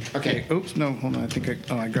 Okay. Oops, no, hold on. I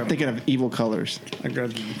grabbed I'm thinking of evil colors. I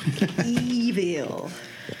grabbed Evil.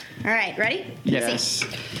 All right, ready? Yes.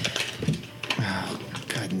 Oh,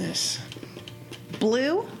 goodness.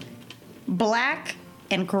 Blue, black,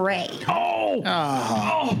 and gray. Oh!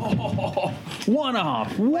 One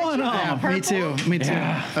off. Me too.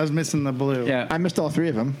 Yeah. I was missing the blue. Yeah. I missed all 3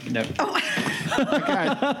 of them. No.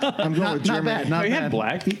 God, I'm going with Not German. bad. Not Oh, you had bad.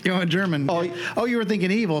 black. You went German. Oh, You were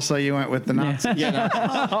thinking evil, so you went with the Nazi. Yeah.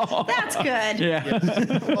 No. That's good. Yeah.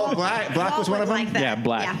 Oh, black was one of them? Like that. Yeah,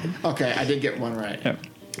 black. Okay, I did get one right. Yeah.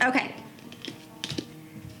 Okay.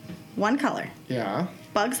 1 color. Yeah.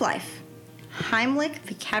 Bug's Life. Heimlich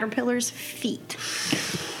the caterpillar's feet.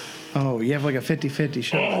 Oh, you have like a 50-50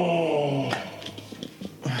 shot.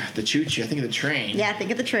 The choo-choo. I think of the train. Yeah,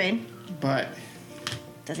 think of the train. But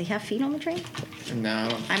Does he have feet on the train? no.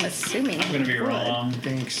 I'm assuming. I'm going to be he would. wrong. I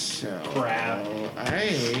think so. Crap.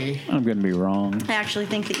 I'm going to be wrong. I actually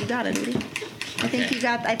think that you got it, Udi. I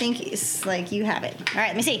think it's like you have it. All right,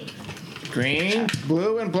 let me see. Green,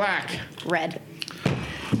 blue, and black. Red.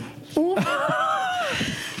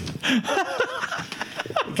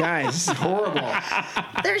 Guys, this is horrible.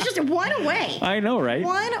 There's just 1 away. I know, right?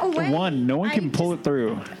 1 away. One. No one can pull it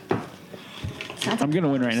through. I'm going to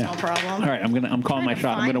win right now. No problem. All right, I'm calling my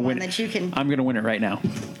shot. I'm going to win that you can. I'm going to win it right now.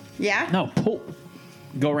 Yeah. No, pull.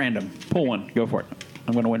 Go random. Pull one. Go for it.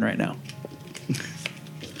 I'm going to win right now.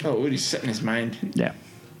 Oh, Udi's setting his mind. Yeah.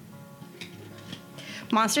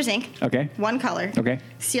 Monsters Inc. Okay. 1 color. Okay.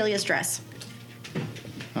 Celia's dress.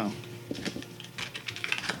 Oh.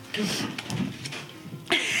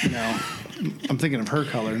 No. I'm thinking of her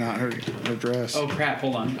color, not her dress. Oh crap!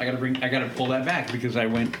 Hold on. I gotta pull that back because I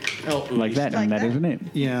went like Like that, and that that? isn't it.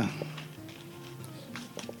 Yeah.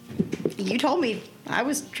 You told me. I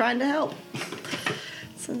was trying to help.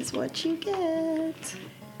 This is what you get.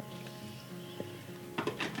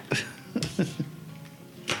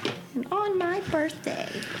 birthday.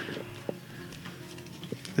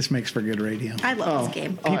 This makes for good radio. I love this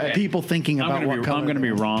game. People thinking about what color. I'm going to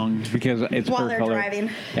be wrong because it's While her they're color. driving.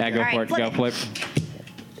 Yeah, go All for right, it. Go flip.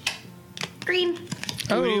 Green.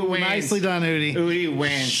 Udi wins. Nicely done, Udi. Udi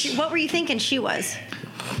wins. What were you thinking she was?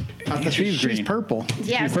 She's green. She's purple.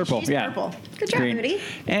 Yeah, She's purple. She's Yeah. purple. Good job, Green. Udi.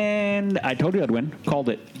 And I told you I'd win. Called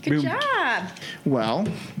it. Good Boom. job. Well,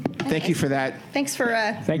 thank you for that. Thanks for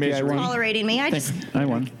Thank you. I won. tolerating me. I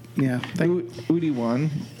won. Yeah. Udi won.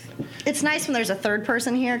 It's nice when there's a third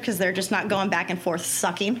person here because they're just not going back and forth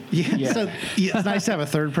sucking. Yeah. So it's nice to have a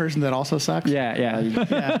third person that also sucks. Yeah. You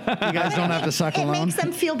guys don't have to suck It alone. makes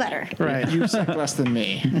them feel better. Right. You suck less than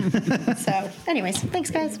me. So, anyways,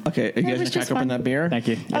 thanks, guys. Okay, you It guys was can just crack open fun. that beer? Thank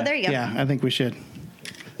you. Oh, there you go. Yeah, I think we should.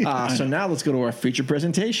 So now let's go to our feature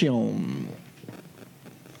presentation.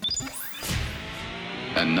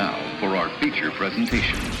 And now for our feature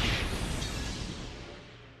presentation.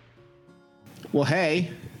 Well,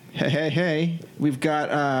 hey. We've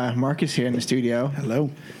got Marcus here in the studio. Hello.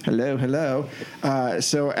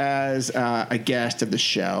 So as a guest of the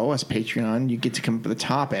show, as a Patreon, you get to come up with a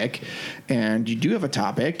topic. And you do have a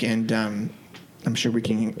topic, and I'm sure we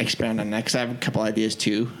can expand on that because I have a couple ideas,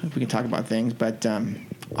 too, if we can talk about things, but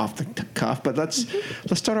off the cuff. But let's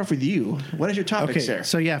start off with you. What is your topic, sir?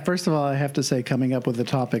 So, first of all, I have to say coming up with a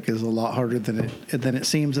topic is a lot harder than it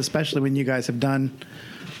seems, especially when you guys have done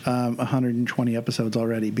 120 episodes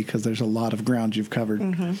already, because there's a lot of ground you've covered.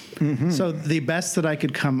 So the best that I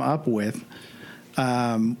could come up with,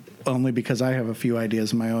 only because I have a few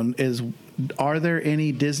ideas of my own, is are there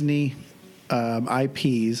any Disney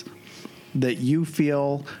IPs that you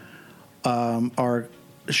feel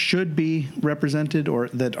should be represented or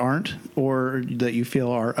that aren't, or that you feel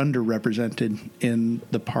are underrepresented in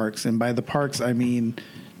the parks? And by the parks, I mean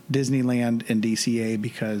Disneyland and DCA,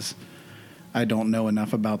 because I don't know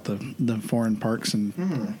enough about the foreign parks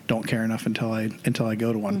and don't care enough until I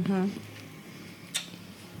go to one.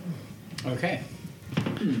 Okay.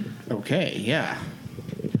 Okay, yeah.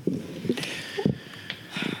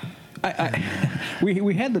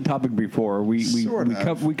 We had the topic before. We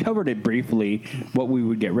covered it briefly, what we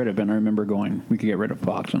would get rid of, and I remember going, we could get rid of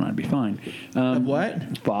Fox and I'd be fine.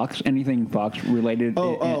 What? Fox, anything Fox related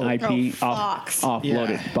in IP, Fox. offloaded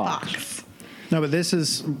Yeah. Fox. No, but this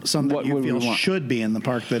is something What you would we feel want? should be in the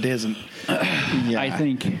park that isn't. I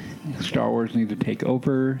think Star Wars needs to take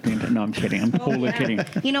over. No, I'm kidding. I'm totally kidding.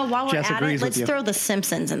 You know, while we're Jess at agrees it, with let's you. throw the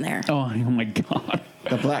Simpsons in there. Oh my God.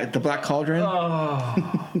 The Black Cauldron?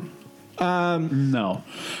 No.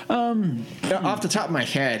 Off the top of my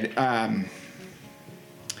head,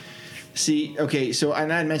 so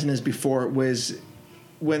and I had mentioned this before, was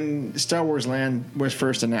when Star Wars Land was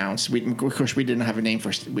first announced, of course we didn't have a name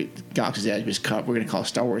for Galaxy's Edge. We're going to call it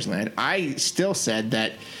Star Wars Land. I still said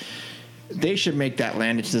that they should make that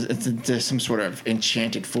land into some sort of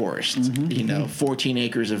enchanted forest. 14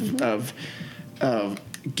 acres of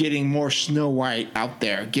getting more Snow White out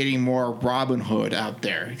there, getting more Robin Hood out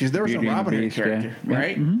there, because there was Beauty a and Robin the Hood Beast, character, yeah.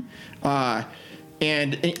 right? Mm-hmm.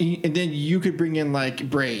 And then you could bring in like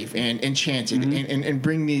Brave and Enchanted and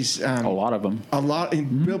bring these A lot of them.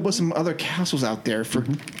 and build some other castles out there for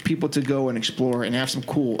people to go and explore and have some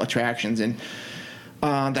cool attractions. And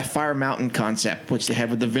that Fire Mountain concept, which they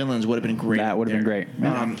had with the villains, would have been great. That would have been great.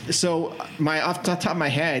 Yeah. So off the top of my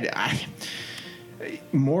head,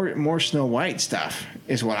 more Snow White stuff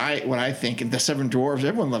is what I think. And the Seven Dwarves,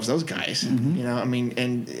 everyone loves those guys. And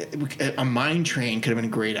a mine train could have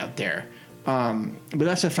been great out there. But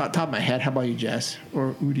that's off the top of my head. How about you, Jess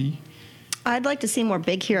or Udi? I'd like to see more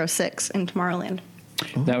Big Hero 6 in Tomorrowland.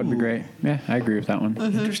 That would be great. Yeah, I agree with that one.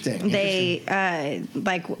 Interesting. They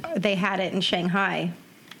they had it in Shanghai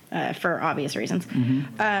for obvious reasons,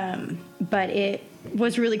 but it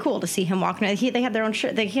was really cool to see him walking. They had their own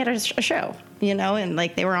show. They had a show, and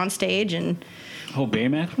like they were on stage and. Oh,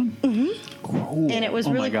 Baymax one? Cool. And it was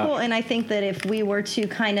really cool. And I think that if we were to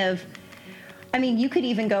kind of, you could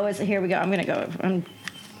even go here we go. I'm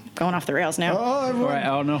going off the rails now. Oh, everyone. All right.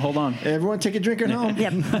 Oh, no, hold on. Everyone take a drink at home.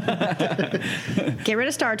 Yep. Get rid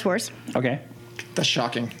of Star Tours. Okay. That's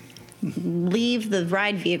shocking. Leave the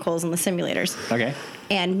ride vehicles and the simulators. Okay.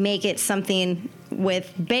 And make it something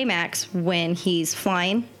with Baymax when he's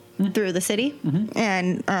flying through the city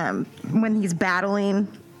and when he's battling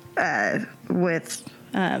with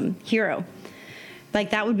Hero.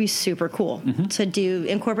 Like, that would be super cool to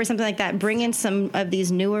incorporate something like that. Bring in some of these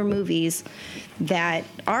newer movies that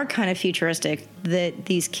are kind of futuristic that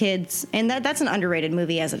these kids, and that's an underrated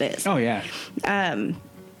movie as it is. Oh, yeah.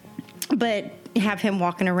 But have him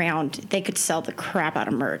walking around, they could sell the crap out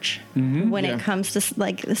of merch when it comes to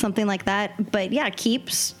like something like that. But yeah,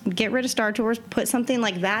 get rid of Star Tours, put something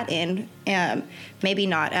like that in. Maybe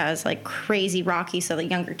not as like crazy rocky, so the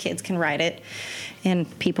younger kids can ride it, and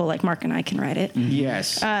people like Mark and I can ride it.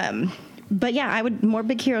 Yes. But yeah, I would more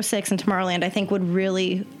Big Hero 6 and Tomorrowland. I think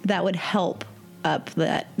that would help up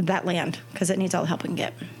that land because it needs all the help it can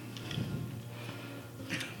get.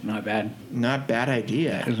 Not bad. Not bad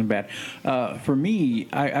idea. Isn't bad. For me,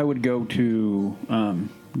 I would go to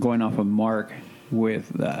going off of Mark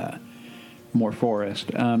with more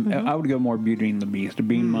Forest. I would go more Beauty and the Beast,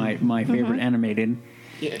 being my favorite animated.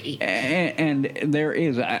 And there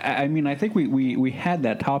is, I mean, I think we had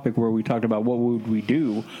that topic where we talked about what would we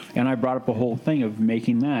do, and I brought up a whole thing of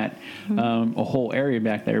making that a whole area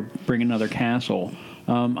back there, bring another castle.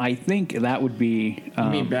 I think that would be. You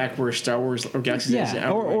mean back where Star Wars or Galaxy's Edge is?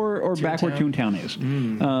 Or back where Toontown is.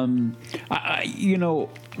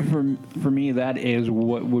 For me, that is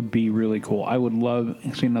what would be really cool. I would love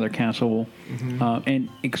to see another castle and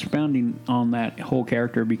expounding on that whole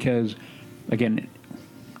character because, again,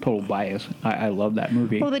 total bias. I love that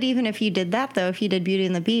movie. Well, but even if you did that, though, if you did Beauty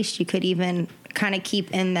and the Beast, you could even kind of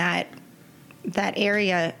keep in that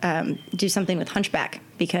area, do something with Hunchback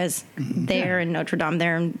because they're in Notre Dame,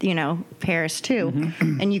 they're in, Paris too.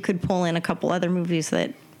 And you could pull in a couple other movies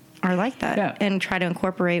that are like that and try to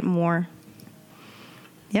incorporate more.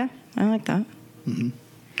 Yeah, I like that.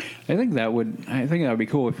 I think that would be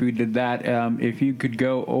cool if we did that. If you could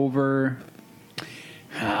go over,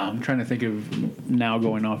 I'm trying to think of now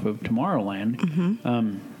going off of Tomorrowland.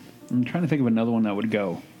 I'm trying to think of another one that would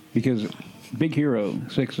go because Big Hero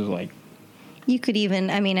 6 is like. You could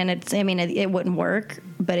even, it wouldn't work,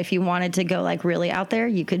 but if you wanted to go like really out there,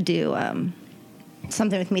 you could do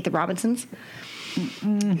something with Meet the Robinsons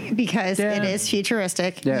because it is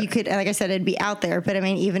futuristic. You could, like I said, it'd be out there, but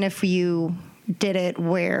even if you did it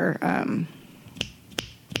where, I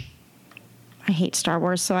hate Star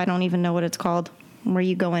Wars, so I don't even know what it's called, where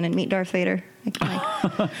you go in and meet Darth Vader.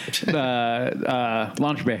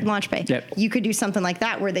 Launch Bay. Launch Bay. Yep. You could do something like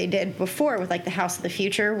that where they did before with like the House of the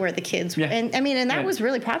Future where the kids and that was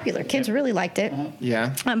really popular. Kids really liked it.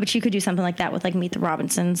 But you could do something like that with like Meet the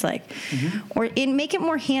Robinsons, like or make it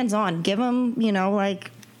more hands-on. Give them,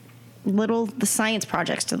 like the science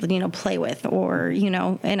projects to play with or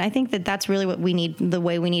and I think that's really what we need, the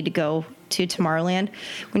way we need to go to Tomorrowland.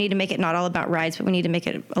 We need to make it not all about rides, but we need to make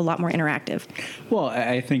it a lot more interactive. Well,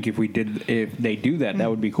 I think if they do that, that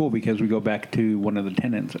would be cool because we go back to one of the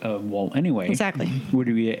tenets of Walt anyway. Exactly. Would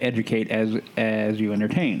we educate as you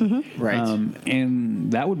entertain? Right.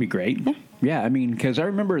 And that would be great. Yeah, because I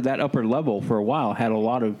remember that upper level for a while had a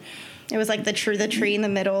lot of. It was like the tree in the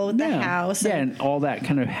middle of the house. And all that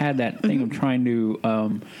kind of had that thing of trying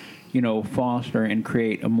to, foster and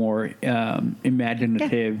create a more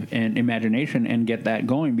imaginative and imagination and get that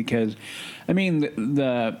going because,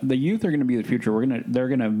 the youth are going to be the future. They're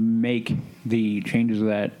gonna make the changes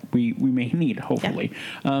that we may need, hopefully.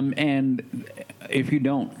 And if you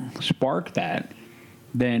don't spark that,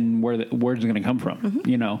 then where's it going to come from?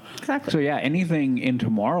 Exactly. So anything in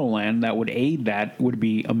Tomorrowland that would aid that would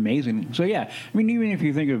be amazing. So even if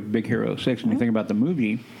you think of Big Hero 6 and you think about the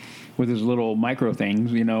movie with his little micro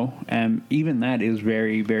things, and even that is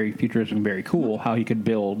very, very futuristic and very cool how he could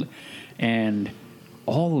build, and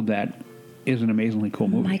all of that is an amazingly cool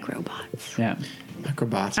movie. Microbots. Yeah.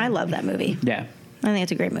 Microbots. I love that movie. Yeah. I think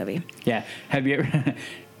it's a great movie. Yeah. Have you ever?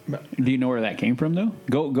 Do you know where that came from, though?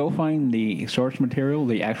 Go find the source material,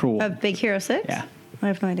 the actual... Of Big Hero 6? Yeah. I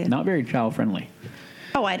have no idea. Not very child-friendly.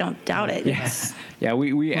 Oh, I don't doubt it. Yes. Yeah,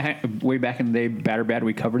 we way back in the day, Bad or Bad,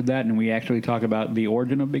 we covered that, and we actually talk about the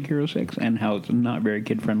origin of Big Hero 6 and how it's not very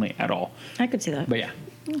kid-friendly at all. I could see that. But yeah.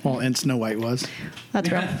 Well, and Snow White was.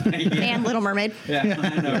 That's right. And Little Mermaid. Yeah,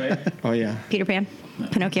 I know, right? Oh, yeah. Peter Pan.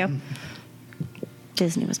 Pinocchio.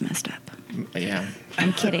 Disney was messed up. Yeah.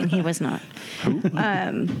 I'm kidding. He was not.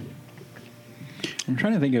 I'm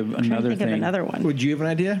trying to think of another thing. Another one. Would you have an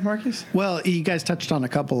idea, Marcus? Well, you guys touched on a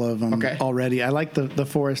couple of them already. I like the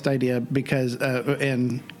forest idea because,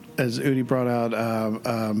 and as Udi brought out,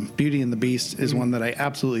 Beauty and the Beast is one that I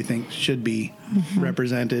absolutely think should be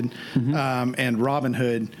represented, and Robin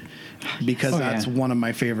Hood because that's one of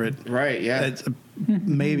my favorite. Right. Yeah. It's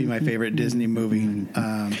maybe my favorite Disney movie.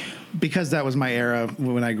 Because that was my era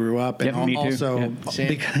when I grew up, and also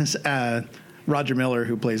because Roger Miller,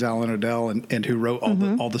 who plays Alan Odell and who wrote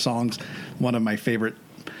all the songs, one of my favorite,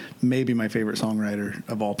 maybe my favorite songwriter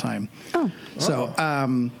of all time.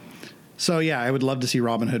 So yeah, I would love to see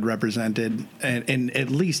Robin Hood represented, and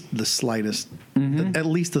at least the slightest, at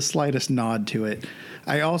least the slightest nod to it.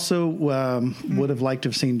 I also would have liked to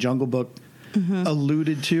have seen Jungle Book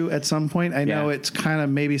alluded to at some point. I know it's kind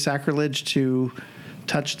of maybe sacrilege to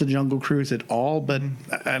touch the Jungle Cruise at all, but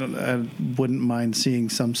I wouldn't mind seeing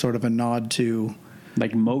some sort of a nod to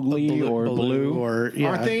like Mowgli or Baloo. Or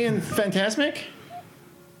aren't they in Fantasmic?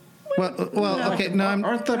 Well, okay. No,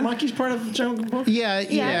 aren't the monkeys part of the Jungle Book? Yeah.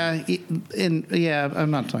 I'm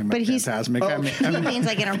not talking about Fantasmic. He means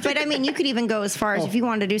like but I mean, you could even go as far as if you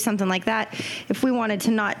wanted to do something like that. If we wanted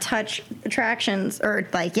to not touch attractions, or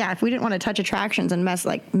like, if we didn't want to touch attractions and mess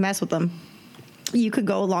with them, you could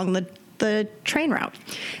go along the train route,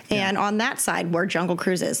 and on that side where Jungle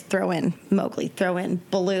Cruise is, throw in Mowgli, throw in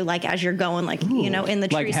Baloo, like as you're going, like in the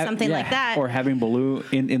trees, something like that, or having Baloo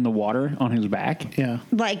in the water on his back.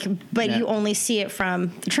 But you only see it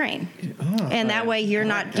from the train, and that way you're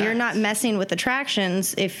not messing with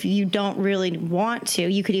attractions. If you don't really want to,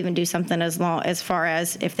 you could even do something as far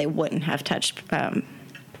as if they wouldn't have touched.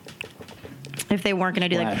 If they weren't going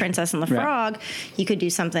to do like Princess and the Frog, you could do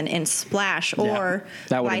something in Splash, or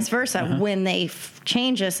vice versa. When they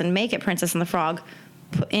change this and make it Princess and the Frog,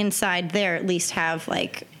 inside there at least have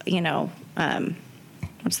like,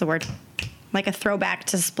 what's the word? Like a throwback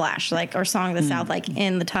to Splash, like, or Song of the South, like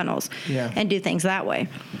in the tunnels, and do things that way.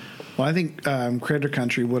 Well, I think Critter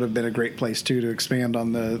Country would have been a great place too to expand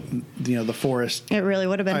on the forest. It really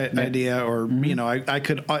would have been idea, or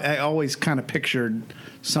I always kind of pictured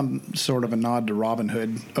some sort of a nod to Robin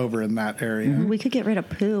Hood over in that area. We could get rid of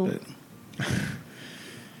Pooh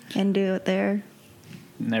and do it there.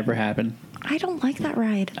 Never happened. I don't like that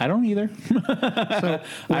ride. I don't either.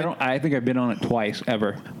 I think I've been on it twice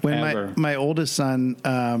ever. When my oldest son,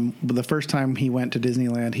 the first time he went to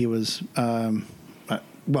Disneyland, he was.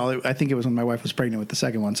 I think it was when my wife was pregnant with the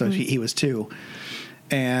second one, so he was 2.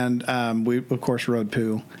 And we, of course, rode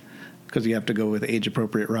Pooh, because you have to go with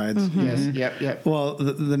age-appropriate rides. Yes, yep. Well,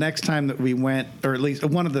 the next time that we went, or at least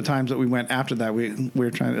one of the times that we went after that, we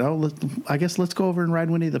were trying to, I guess let's go over and ride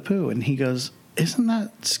Winnie the Pooh. And he goes, isn't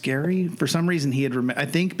that scary? For some reason, he had, I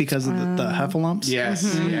think because of the Heffalumps.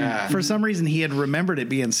 Yes, yeah. For some reason, he had remembered it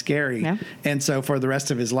being scary. Yeah. And so for the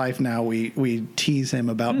rest of his life now, we tease him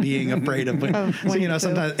about being afraid of so,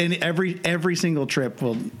 sometimes, and every single trip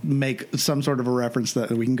will make some sort of a reference that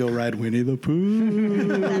we can go ride Winnie the Pooh.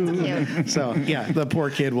 That's cute. So, the poor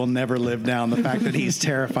kid will never live down the fact that he's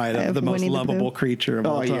terrified of the most lovable creature of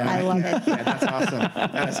all time. Yeah. I love it. Yeah, that's awesome.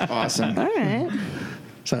 That's awesome. All right.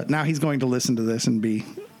 So now he's going to listen to this and be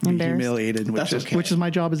humiliated, which is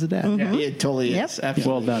my job as a dad. Yeah, it totally is.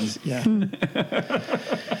 Absolutely. Well done. Yeah.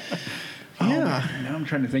 Now I'm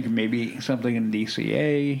trying to think of maybe something in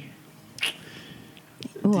DCA.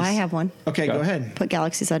 Oh, I have one. Okay, go ahead. Put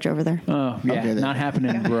Galaxy's Edge over there. Oh, yeah. Okay, not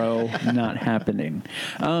happening, bro. Not happening.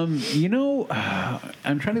 I'm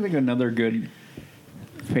trying to think of another good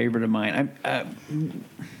favorite of mine.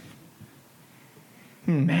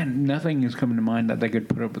 Man, nothing is coming to mind that they could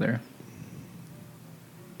put over there.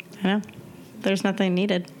 I know. There's nothing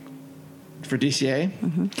needed. For DCA?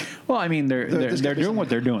 Well, I mean, they're doing what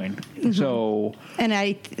they're doing. So, and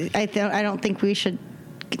I don't think we should,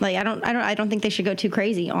 like, I don't think they should go too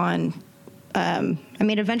crazy on.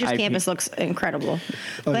 Avengers Campus looks incredible,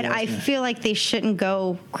 but I feel like they shouldn't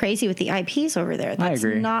go crazy with the IPs over there. That's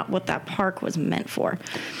not what that park was meant for,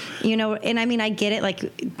 And I mean, I get it. Like,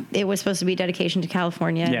 it was supposed to be dedication to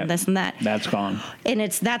California and this and that. That's gone, and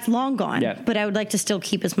that's long gone. Yeah. But I would like to still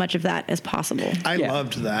keep as much of that as possible. I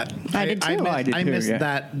loved that. I did too. I missed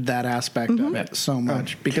that aspect of it so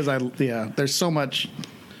much because there's so much.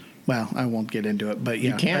 Well, I won't get into it, but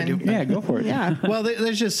you can. I do. Yeah, go for it. Yeah. Well,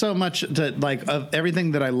 there's just so much of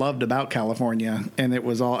everything that I loved about California, and it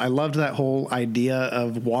was all. I loved that whole idea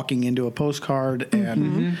of walking into a postcard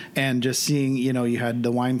and just seeing. You had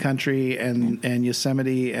the wine country and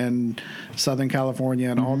Yosemite and Southern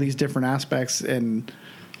California and all these different aspects and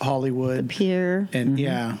Hollywood, the pier, and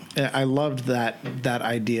I loved that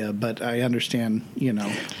idea, but I understand,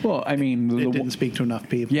 Well, I mean, it didn't speak to enough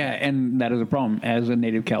people. Yeah, and that is a problem. As a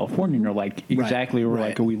native Californian, you're like, exactly, we're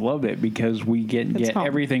like, we love it because we get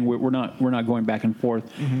everything. We're not going back and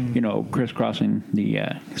forth, crisscrossing the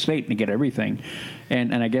state to get everything,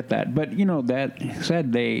 and I get that. But that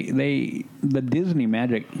said, the Disney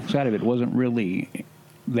magic side of it wasn't really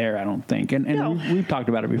there, I don't think, and we've talked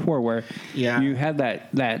about it before, where you had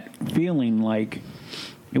that feeling like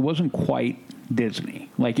it wasn't quite Disney.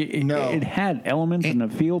 Like it had elements and a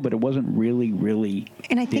feel, but it wasn't really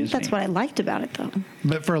And I think Disney. that's what I liked about it, though.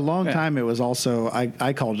 But for a long time, it was also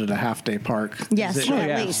I called it a half-day park. Yes,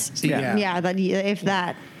 at least. Yeah. That if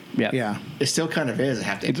that. Yeah. It still kind of is a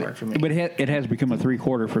half-day park for me. But it has become a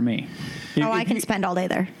 3/4 for me. I can spend all day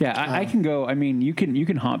there. Yeah, I can go. I mean, you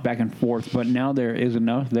can hop back and forth, but now there is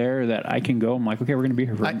enough there that I can go. I'm like, okay, we're going to be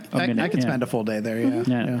here for a minute. I can spend a full day there.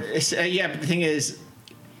 Yeah. But the thing is,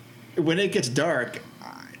 when it gets dark,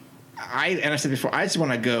 and I said before, I just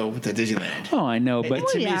want to go to Disneyland. Oh, I know, but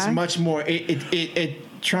to me, it's much more.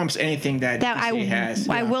 It trumps anything that DCA has.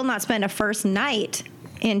 I will not spend a first night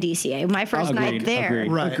in DCA. My first night there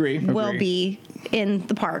will be in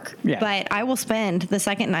the park. Yeah. But I will spend the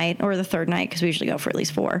second night or the third night, because we usually go for at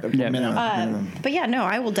least 4. Minimum. But yeah, no,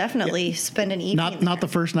 I will definitely spend an evening. Not the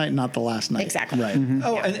first night, not the last night. Exactly. Right. Mm-hmm.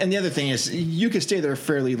 Oh, and the other thing is, you could stay there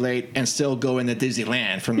fairly late and still go into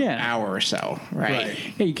Disneyland for an hour or so, right?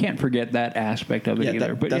 Yeah, you can't forget that aspect of it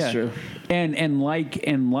either. But that's true. And like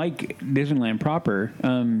Disneyland proper,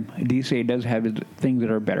 DCA does have things that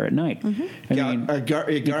are better at night. Mm-hmm. I mean,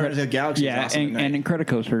 Guardians of the Galaxy is awesome at night. and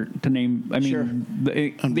Incredicoaster, to name. I mean,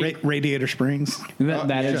 Radiator Springs.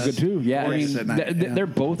 That is good too. Yeah, I mean, they're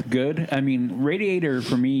both good. I mean, Radiator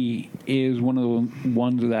for me is one of the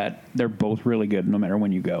ones that they're both really good, no matter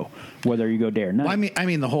when you go, whether you go day or night. Well, I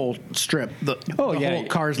mean the whole strip, the whole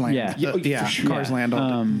Cars Land. Yeah, sure. Cars Land.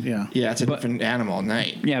 Yeah, it's a different animal at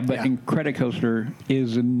night. Yeah, but Incredicoaster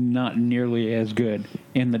is not nearly as good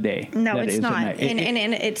in the day. No, it's not.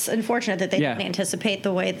 And it's unfortunate that they didn't anticipate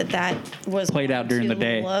the way that was played out during the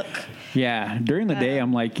day. Yeah, during the day,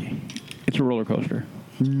 I'm like, it's a roller coaster.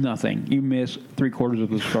 Nothing. You miss 3/4 of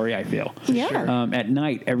the story, I feel. Yeah. At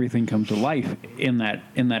night, everything comes to life in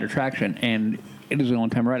that attraction, and it is the only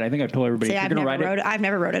time I ride. I think I've told everybody, if you're going to ride it. I've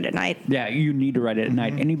never rode it at night. Yeah, you need to ride it at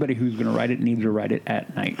night. Anybody who's going to ride it needs to ride it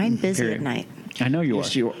at night. I'm busy at night. I know you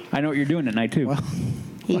are. I know what you're doing at night, too. Well,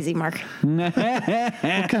 easy, Mark. What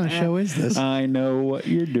kind of show is this? I know what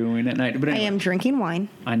you're doing at night. But anyway, I am drinking wine.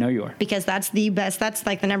 I know you are. Because that's the best. That's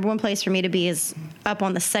like the number one place for me to be, is up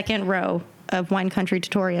on the second row of Wine Country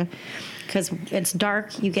Tutoria. Because it's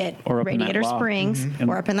dark, you get Radiator Springs,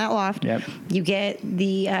 or up in that loft. Yep. You get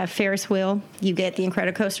the Ferris wheel. You get the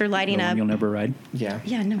Incredicoaster lighting up. You'll never ride. Yeah,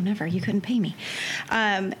 no, never. You couldn't pay me.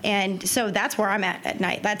 And so that's where I'm at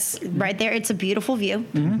night. That's right there. It's a beautiful view.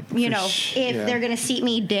 Mm-hmm. You know, if they're going to seat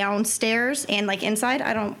me downstairs and like inside,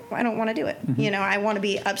 I don't want to do it. Mm-hmm. You know, I want to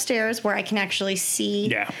be upstairs where I can actually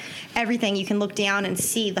see everything. You can look down and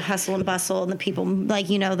see the hustle and bustle and the people, like,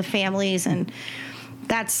 you know, the families, and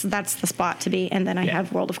that's the spot to be. And then I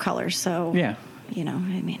have World of Color, so you know,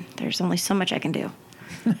 I mean, there's only so much I can do.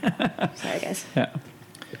 Sorry, guys. Yeah.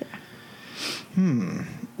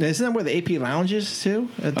 Isn't that where the AP Lounge is too?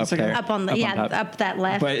 It's up on the up that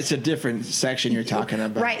left. But it's a different section you're talking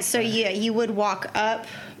about, right? So you would walk up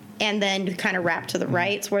and then kind of wrap to the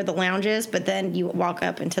right. It's where the lounge is, but then you walk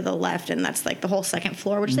up and to the left, and that's like the whole second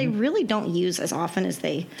floor, which they really don't use as often as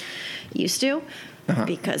they used to.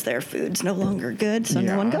 Because their food's no longer good, so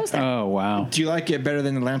no one goes there. Oh, wow. Do you like it better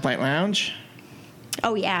than the Lamplight Lounge?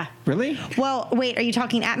 Oh, yeah. Really? Well, wait, are you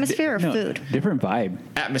talking atmosphere or food? Different vibe.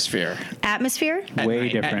 Atmosphere. Atmosphere? Way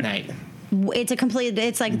different. At night.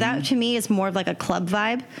 It's like that to me is more of like a club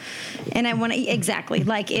vibe. And I want to, exactly.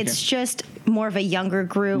 Like it's just more of a younger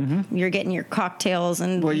group. You're getting your cocktails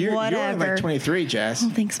and you're whatever. You're like 23, Jess. Oh,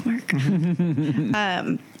 thanks, Mark.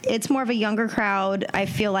 It's more of a younger crowd. I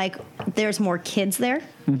feel like there's more kids there.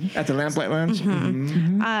 At the Lamplight Lounge?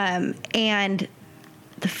 And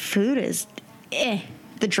the food is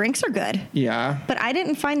The drinks are good. Yeah. But I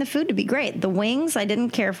didn't find the food to be great. The wings I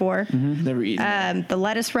didn't care for. Never eaten. The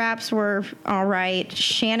lettuce wraps were all right.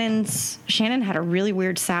 Shannon had a really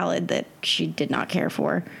weird salad that she did not care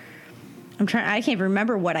for. I can't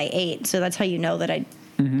remember what I ate, so that's how you know that it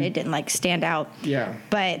didn't like stand out. Yeah.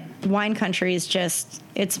 But Wine Country is just,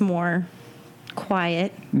 it's more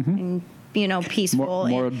quiet and, peaceful.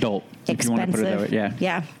 More adult. Expensive. If you want to put it that way.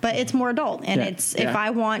 Yeah. But it's more adult. And if I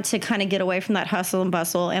want to kind of get away from that hustle and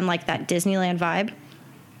bustle and like that Disneyland vibe,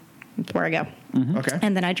 that's where I go. Okay.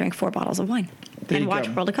 And then I drink 4 bottles of wine and watch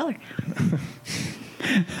World of Color.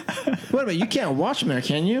 Wait a minute, you can't watch them there,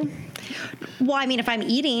 can you? Well, I mean, if I'm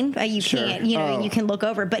eating, you can't, you can look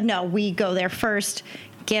over. But no, we go there first,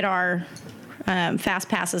 get our fast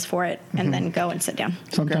passes for it, and then go and sit down.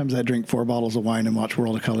 Sometimes I drink 4 bottles of wine and watch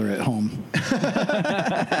World of Color at home.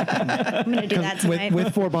 I'm going to do that tonight.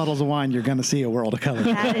 With 4 bottles of wine, you're going to see a World of Color.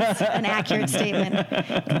 That is an accurate statement.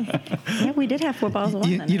 Yeah, we did have 4 bottles of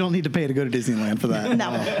wine. You don't need to pay to go to Disneyland for that.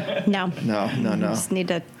 No. No. Just need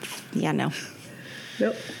to, no.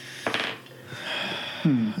 Yep.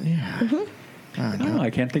 Yeah. I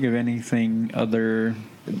can't think of anything other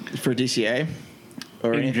for DCA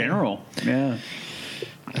or in general. Yeah.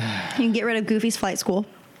 You can get rid of Goofy's Flight School.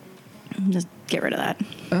 Just get rid of that.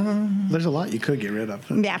 There's a lot you could get rid of.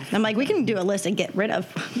 Yeah, I'm like, we can do a list and get rid of.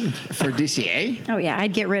 For DCA? Oh, yeah,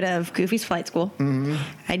 I'd get rid of Goofy's Flight School. Mm-hmm.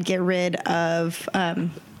 I'd get rid of...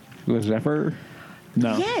 Was Zephyr?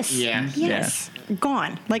 No. Yes. Yeah. Yes. Yeah.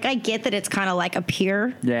 Gone. Like, I get that it's kind of like a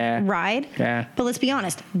pier ride. Yeah. But let's be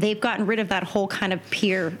honest, they've gotten rid of that whole kind of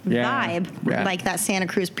pier vibe, like that Santa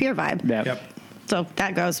Cruz pier vibe. Yep. So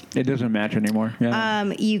that goes. It doesn't match anymore.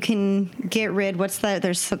 Yeah. You can get rid. What's that?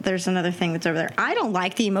 There's another thing that's over there. I don't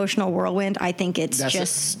like the emotional whirlwind. I think it's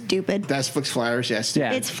stupid. That's Flix Flyers. Yes.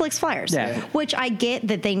 Yeah. It's Flix Flyers. Yeah. Which I get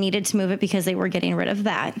that they needed to move it because they were getting rid of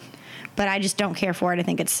that, but I just don't care for it. I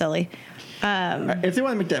think it's silly. If they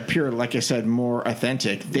want to make that pier, like I said, more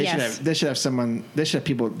authentic, they should have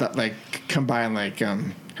people that like come by and like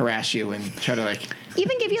harass you and try to like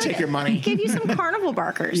even give you take your money, give you some carnival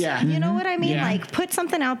barkers. Yeah, you know what I mean. Yeah. Like put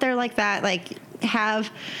something out there like that. Like have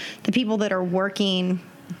the people that are working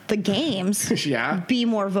the games be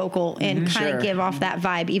more vocal and kind of give off that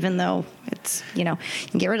vibe, even though it's, you know, you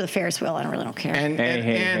can get rid of the Ferris wheel. I really don't care.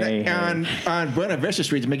 And on Buena Vista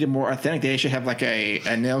Street, to make it more authentic, they should have like a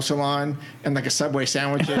nail salon and like a Subway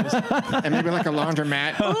sandwiches and maybe like a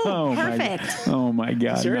laundromat. Oh, perfect. Oh my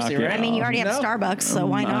God. Seriously, right? I mean, you already have Starbucks, so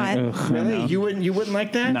why not? Really? You wouldn't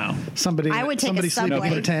like that? No. I would take a sleep Subway.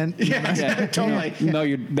 in a tent. Yeah, totally.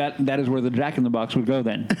 No, that is where the Jack in the Box would go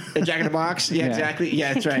then. A Jack in the Box? Yeah, exactly.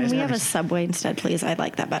 Yeah, that's right. Can we have a Subway instead, please? I'd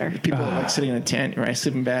like that better. People like sitting in a tent, right?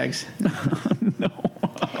 Sleeping bags. No.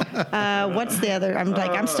 What's the other?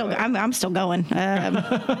 I'm still going. No.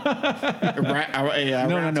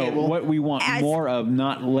 What we want more of,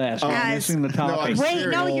 not less. We're missing the topic.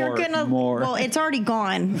 You're gonna. More. Well, it's already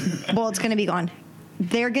gone. Well, it's gonna be gone.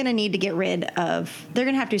 They're gonna need to get rid of. They're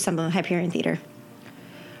gonna have to do something with Hyperion Theater.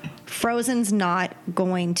 Frozen's not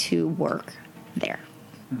going to work there.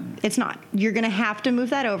 It's not. You're going to have to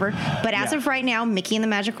move that over. But as of right now, Mickey and the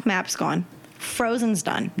Magical Map's gone. Frozen's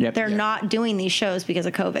done. Yep. They're not doing these shows because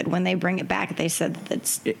of COVID. When they bring it back, they said that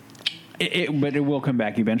it's... But it will come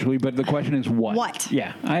back eventually. But the question is what? What?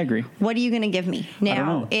 Yeah, I agree. What are you going to give me?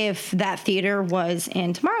 Now, if that theater was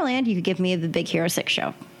in Tomorrowland, you could give me the Big Hero 6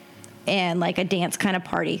 show. And like a dance kind of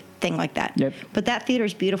party thing like that. Yep. But that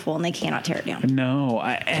theater's beautiful and they cannot tear it down. No.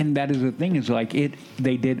 And that is the thing is like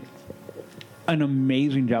they did an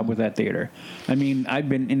amazing job with that theater. I mean, I've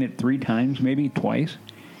been in it 3 times, maybe twice,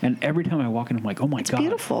 and every time I walk in, I'm like, oh my God. It's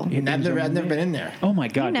beautiful. I've never been in there. Oh my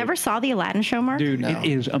God. You never saw the Aladdin show, Mark? Dude, it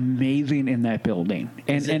is amazing in that building.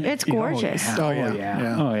 And it's gorgeous. Oh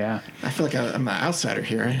yeah. I feel like I'm an outsider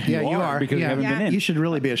here. Yeah, you are. Because you haven't been in. You should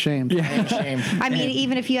really be ashamed. Yeah. I'm ashamed. I mean,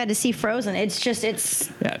 even if you had to see Frozen,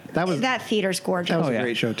 that theater's gorgeous. That was a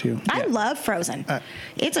great show too. I love Frozen.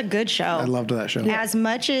 It's a good show. I loved that show. As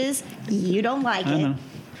much as you don't like it.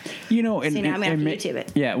 You know, and, see, now I'm going to have to YouTube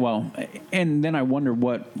it. Yeah, well, and then I wonder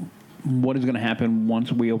what is going to happen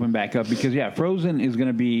once we open back up, because Frozen is going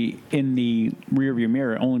to be in the rearview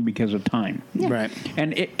mirror only because of time. Yeah. Right.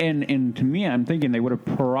 And to me, I'm thinking they would have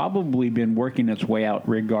probably been working its way out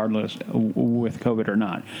regardless with COVID or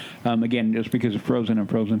not. Again, just because Frozen and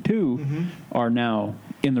Frozen 2 are now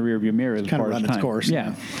in the rearview mirror as far as time. Its course.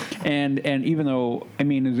 Yeah. And even though, I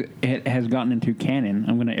mean, it has gotten into canon,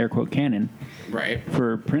 I'm going to air quote canon. Right.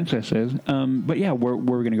 For princesses. But yeah, where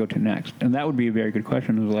we're going to go to next. And that would be a very good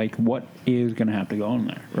question, is like, what is going to have to go in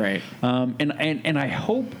there? Right. And I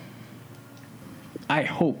hope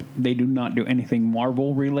they do not do anything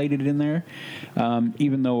Marvel related in there,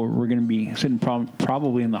 even though we're going to be sitting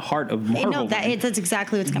probably in the heart of Marvel. No, that's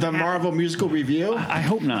exactly what's going to happen. The Marvel musical review? I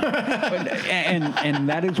hope not. and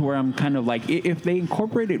that is where I'm kind of like, if they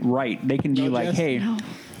incorporate it right, they can be like, hey,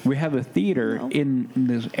 we have a theater in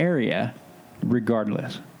this area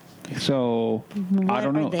regardless. So I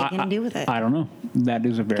don't know. What are they going to do with it? I don't know. That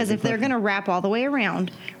is a very because if they're going to wrap all the way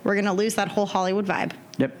around, we're going to lose that whole Hollywood vibe.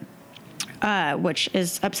 Yep. Which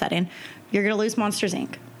is upsetting. You're going to lose Monsters,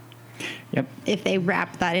 Inc. Yep. If they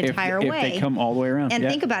wrap that entire way. If they come all the way around. And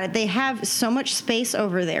think about it. They have so much space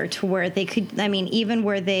over there to where they could, I mean, even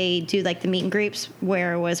where they do like the meet and greets,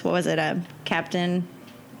 where was, what was it, Captain...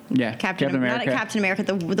 Yeah, Captain America. Not Captain America,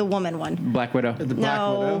 the woman one. Black Widow.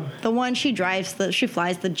 The one she flies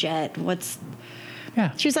the jet.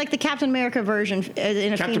 Yeah. She's like the Captain America version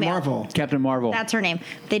in a Captain female. Captain Marvel. That's her name.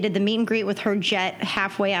 They did the meet and greet with her jet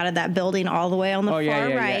halfway out of that building all the way on the far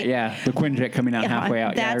right. Yeah. The Quinjet coming out halfway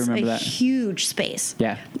out. That's I remember that. Huge space.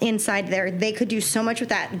 Yeah. Inside there. They could do so much with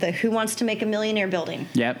that. The Who Wants to Make a Millionaire building.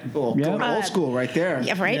 Yep. Going old school right there.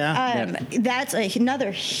 Yeah, right? Yeah. That's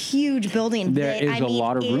another huge building. There is a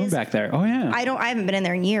lot of room back there. Oh, yeah. I haven't been in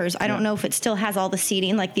there in years. I don't know if it still has all the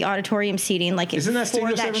seating, like the auditorium seating, like Isn't that for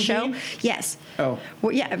Studio that 17? show. Yes. Oh.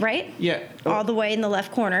 Well, yeah, right? Yeah. All the way in the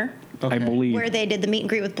left corner. Okay. I believe. Where they did the meet and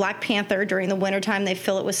greet with Black Panther during the wintertime. They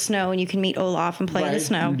fill it with snow, and you can meet Olaf and play in the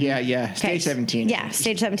snow. Yeah. Stage 17. Yeah,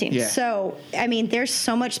 stage 17. Yeah. So, I mean, there's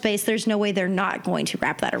so much space. There's no way they're not going to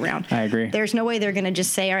wrap that around. I agree. There's no way they're going to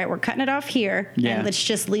just say, all right, we're cutting it off here, and let's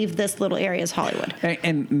just leave this little area as Hollywood.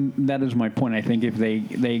 And that is my point. I think if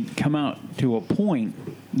they come out to a point,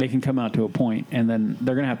 they can come out to a point, and then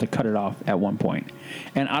they're going to have to cut it off at one point.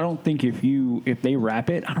 And I don't think if they wrap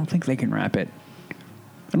it, I don't think they can wrap it.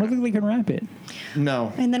 I don't think they can wrap it.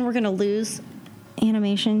 No. And then we're going to lose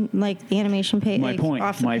animation, like the animation page. My point.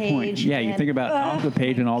 Off the page. Yeah, you think about off the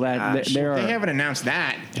page and all that. They haven't announced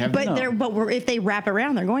that. If they wrap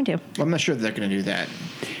around, they're going to. Well, I'm not sure that they're going to do that.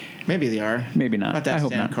 Maybe they are. Maybe not. I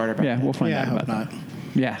hope not. Carter about We'll find out about that.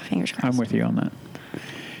 Yeah, fingers crossed. I'm with you on that.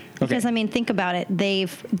 Because, I mean, think about it.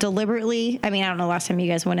 They've deliberately, I mean, I don't know last time you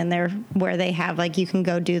guys went in there where they have, like, you can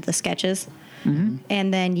go do the sketches. Mm-hmm.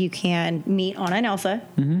 And then you can meet Anna and Elsa.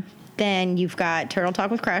 Mm-hmm. Then you've got Turtle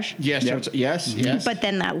Talk with Crush. Yes, yes. But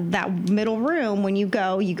then that middle room, when you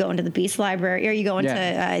go into the Beast Library, or you go into,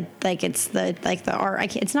 the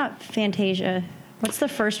art. It's not Fantasia. What's the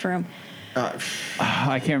first room?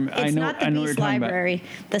 I can't remember. It's I know what you're talking Library.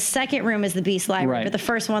 about. The second room is the Beast Library. Right. But the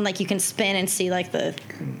first one, like, you can spin and see, like, the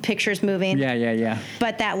pictures moving. Yeah.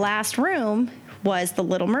 But that last room was the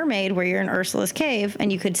Little Mermaid, where you're in Ursula's cave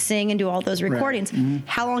and you could sing and do all those recordings. Right. Mm-hmm.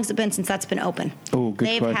 How long has it been since that's been open? Oh, good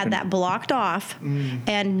They've question. had that blocked off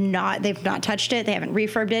and they've not touched it. They haven't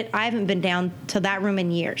refurbed it. I haven't been down to that room in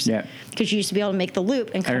years. Yeah. Because you used to be able to make the loop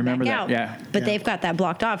and come back out. Yeah. But they've got that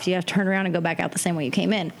blocked off, so you have to turn around and go back out the same way you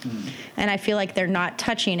came in. And I feel like they're not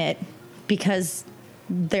touching it because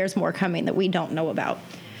there's more coming that we don't know about.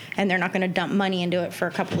 And they're not going to dump money into it for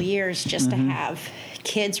a couple of years just to have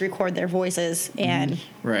kids record their voices and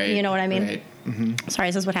you know what I mean? Right. Mm-hmm. Sorry,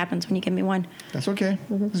 this is what happens when you give me wine. That's okay.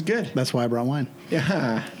 It's good. That's why I brought wine.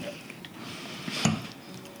 Yeah.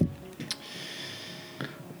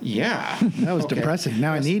 Yeah. That was depressing.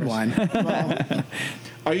 Now I need wine. Well,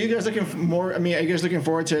 are you guys looking for more? I mean, are you guys looking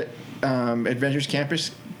forward to Adventures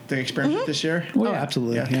Campus, the experiment this year? Well,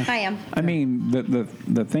 absolutely. Yeah. I am. I mean,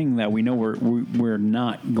 the thing that we know we're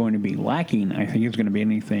not going to be lacking, I think, is going to be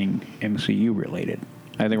anything MCU related.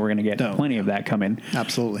 I think we're going to get plenty of that coming.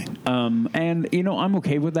 Absolutely. And I'm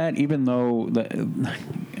okay with that, even though the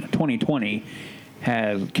 2020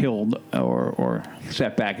 has killed or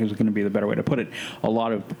set back is going to be the better way to put it. A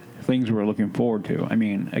lot of things we're looking forward to. I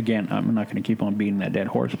mean, again, I'm not going to keep on beating that dead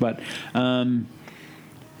horse, but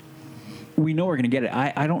we know we're going to get it.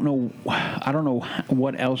 I don't know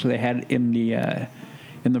what else they had in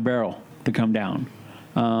the barrel to come down.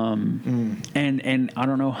 And I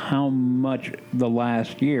don't know how much the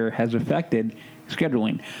last year has affected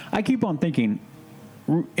scheduling. I keep on thinking,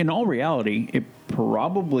 in all reality, it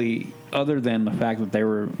probably, other than the fact that they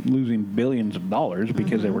were losing billions of dollars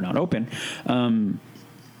because they were not open,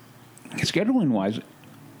 scheduling-wise,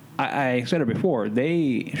 I said it before,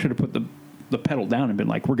 they should have put the pedal down and been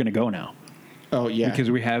like, we're going to go now. Oh, yeah.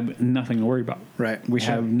 Because we have nothing to worry about. Right. We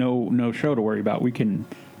have no show to worry about. We can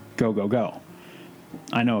go.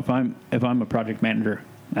 I know if I'm a project manager,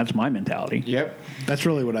 that's my mentality. Yep. That's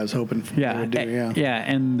really what I was hoping they would do. Yeah,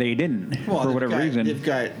 and they didn't for whatever reason. They've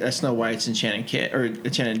got Snow White's Enchanted Kit or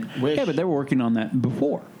Enchanted Wish. Yeah, but they were working on that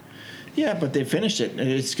before. Yeah, but they finished it.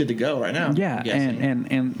 It's good to go right now. Yeah,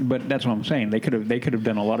 and but that's what I'm saying. They could have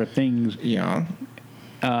done a lot of things. Yeah.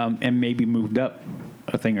 And maybe moved up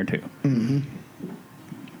a thing or two. Mm-hmm.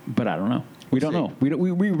 But I don't know. We don't know.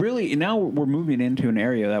 We really now we're moving into an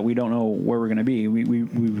area that we don't know where we're going to be.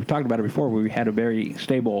 We've talked about it before. We had a very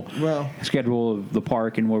stable schedule of the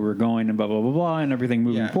park and where we're going and blah blah blah blah and everything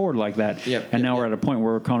moving forward like that. And now we're at a point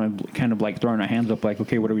where we're kind of like throwing our hands up, like,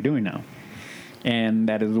 okay, what are we doing now? And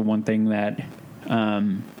that is the one thing that.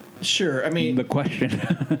 Sure. I mean, the question.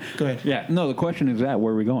 Go ahead. Yeah. No, the question is that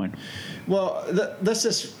where are we going? Well, let's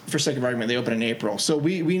just, for sake of argument, they open in April, so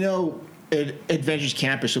we know. Adventures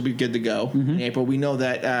Campus will be good to go in April. We know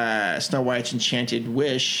that Snow White's Enchanted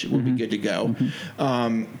Wish will be good to go.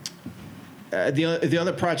 The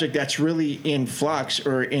other project that's really in flux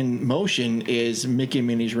or in motion is Mickey and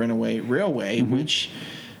Minnie's Runaway Railway, which,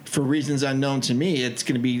 for reasons unknown to me, it's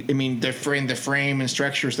going to be. I mean, the frame and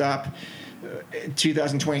structure's up.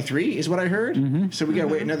 2023 is what I heard. So we got to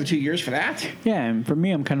wait another 2 years for that. Yeah, and for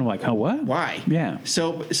me, I'm kind of like, oh, what? Why? Yeah.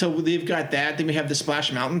 So they've got that. Then we have the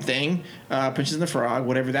Splash Mountain thing, Princess and the Frog,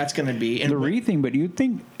 whatever that's going to be. And the wreath thing, but you'd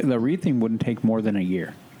think the wreath thing wouldn't take more than a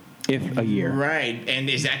year, if a year. Right. And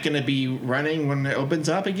is that going to be running when it opens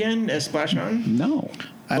up again as Splash Mountain? No.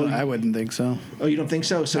 I wouldn't think so. Oh, you don't think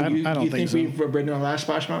so? So you think we've ridden our last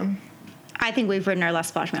Splash Mountain? I think we've ridden our last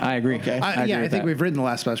Splash Mountain. I agree. Okay. I think we've ridden the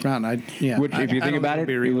last Splash Mountain. Which, if you think about it,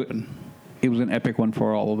 it was an epic one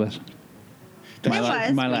for all of us. My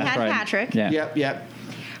last we had ride. Patrick. Yeah. Yep.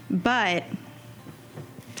 But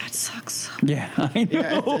that sucks. Yeah, I know.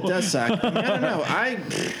 Yeah, it does suck. I don't know.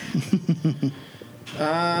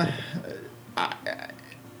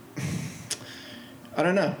 I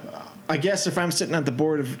don't know. I guess if I'm sitting at the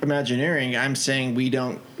board of Imagineering, I'm saying we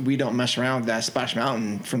don't mess around with that Splash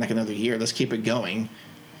Mountain for like another year. Let's keep it going,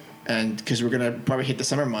 and because we're gonna probably hit the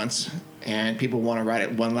summer months, and people want to ride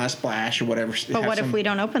it one last splash or whatever. But what if we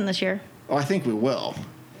don't open this year? Oh, I think we will.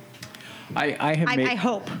 I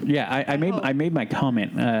hope. Yeah, I made my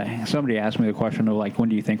comment. Somebody asked me the question of like, when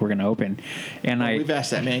do you think we're going to open? And we've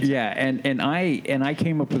asked that many times. Yeah, and I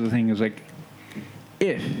came up with the thing is like,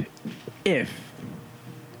 if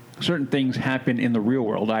certain things happen in the real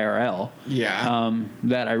world, IRL,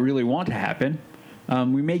 that I really want to happen,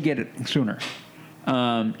 we may get it sooner.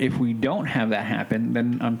 If we don't have that happen,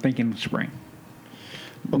 then I'm thinking spring,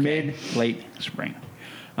 late spring,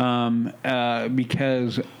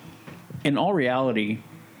 because. In all reality,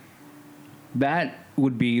 that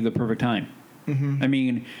would be the perfect time. Mm-hmm. I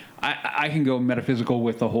mean, I can go metaphysical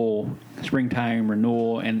with the whole springtime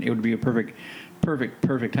renewal, and it would be a perfect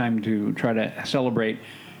time to try to celebrate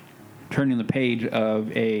turning the page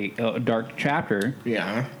of a dark chapter.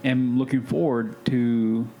 Yeah. And looking forward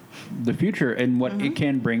to the future and what it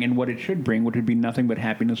can bring and what it should bring, which would be nothing but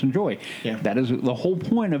happiness and joy. Yeah. That is the whole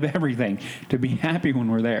point of everything, to be happy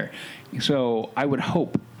when we're there. So I would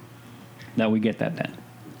hope that we get that then.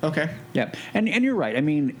 Okay. Yeah, and you're right. I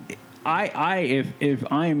mean, if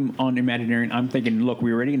I'm on Imagineering, I'm thinking, look,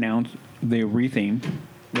 we already announced the retheme.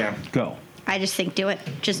 Yeah. Go. I just think do it.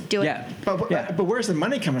 Just do it. Yeah. But where's the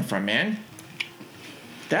money coming from, man?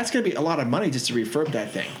 That's going to be a lot of money just to refurb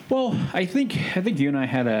that thing. Well, I think you and I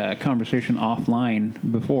had a conversation offline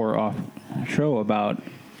before off show about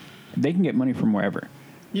they can get money from wherever.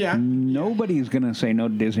 Yeah. Nobody's going to say no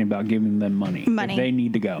to Disney about giving them money. If they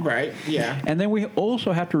need to go. Right, yeah. And then we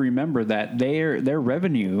also have to remember that their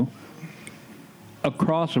revenue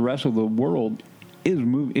across the rest of the world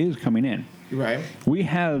is coming in. Right. We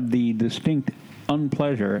have the distinct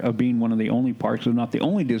unpleasure of being one of the only parks, if not the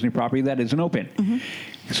only Disney property that isn't open. Mm-hmm.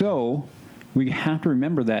 So we have to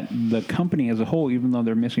remember that the company as a whole, even though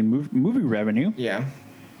they're missing movie revenue,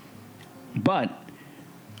 but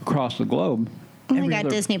across the globe, we got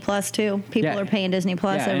Disney Plus too. People are paying Disney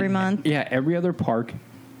Plus every month. Yeah, every other park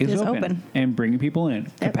is open and bringing people in.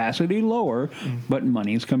 Yep. Capacity lower, but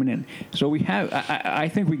money's coming in. So we have. I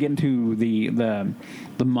think we get into the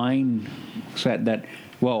mindset that,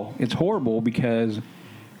 well, it's horrible because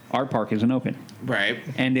our park isn't open. Right.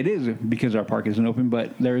 And it is because our park isn't open,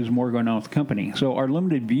 but there is more going on with the company. So our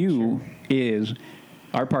limited view is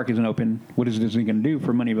our park isn't open. What is Disney going to do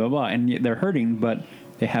for money? Blah blah. And they're hurting, but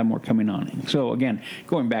they have more coming on. So again,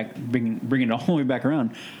 going back, bringing it all the way back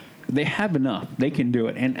around, they have enough. They can do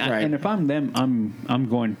it. And and if I'm them, I'm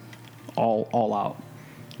going all out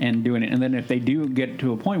and doing it. And then if they do get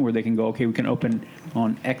to a point where they can go, okay, we can open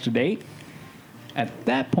on X date. At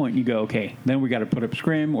that point, you go, okay, then we got to put up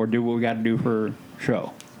scrim or do what we got to do for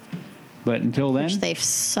show. But until then, which they've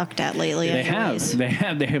sucked at lately. They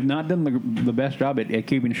have not done the best job at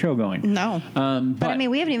keeping show going. No. But I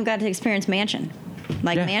mean, we haven't even got to experience Mansion.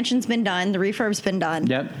 Mansion's been done. The refurb's been done.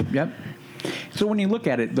 Yep. So when you look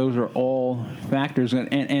at it, those are all factors,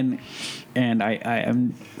 and I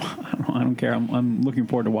don't care. I'm looking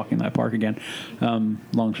forward to walking that park again.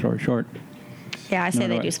 Long story short. Yeah, I say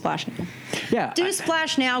they do Splash now. Yeah. Do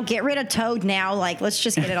Splash now. Get rid of Toad now. Let's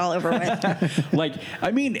just get it all over with.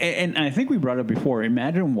 I mean, and I think we brought it up before.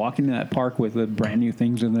 Imagine walking in that park with the brand new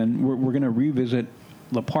things, and then we're going to revisit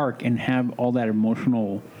the park and have all that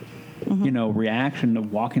emotional, reaction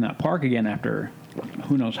of walking that park again after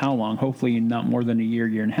who knows how long. Hopefully not more than a year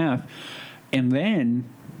and a half. And then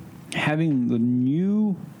having the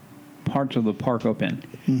new parts of the park open,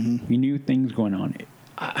 new things going on.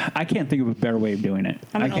 I can't think of a better way of doing it.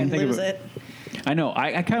 I can't think of it. I know.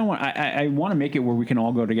 I kind of want. I want to make it where we can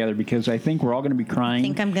all go together because I think we're all going to be crying. I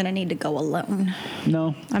think I'm going to need to go alone.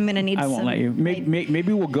 No, I'm going to need. I won't let you.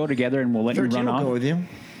 Maybe we'll go together and we'll let you run off. Go with you.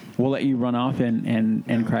 We'll let you run off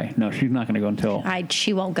and cry. No, she's not going to go until.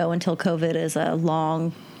 She won't go until COVID is a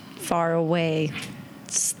long, far away.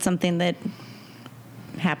 Something that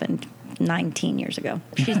happened 19 years ago.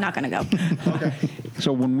 She's not going to go. Okay.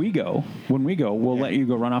 So when we go, we'll let you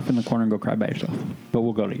go run off in the corner and go cry by yourself. But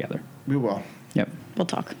we'll go together. We will. Yep. We'll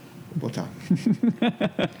talk.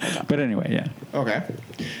 But anyway, yeah. Okay.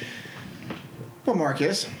 Well,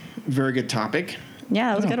 Marcus, very good topic. Yeah,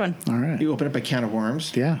 that was a good one. All right. You open up a can of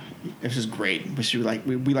worms. Yeah. This is great.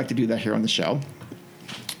 We like to do that here on the show.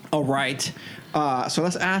 All right. So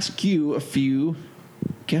let's ask you a few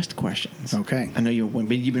guest questions. Okay. I know you've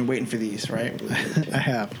been waiting for these, right? I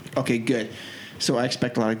have. Okay, good. So I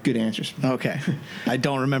expect a lot of good answers. Okay. I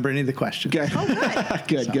don't remember any of the questions. Good. Oh,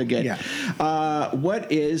 good. Good. Yeah.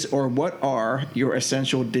 What are your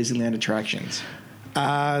essential Disneyland attractions?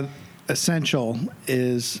 Essential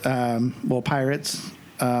is, Pirates,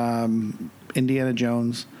 Indiana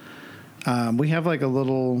Jones. We have like a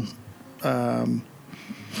little,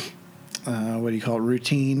 what do you call it,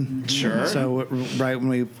 routine. Sure. So right when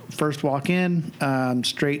we first walk in,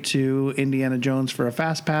 straight to Indiana Jones for a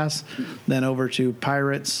fast pass, then over to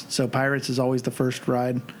Pirates. So Pirates is always the first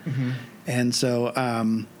ride. Mm-hmm. And so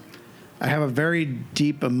I have a very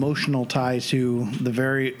deep emotional tie to the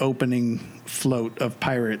very opening float of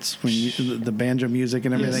Pirates, when the banjo music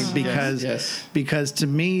and everything, because to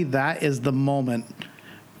me that is the moment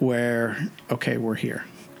where, okay, we're here.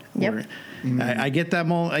 Yep. I get that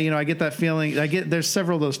moment. I get that feeling. There's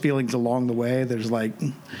several of those feelings along the way. There's like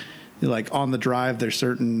on the drive, there's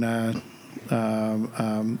certain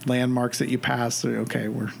landmarks that you pass through. Okay,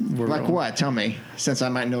 we're like going. What? Tell me, since I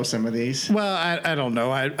might know some of these. Well, I don't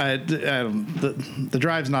know. I don't. The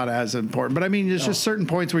drive's not as important, but I mean, there's just certain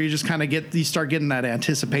points where you just kind of you start getting that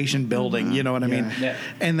anticipation building. Mm-hmm. You know what I mean? Yeah.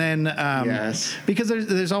 And then yes, because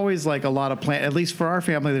there's always like a lot of plan. At least for our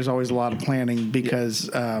family, there's always a lot of planning because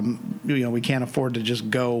we can't afford to just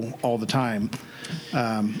go all the time.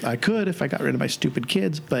 I could if I got rid of my stupid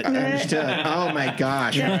kids, but understood. Oh my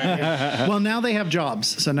gosh. Well, now they have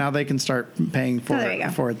jobs, so now they can start paying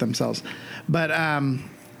for it themselves. But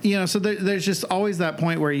so there's just always that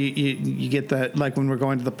point where you get that, like when we're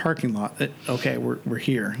going to the parking lot. Okay, we're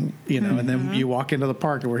here, mm-hmm. And then you walk into the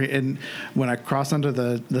park, and when I cross under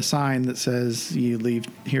the sign that says you leave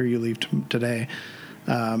today,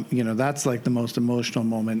 that's like the most emotional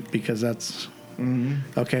moment, because that's.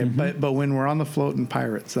 Mm-hmm. Okay, mm-hmm. But when we're on the float in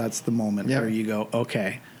Pirates, that's the moment where you go,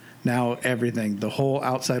 okay, now everything, the whole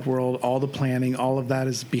outside world, all the planning, all of that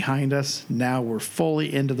is behind us. Now we're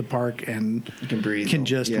fully into the park and you can breathe. Can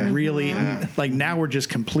just really, like now we're just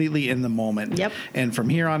completely in the moment. Yep. And from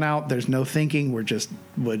here on out, there's no thinking. We'll just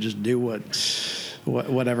do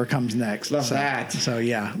whatever comes next. Love that. So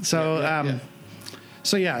yeah. So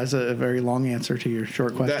So yeah, it's a very long answer to your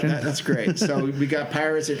short question. That's great. So we got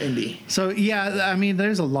Pirates and Indy. So yeah, I mean,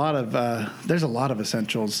 there's a lot of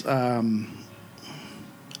essentials.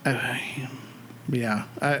 Yeah,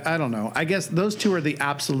 I don't know. I guess those two are the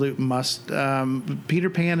absolute must. Peter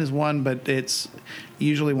Pan is one, but it's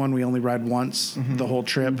usually one we only ride once the whole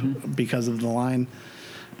trip because of the line.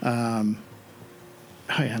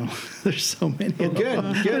 There's so many. Well, good.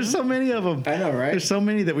 There's so many of them. I know, right? There's so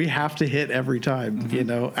many that we have to hit every time.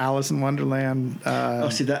 Mm-hmm. Alice in Wonderland.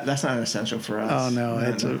 See, that's not an essential for us. Oh no,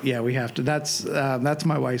 we have to. That's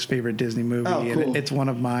my wife's favorite Disney movie. Oh, cool. And it's one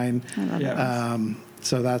of mine. I love it.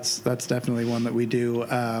 So that's definitely one that we do.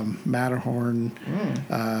 Matterhorn.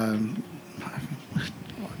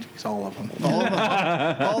 All of them.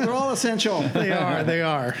 They're all essential. They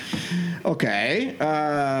are. Okay.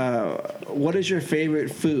 What is your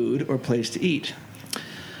favorite food or place to eat?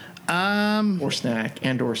 Or snack.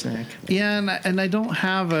 Yeah, and I don't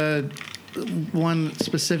have one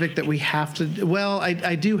specific that we have to. Well,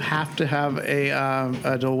 I do have to have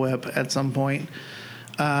a Dole Whip at some point.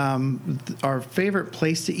 Our favorite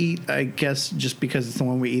place to eat, I guess, just because it's the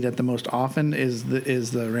one we eat at the most often, is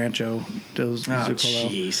the Rancho del Zucolo.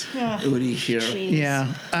 Jeez.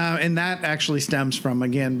 Yeah, and that actually stems from,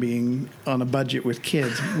 again, being on a budget with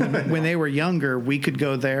kids. When they were younger, we could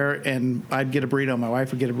go there, and I'd get a burrito, my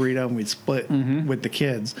wife would get a burrito, and we'd split with the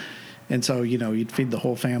kids. And so, you'd feed the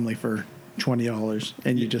whole family for $20,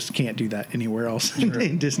 and you just can't do that anywhere else in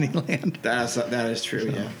Disneyland. That is true,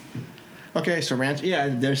 yeah. Okay, so Rancho. Yeah,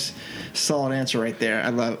 there's solid answer right there.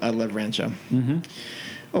 I love Rancho. Mm-hmm.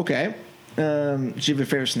 Okay. Do you have a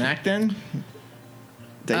favorite snack then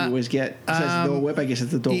that you always get? Besides the Dole Whip, I guess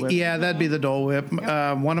it's the Dole Whip. Yeah, that'd be the Dole Whip.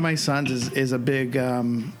 One of my sons is a big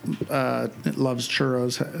loves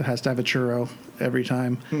churros. Has to have a churro every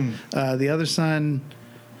time. The other son,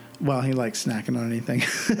 well, he likes snacking on anything.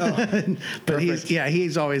 But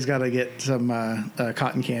he's always got to get some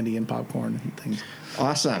cotton candy and popcorn and things.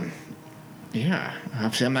 Awesome. Yeah,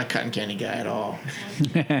 obviously I'm not a cotton candy guy at all.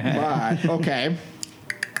 But, okay.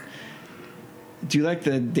 Do you like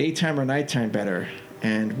the daytime or nighttime better?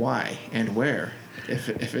 And why? And where? If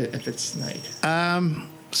it's night?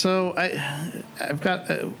 So I've got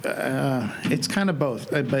it's kind of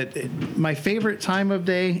both. But my favorite time of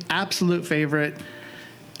day, absolute favorite,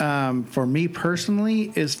 for me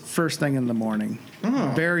personally, is first thing in the morning.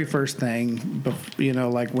 Oh. Very first thing,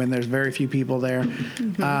 like when there's very few people there.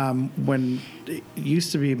 When it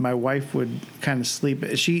used to be, my wife would kind of sleep.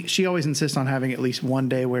 She always insists on having at least one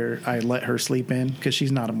day where I let her sleep in, because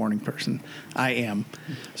she's not a morning person. I am.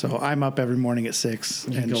 So I'm up every morning at 6.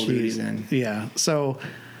 And she's in. Yeah. So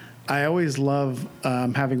I always love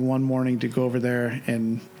having one morning to go over there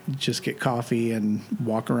and just get coffee and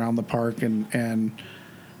walk around the park and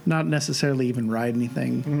not necessarily even ride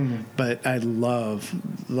anything, but I love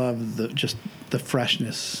the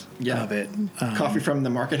freshness of it. Coffee from the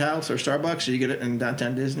Market House or Starbucks, or you get it in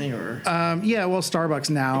downtown Disney, or? Starbucks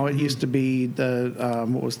now. It used to be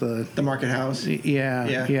the the Market House.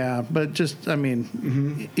 Yeah. But just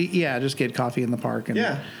just get coffee in the park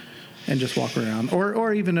and just walk around,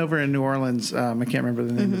 or even over in New Orleans. I can't remember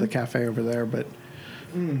the name of the cafe over there, but.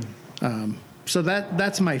 So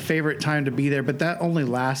that's my favorite time to be there, but that only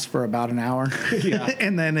lasts for about an hour.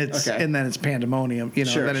 and then it's pandemonium.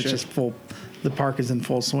 Then it's just full. The park is in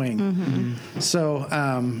full swing. So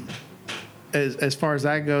as far as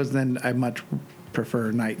that goes, then I much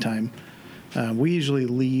prefer nighttime. We usually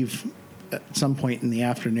leave at some point in the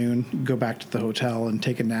afternoon, go back to the hotel and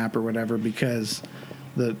take a nap or whatever, because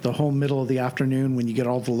the whole middle of the afternoon, when you get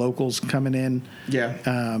all the locals coming in,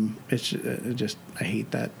 it's just, I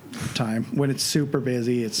hate that time when it's super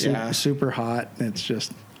busy. It's super hot. It's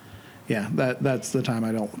just, that's the time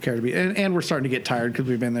I don't care to be. And we're starting to get tired because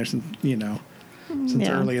we've been there since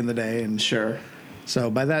early in the day. And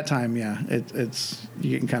so by that time, it's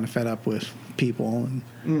you getting kind of fed up with people,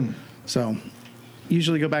 and so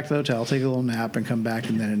usually go back to the hotel, take a little nap, and come back.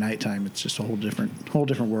 And then at nighttime, it's just a whole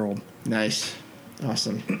different world. Nice.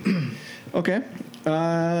 Awesome. Okay.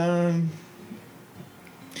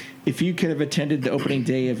 If you could have attended the opening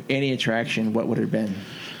day of any attraction, what would it have been?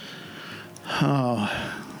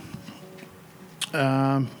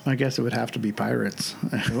 I guess it would have to be Pirates.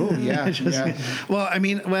 Oh, yeah.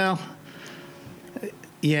 Well,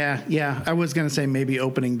 yeah. I was going to say maybe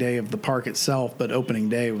opening day of the park itself, but opening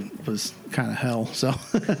day was kind of hell. So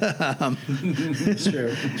it's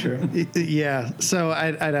true. Yeah. So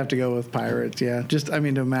I'd have to go with Pirates. Yeah. Just, to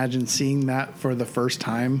imagine seeing that for the first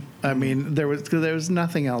time. There was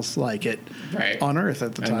nothing else like it on Earth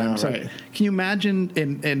at the time. I know, so can you imagine it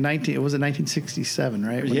was 1967,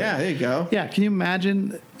 right? There you go. Yeah. Can you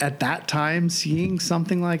imagine at that time seeing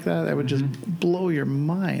something like that? That would just blow your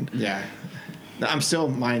mind. Yeah. I'm still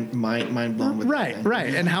mind blown with right.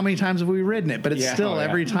 And how many times have we ridden it? But it's still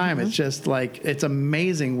every time. It's just like, it's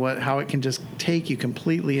amazing how it can just take you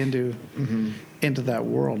completely into that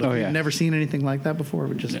world. I've never seen anything like that before.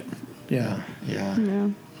 But just yeah.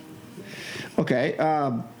 Okay.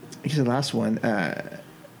 Here's the last one.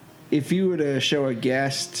 If you were to show a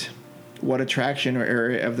guest what attraction or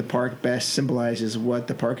area of the park best symbolizes what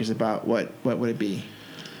the park is about, what would it be?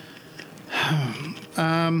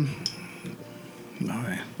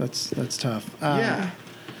 Oh, that's tough.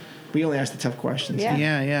 We only ask the tough questions.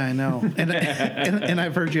 Yeah, I know. And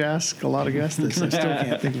I've heard you ask a lot of guests this. I still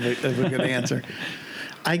can't think of a good answer.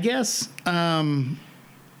 I guess the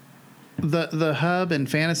hub in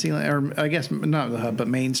Fantasyland, or I guess not the hub, but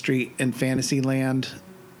Main Street in Fantasyland,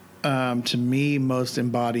 to me most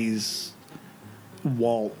embodies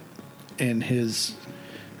Walt and his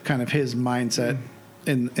mindset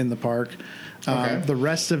in the park. The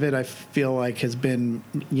rest of it, I feel like, has been,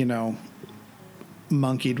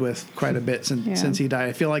 monkeyed with quite a bit since he died.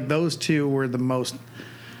 I feel like those two were the most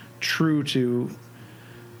true to.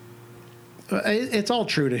 It's all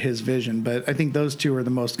true to his vision, but I think those two are the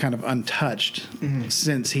most kind of untouched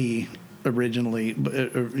since he originally,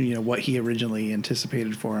 what he originally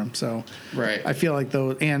anticipated for him. So, I feel like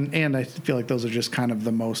those, and I feel like those are just kind of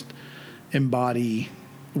the most embody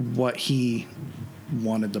what he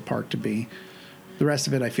wanted the park to be. The rest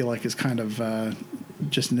of it, I feel like, is kind of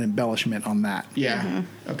just an embellishment on that. Yeah.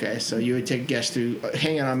 Okay. So you would take guests through,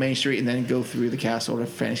 hang out on Main Street, and then go through the castle to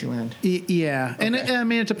Fantasyland. Yeah. Okay.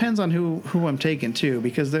 And it depends on who I'm taking too,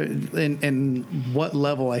 because and what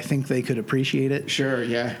level I think they could appreciate it. Sure.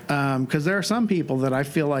 Yeah. Because there are some people that I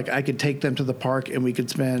feel like I could take them to the park and we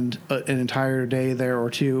could spend an entire day there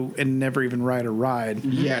or two and never even ride a ride.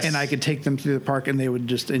 Yes. And I could take them through the park and they would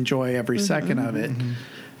just enjoy every second of it.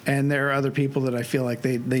 And there are other people that I feel like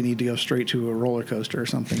they need to go straight to a roller coaster or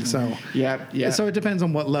something. So yeah. So it depends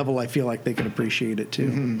on what level I feel like they could appreciate it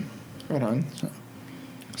too. Right on. So,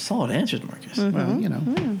 solid answers, Marcus.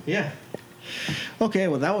 Well, Yeah. Okay.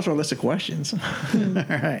 Well, that was our list of questions. All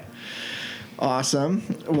right. Awesome.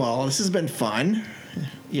 Well, this has been fun.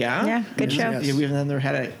 Yeah? Yeah, good show. Yeah, we've never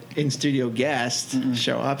had an in-studio guest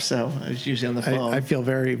show up, so it's usually on the phone. I feel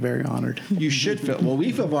very, very honored. You should feel. Well,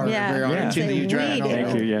 we feel very honored too that you joined.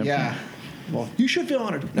 Thank you. Yeah. Well, you should feel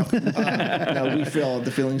honored. No, no, we feel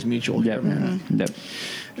the feeling's mutual. Yep. Yep.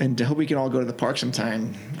 And I hope we can all go to the park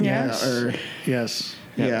sometime. Yes. Yes.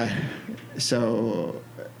 Yeah. So,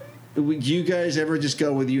 would you guys ever just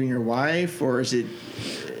go with you and your wife, or is it?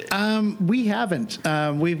 We haven't.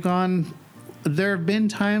 We've gone. There have been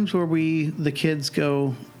times where the kids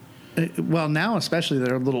go. Well, now especially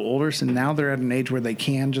they're a little older, so now they're at an age where they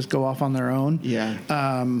can just go off on their own. Yeah.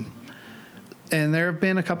 And there have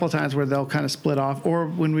been a couple of times where they'll kind of split off, or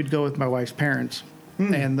when we'd go with my wife's parents,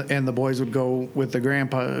 and the boys would go with the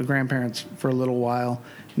grandparents for a little while,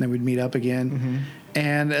 and then we'd meet up again.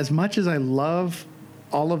 And as much as I love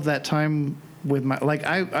all of that time with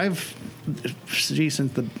I've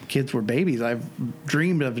since the kids were babies, I've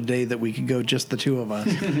dreamed of a day that we could go just the two of us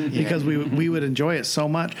because we would enjoy it so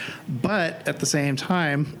much. But at the same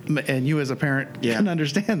time, and you as a parent can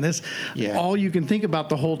understand this, all you can think about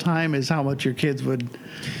the whole time is how much your kids would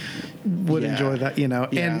enjoy that,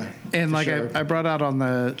 and like sure. I brought out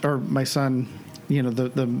my son,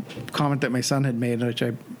 the comment that my son had made, which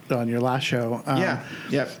I on your last show,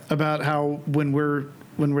 about how when we're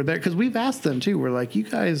there, because we've asked them too, we're like, you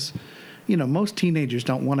guys, most teenagers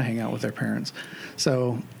don't want to hang out with their parents.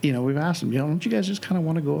 So, we've asked them, don't you guys just kind of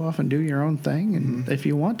want to go off and do your own thing? And if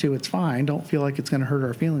you want to, it's fine. Don't feel like it's going to hurt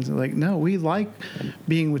our feelings. They're like, no, we like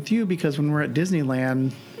being with you because when we're at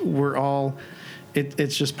Disneyland, we're all,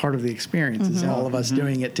 it's just part of the experience. It's all of us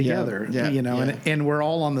doing it together, and we're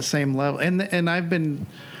all on the same level. And I've been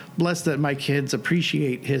blessed that my kids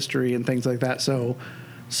appreciate history and things like that. So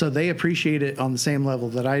they appreciate it on the same level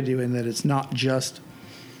that I do, in that it's not just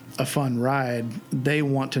a fun ride. They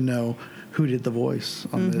want to know who did the voice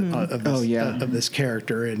on of this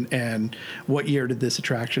character, and what year did this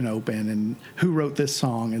attraction open, and who wrote this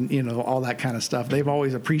song, and all that kind of stuff. They've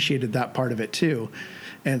always appreciated that part of it too.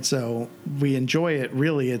 And so we enjoy it.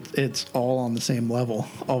 Really, it's all on the same level,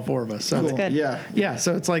 all four of us. So that's good. Yeah.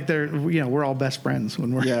 So it's like we're all best friends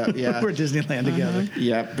when we're we're at Disneyland together.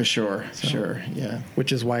 Yeah, for sure. Sure. Yeah.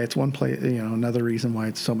 Which is why it's one place. Another reason why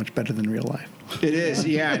it's so much better than real life. It is.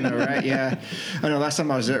 Yeah. I know. Right. Yeah. I know. Last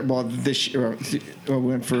time I was there, this year we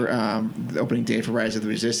went for the opening day for Rise of the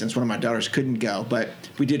Resistance. One of my daughters couldn't go, but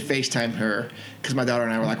we did FaceTime her because my daughter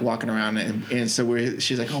and I were like walking around, and so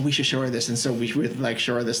she's like, oh, we should show her this, and so we would like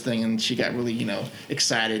show her this thing, and she got really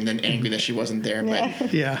excited and then angry that she wasn't there,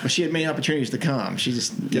 but she had many opportunities to come, she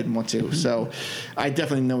just didn't want to. So I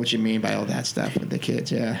definitely know what you mean by all that stuff with the kids.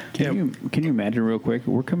 Can you imagine real quick,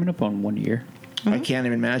 we're coming up on 1 year. I can't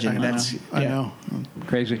even imagine. I know.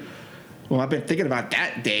 Crazy. Well, I've been thinking about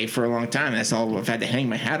that day for a long time. That's all I've had to hang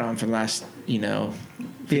my hat on for the last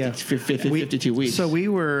 52 weeks. So we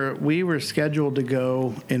were scheduled to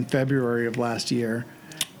go in February of last year,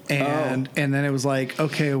 and then it was like,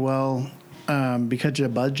 okay, well, because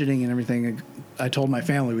of budgeting and everything, I told my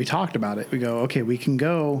family, we talked about it. We go, okay, we can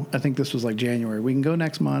go. I think this was like January. We can go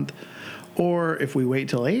next month. Or if we wait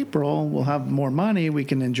till April, we'll have more money. We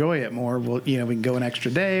can enjoy it more. We can go an extra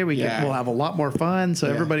day. We'll have a lot more fun. So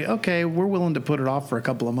everybody, okay, we're willing to put it off for a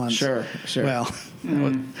couple of months. Sure. Well,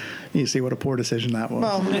 you see what a poor decision that was.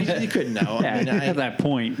 Well, you couldn't know. At that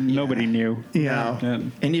point, nobody knew. Yeah.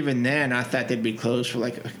 And even then, I thought they'd be closed for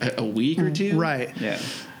like a week or two. Right. Yeah.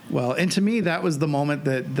 Well, and to me, that was the moment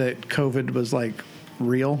that COVID was like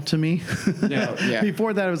real to me.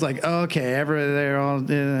 Before that, it was like, okay,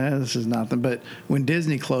 this is nothing. But when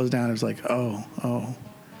Disney closed down, it was like, oh,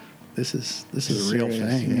 this is a real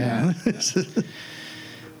thing. Yeah.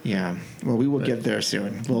 Yeah. Well, we will get there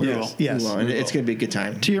soon. Yes. And it's going to be a good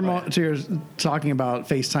time. To your talking about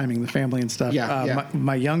FaceTiming the family and stuff.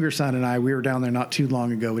 My younger son and I, we were down there not too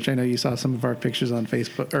long ago, which I know you saw some of our pictures on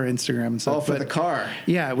Facebook or Instagram and stuff. Oh, for the car.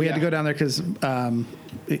 Yeah, we had to go down there because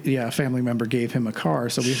a family member gave him a car,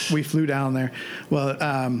 so we flew down there.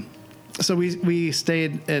 Well, so we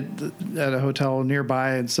stayed at a hotel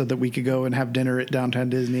nearby, and so that we could go and have dinner at Downtown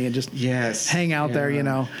Disney and just hang out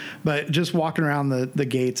there, But just walking around the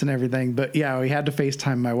gates and everything. But we had to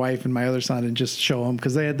FaceTime my wife and my other son and just show them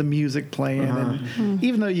because they had the music playing. And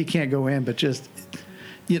even though you can't go in, but just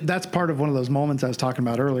that's part of one of those moments I was talking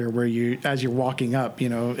about earlier, where as you're walking up,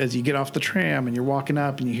 as you get off the tram and you're walking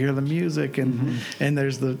up and you hear the music and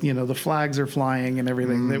there's the flags are flying and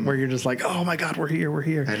everything, where you're just like, oh my God, we're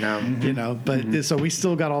here. I know. But so we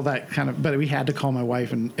still got all that but we had to call my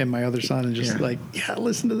wife and my other son and just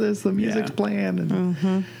listen to this, the music's playing.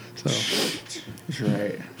 And so that's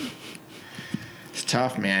right. It's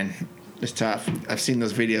tough, man. It's tough. I've seen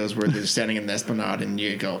those videos where they're standing in the Esplanade and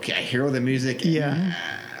you go, okay, I hear all the music. Yeah.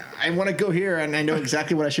 I want to go here and I know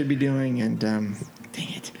exactly what I should be doing. And dang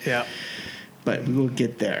it. Yeah. But we will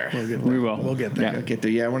get there. We will. We'll get there. Yeah. We'll get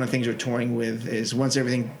there. Yeah, one of the things we're toying with is once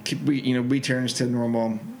everything returns to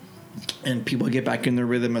normal and people get back in the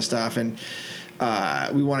rhythm of stuff, and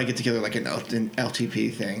we want to get together like an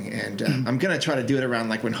LTP thing. And I'm going to try to do it around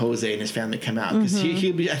like when Jose and his family come out, because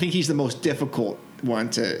I think he's the most difficult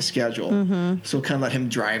one to schedule. So we'll kind of let him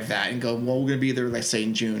drive that and go, well, we're going to be there, let's say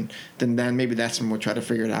in June. Then maybe that's when we'll try to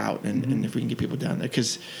figure it out and if we can get people down there,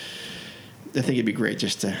 because I think it'd be great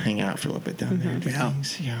just to hang out for a little bit down there. And do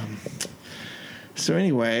things. Yeah. So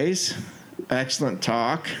anyways, excellent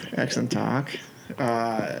talk.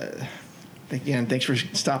 Again, thanks for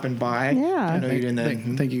stopping by. Yeah. I know you're in the...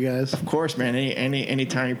 Thank you, guys. Of course, man. Any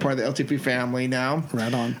time you're part of the LTP family now.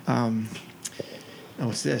 Right on.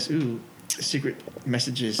 What's this? Ooh, secret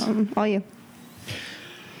messages. All you.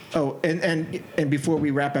 Oh, and before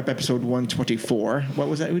we wrap up episode 124, what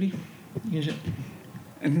was that, Udi?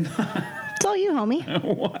 It's all you, homie.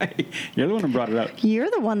 Why? You're the one who brought it up. You're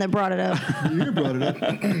the one that brought it up. You brought it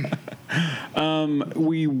up.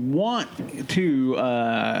 We want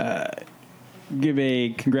to give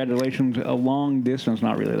a congratulations, a long distance,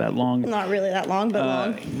 not really that long. Not really that long, but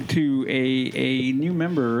long. To a new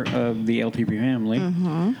member of the LTP family.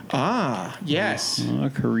 Ah, yes.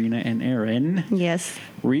 Karina and Aaron. Yes.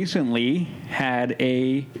 Recently had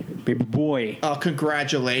a baby boy. Oh,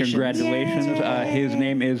 congratulations. Congratulations. His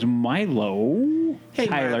name is Milo. Hey,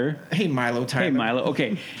 Tyler. Hey, Milo Tyler. Hey, Milo.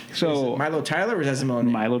 Okay. So Milo Tyler, or is that his middle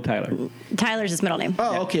name? Milo Tyler. Tyler's his middle name.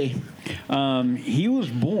 Oh, okay. He was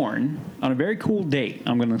born on a very cool date.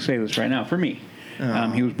 I'm going to say this right now for me.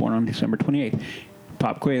 He was born on December 28th.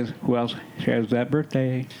 Pop quiz. Who else shares that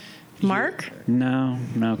birthday? Mark? No,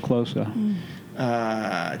 close though.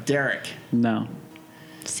 Derek. No.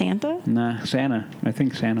 Santa? Nah, Santa. I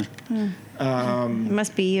think Santa. It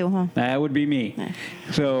must be you, huh? That would be me. Yeah.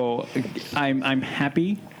 So I'm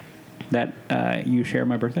happy that you share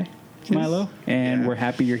my birthday, Milo, and we're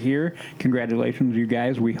happy you're here. Congratulations, you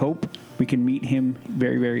guys. We hope we can meet him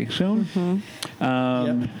very, very soon.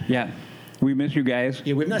 Yeah. We miss you guys.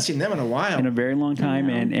 Yeah, we've not seen them in a while. In a very long time,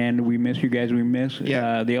 and we miss you guys. We miss the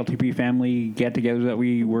LTP family get-togethers that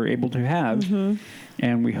we were able to have,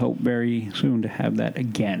 and we hope very soon to have that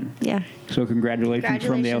again. Yeah. So congratulations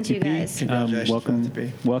from the LTP. You guys.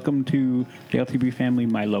 Welcome to the LTP family,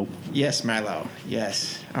 Milo. Yes, Milo.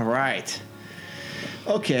 Yes. All right.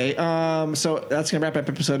 Okay, so that's going to wrap up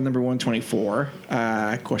episode number 124.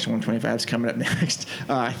 Of course, 125 is coming up next.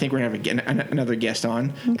 I think we're going to have another guest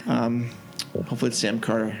on. Okay. Hopefully it's Sam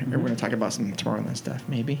Carter. We're going to talk about some Tomorrowland stuff,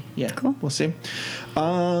 maybe. Yeah, cool. We'll see.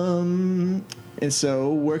 And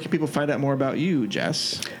so where can people find out more about you,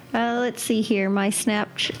 Jess? Let's see here. My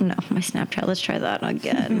Snapchat. Let's try that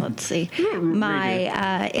again. Let's see.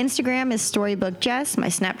 My Instagram is Storybook Jess. My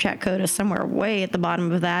Snapchat code is somewhere way at the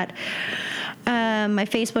bottom of that. My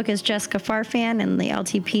Facebook is Jessica Farfan, and the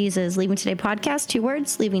LTP's is Leaving Today Podcast. 2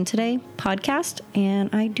 words, Leaving Today Podcast.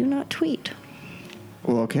 And I do not tweet.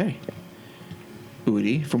 Well, okay.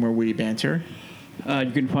 Udi, for more witty banter.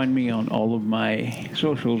 You can find me on all of my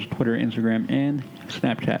socials, Twitter, Instagram, and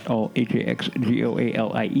Snapchat, all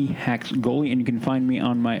HAXGOALIE, Hacks Goalie. And you can find me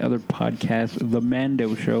on my other podcast, The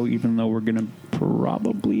Mando Show, even though we're going to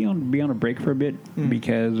probably be on a break for a bit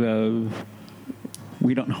because of...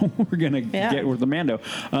 We don't know what we're going to get with the Mando.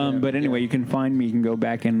 But anyway, you can find me. You can go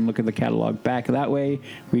back and look at the catalog back that way.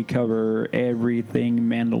 We cover everything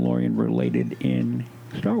Mandalorian related in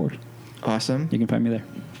Star Wars. Awesome. You can find me there.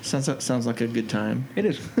 Sounds like a good time. It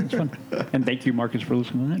is. It's fun. And thank you, Marcus, for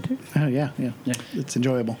listening to that, too. Oh, yeah. It's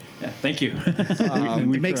enjoyable. Yeah, thank you.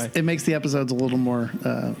 It makes the episodes a little more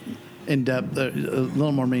in-depth, a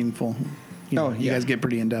little more meaningful. You guys get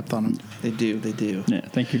pretty in-depth on them. They do. Yeah,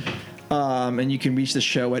 thank you. And you can reach the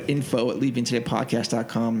show at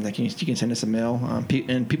info@leavingtodaypodcast.com. You can send us a mail.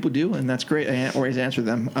 And people do, and that's great. I always answer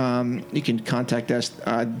them. You can contact us,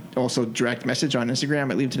 also direct message on Instagram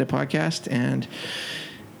at Leaving Today Podcast. And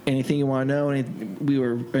anything you want to know, we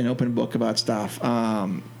were an open book about stuff.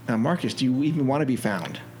 Marcus, do you even want to be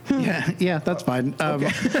found? Yeah, that's fine.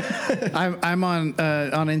 Okay. I'm on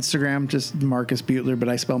Instagram, just Marcus Butler, but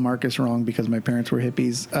I spell Marcus wrong because my parents were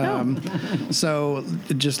hippies. So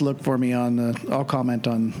just look for me on. I'll comment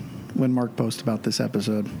on when Mark posts about this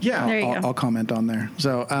episode. Yeah, I'll comment on there.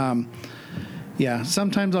 So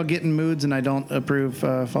sometimes I'll get in moods and I don't approve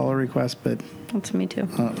follow requests, but that's me too.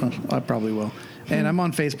 I probably will. And I'm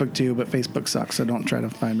on Facebook too, but Facebook sucks, so don't try to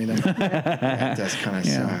find me there. That does kind of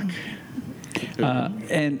suck.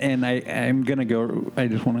 And I'm going to go, I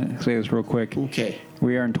just want to say this real quick. Okay.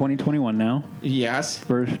 We are in 2021 now. Yes.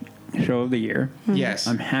 First show of the year. Mm-hmm. Yes.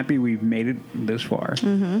 I'm happy we've made it this far.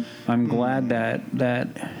 Mm-hmm. I'm glad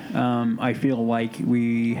that I feel like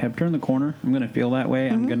we have turned the corner. I'm going to feel that way.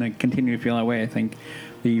 I'm going to continue to feel that way. I think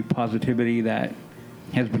the positivity that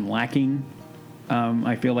has been lacking,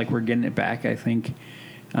 I feel like we're getting it back, I think.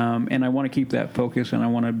 And I want to keep that focus, and I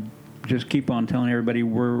want to just keep on telling everybody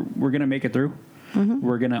we're going to make it through. Mm-hmm.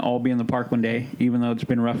 We're going to all be in the park one day, even though it's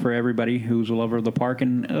been rough for everybody who's a lover of the park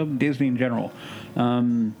and of Disney in general.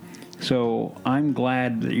 So I'm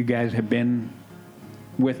glad that you guys have been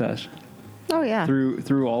with us. Oh, yeah.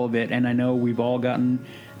 Through all of it. And I know we've all gotten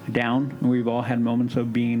down. We've all had moments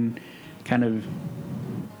of being kind of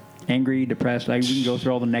angry, depressed. We can go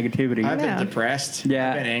through all the negativity. I've been depressed. Yeah.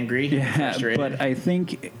 I've been angry. Yeah. Frustrated. But I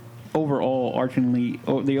think overall,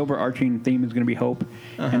 the overarching theme is going to be hope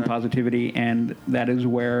and positivity, and that is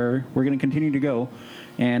where we're going to continue to go.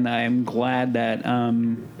 And I'm glad that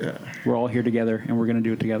we're all here together, and we're going to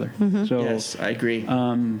do it together. Mm-hmm. So yes, I agree.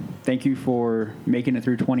 Thank you for making it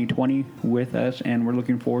through 2020 with us, and we're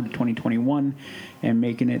looking forward to 2021 and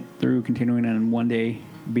making it through, continuing, and one day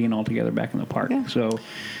being all together back in the park. Yeah. So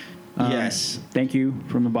yes, thank you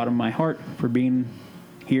from the bottom of my heart for being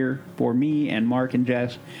here for me and Mark and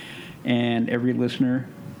Jess and every listener,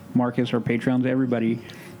 Marcus, our patrons, everybody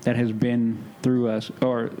that has been through us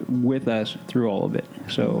or with us through all of it.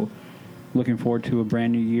 So looking forward to a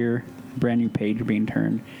brand new year, brand new page being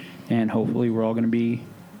turned, and hopefully we're all going to be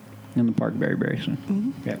in the park very, very soon.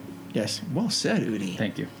 Mm-hmm. Yeah. Yes. Well said, Udi.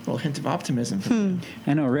 Thank you. A little hint of optimism from you.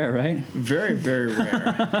 I know, rare, right? Very, very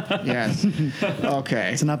rare. Yes.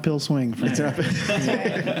 Okay. It's an uphill swing. It's an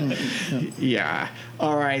uphill. Yeah.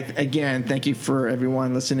 All right. Again, thank you for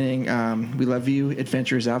everyone listening. We love you,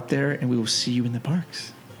 adventurers out there, and we will see you in the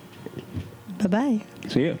parks. Bye-bye.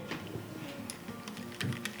 See you.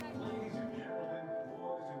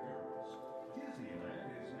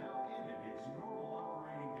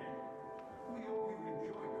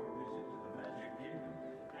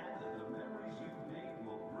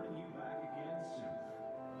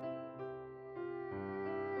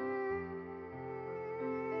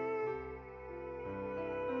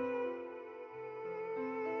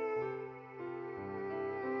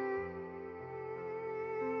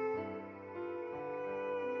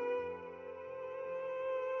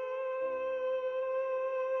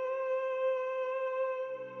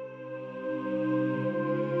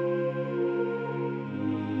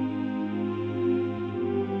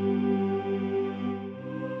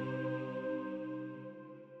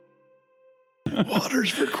 Water's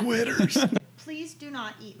for quitters. Please do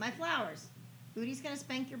not eat my flowers. Udi's going to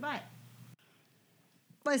spank your butt.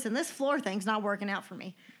 Listen, this floor thing's not working out for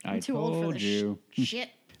me. I'm too old for this shit.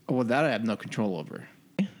 Well, that I have no control over.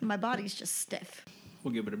 My body's just stiff.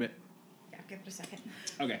 We'll give it a bit. Yeah, give it a second.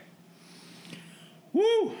 Okay.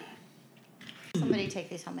 Woo! Somebody take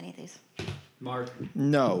these. How many of these? Mark.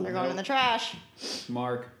 No. They're going in the trash.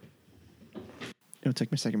 Mark. It'll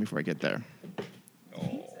take me a second before I get there.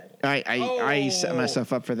 I set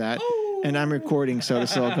myself up for that, and I'm recording, so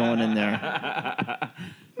it's all going in there.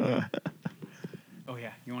 Oh,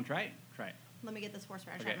 yeah. You want to try it? Try it. Let me get this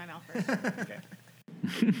horseradish out of my mouth first. Okay.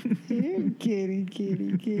 Kitty.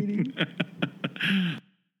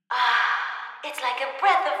 It's like a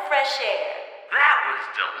breath of fresh air. That was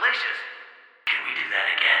delicious. Can we do that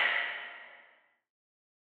again?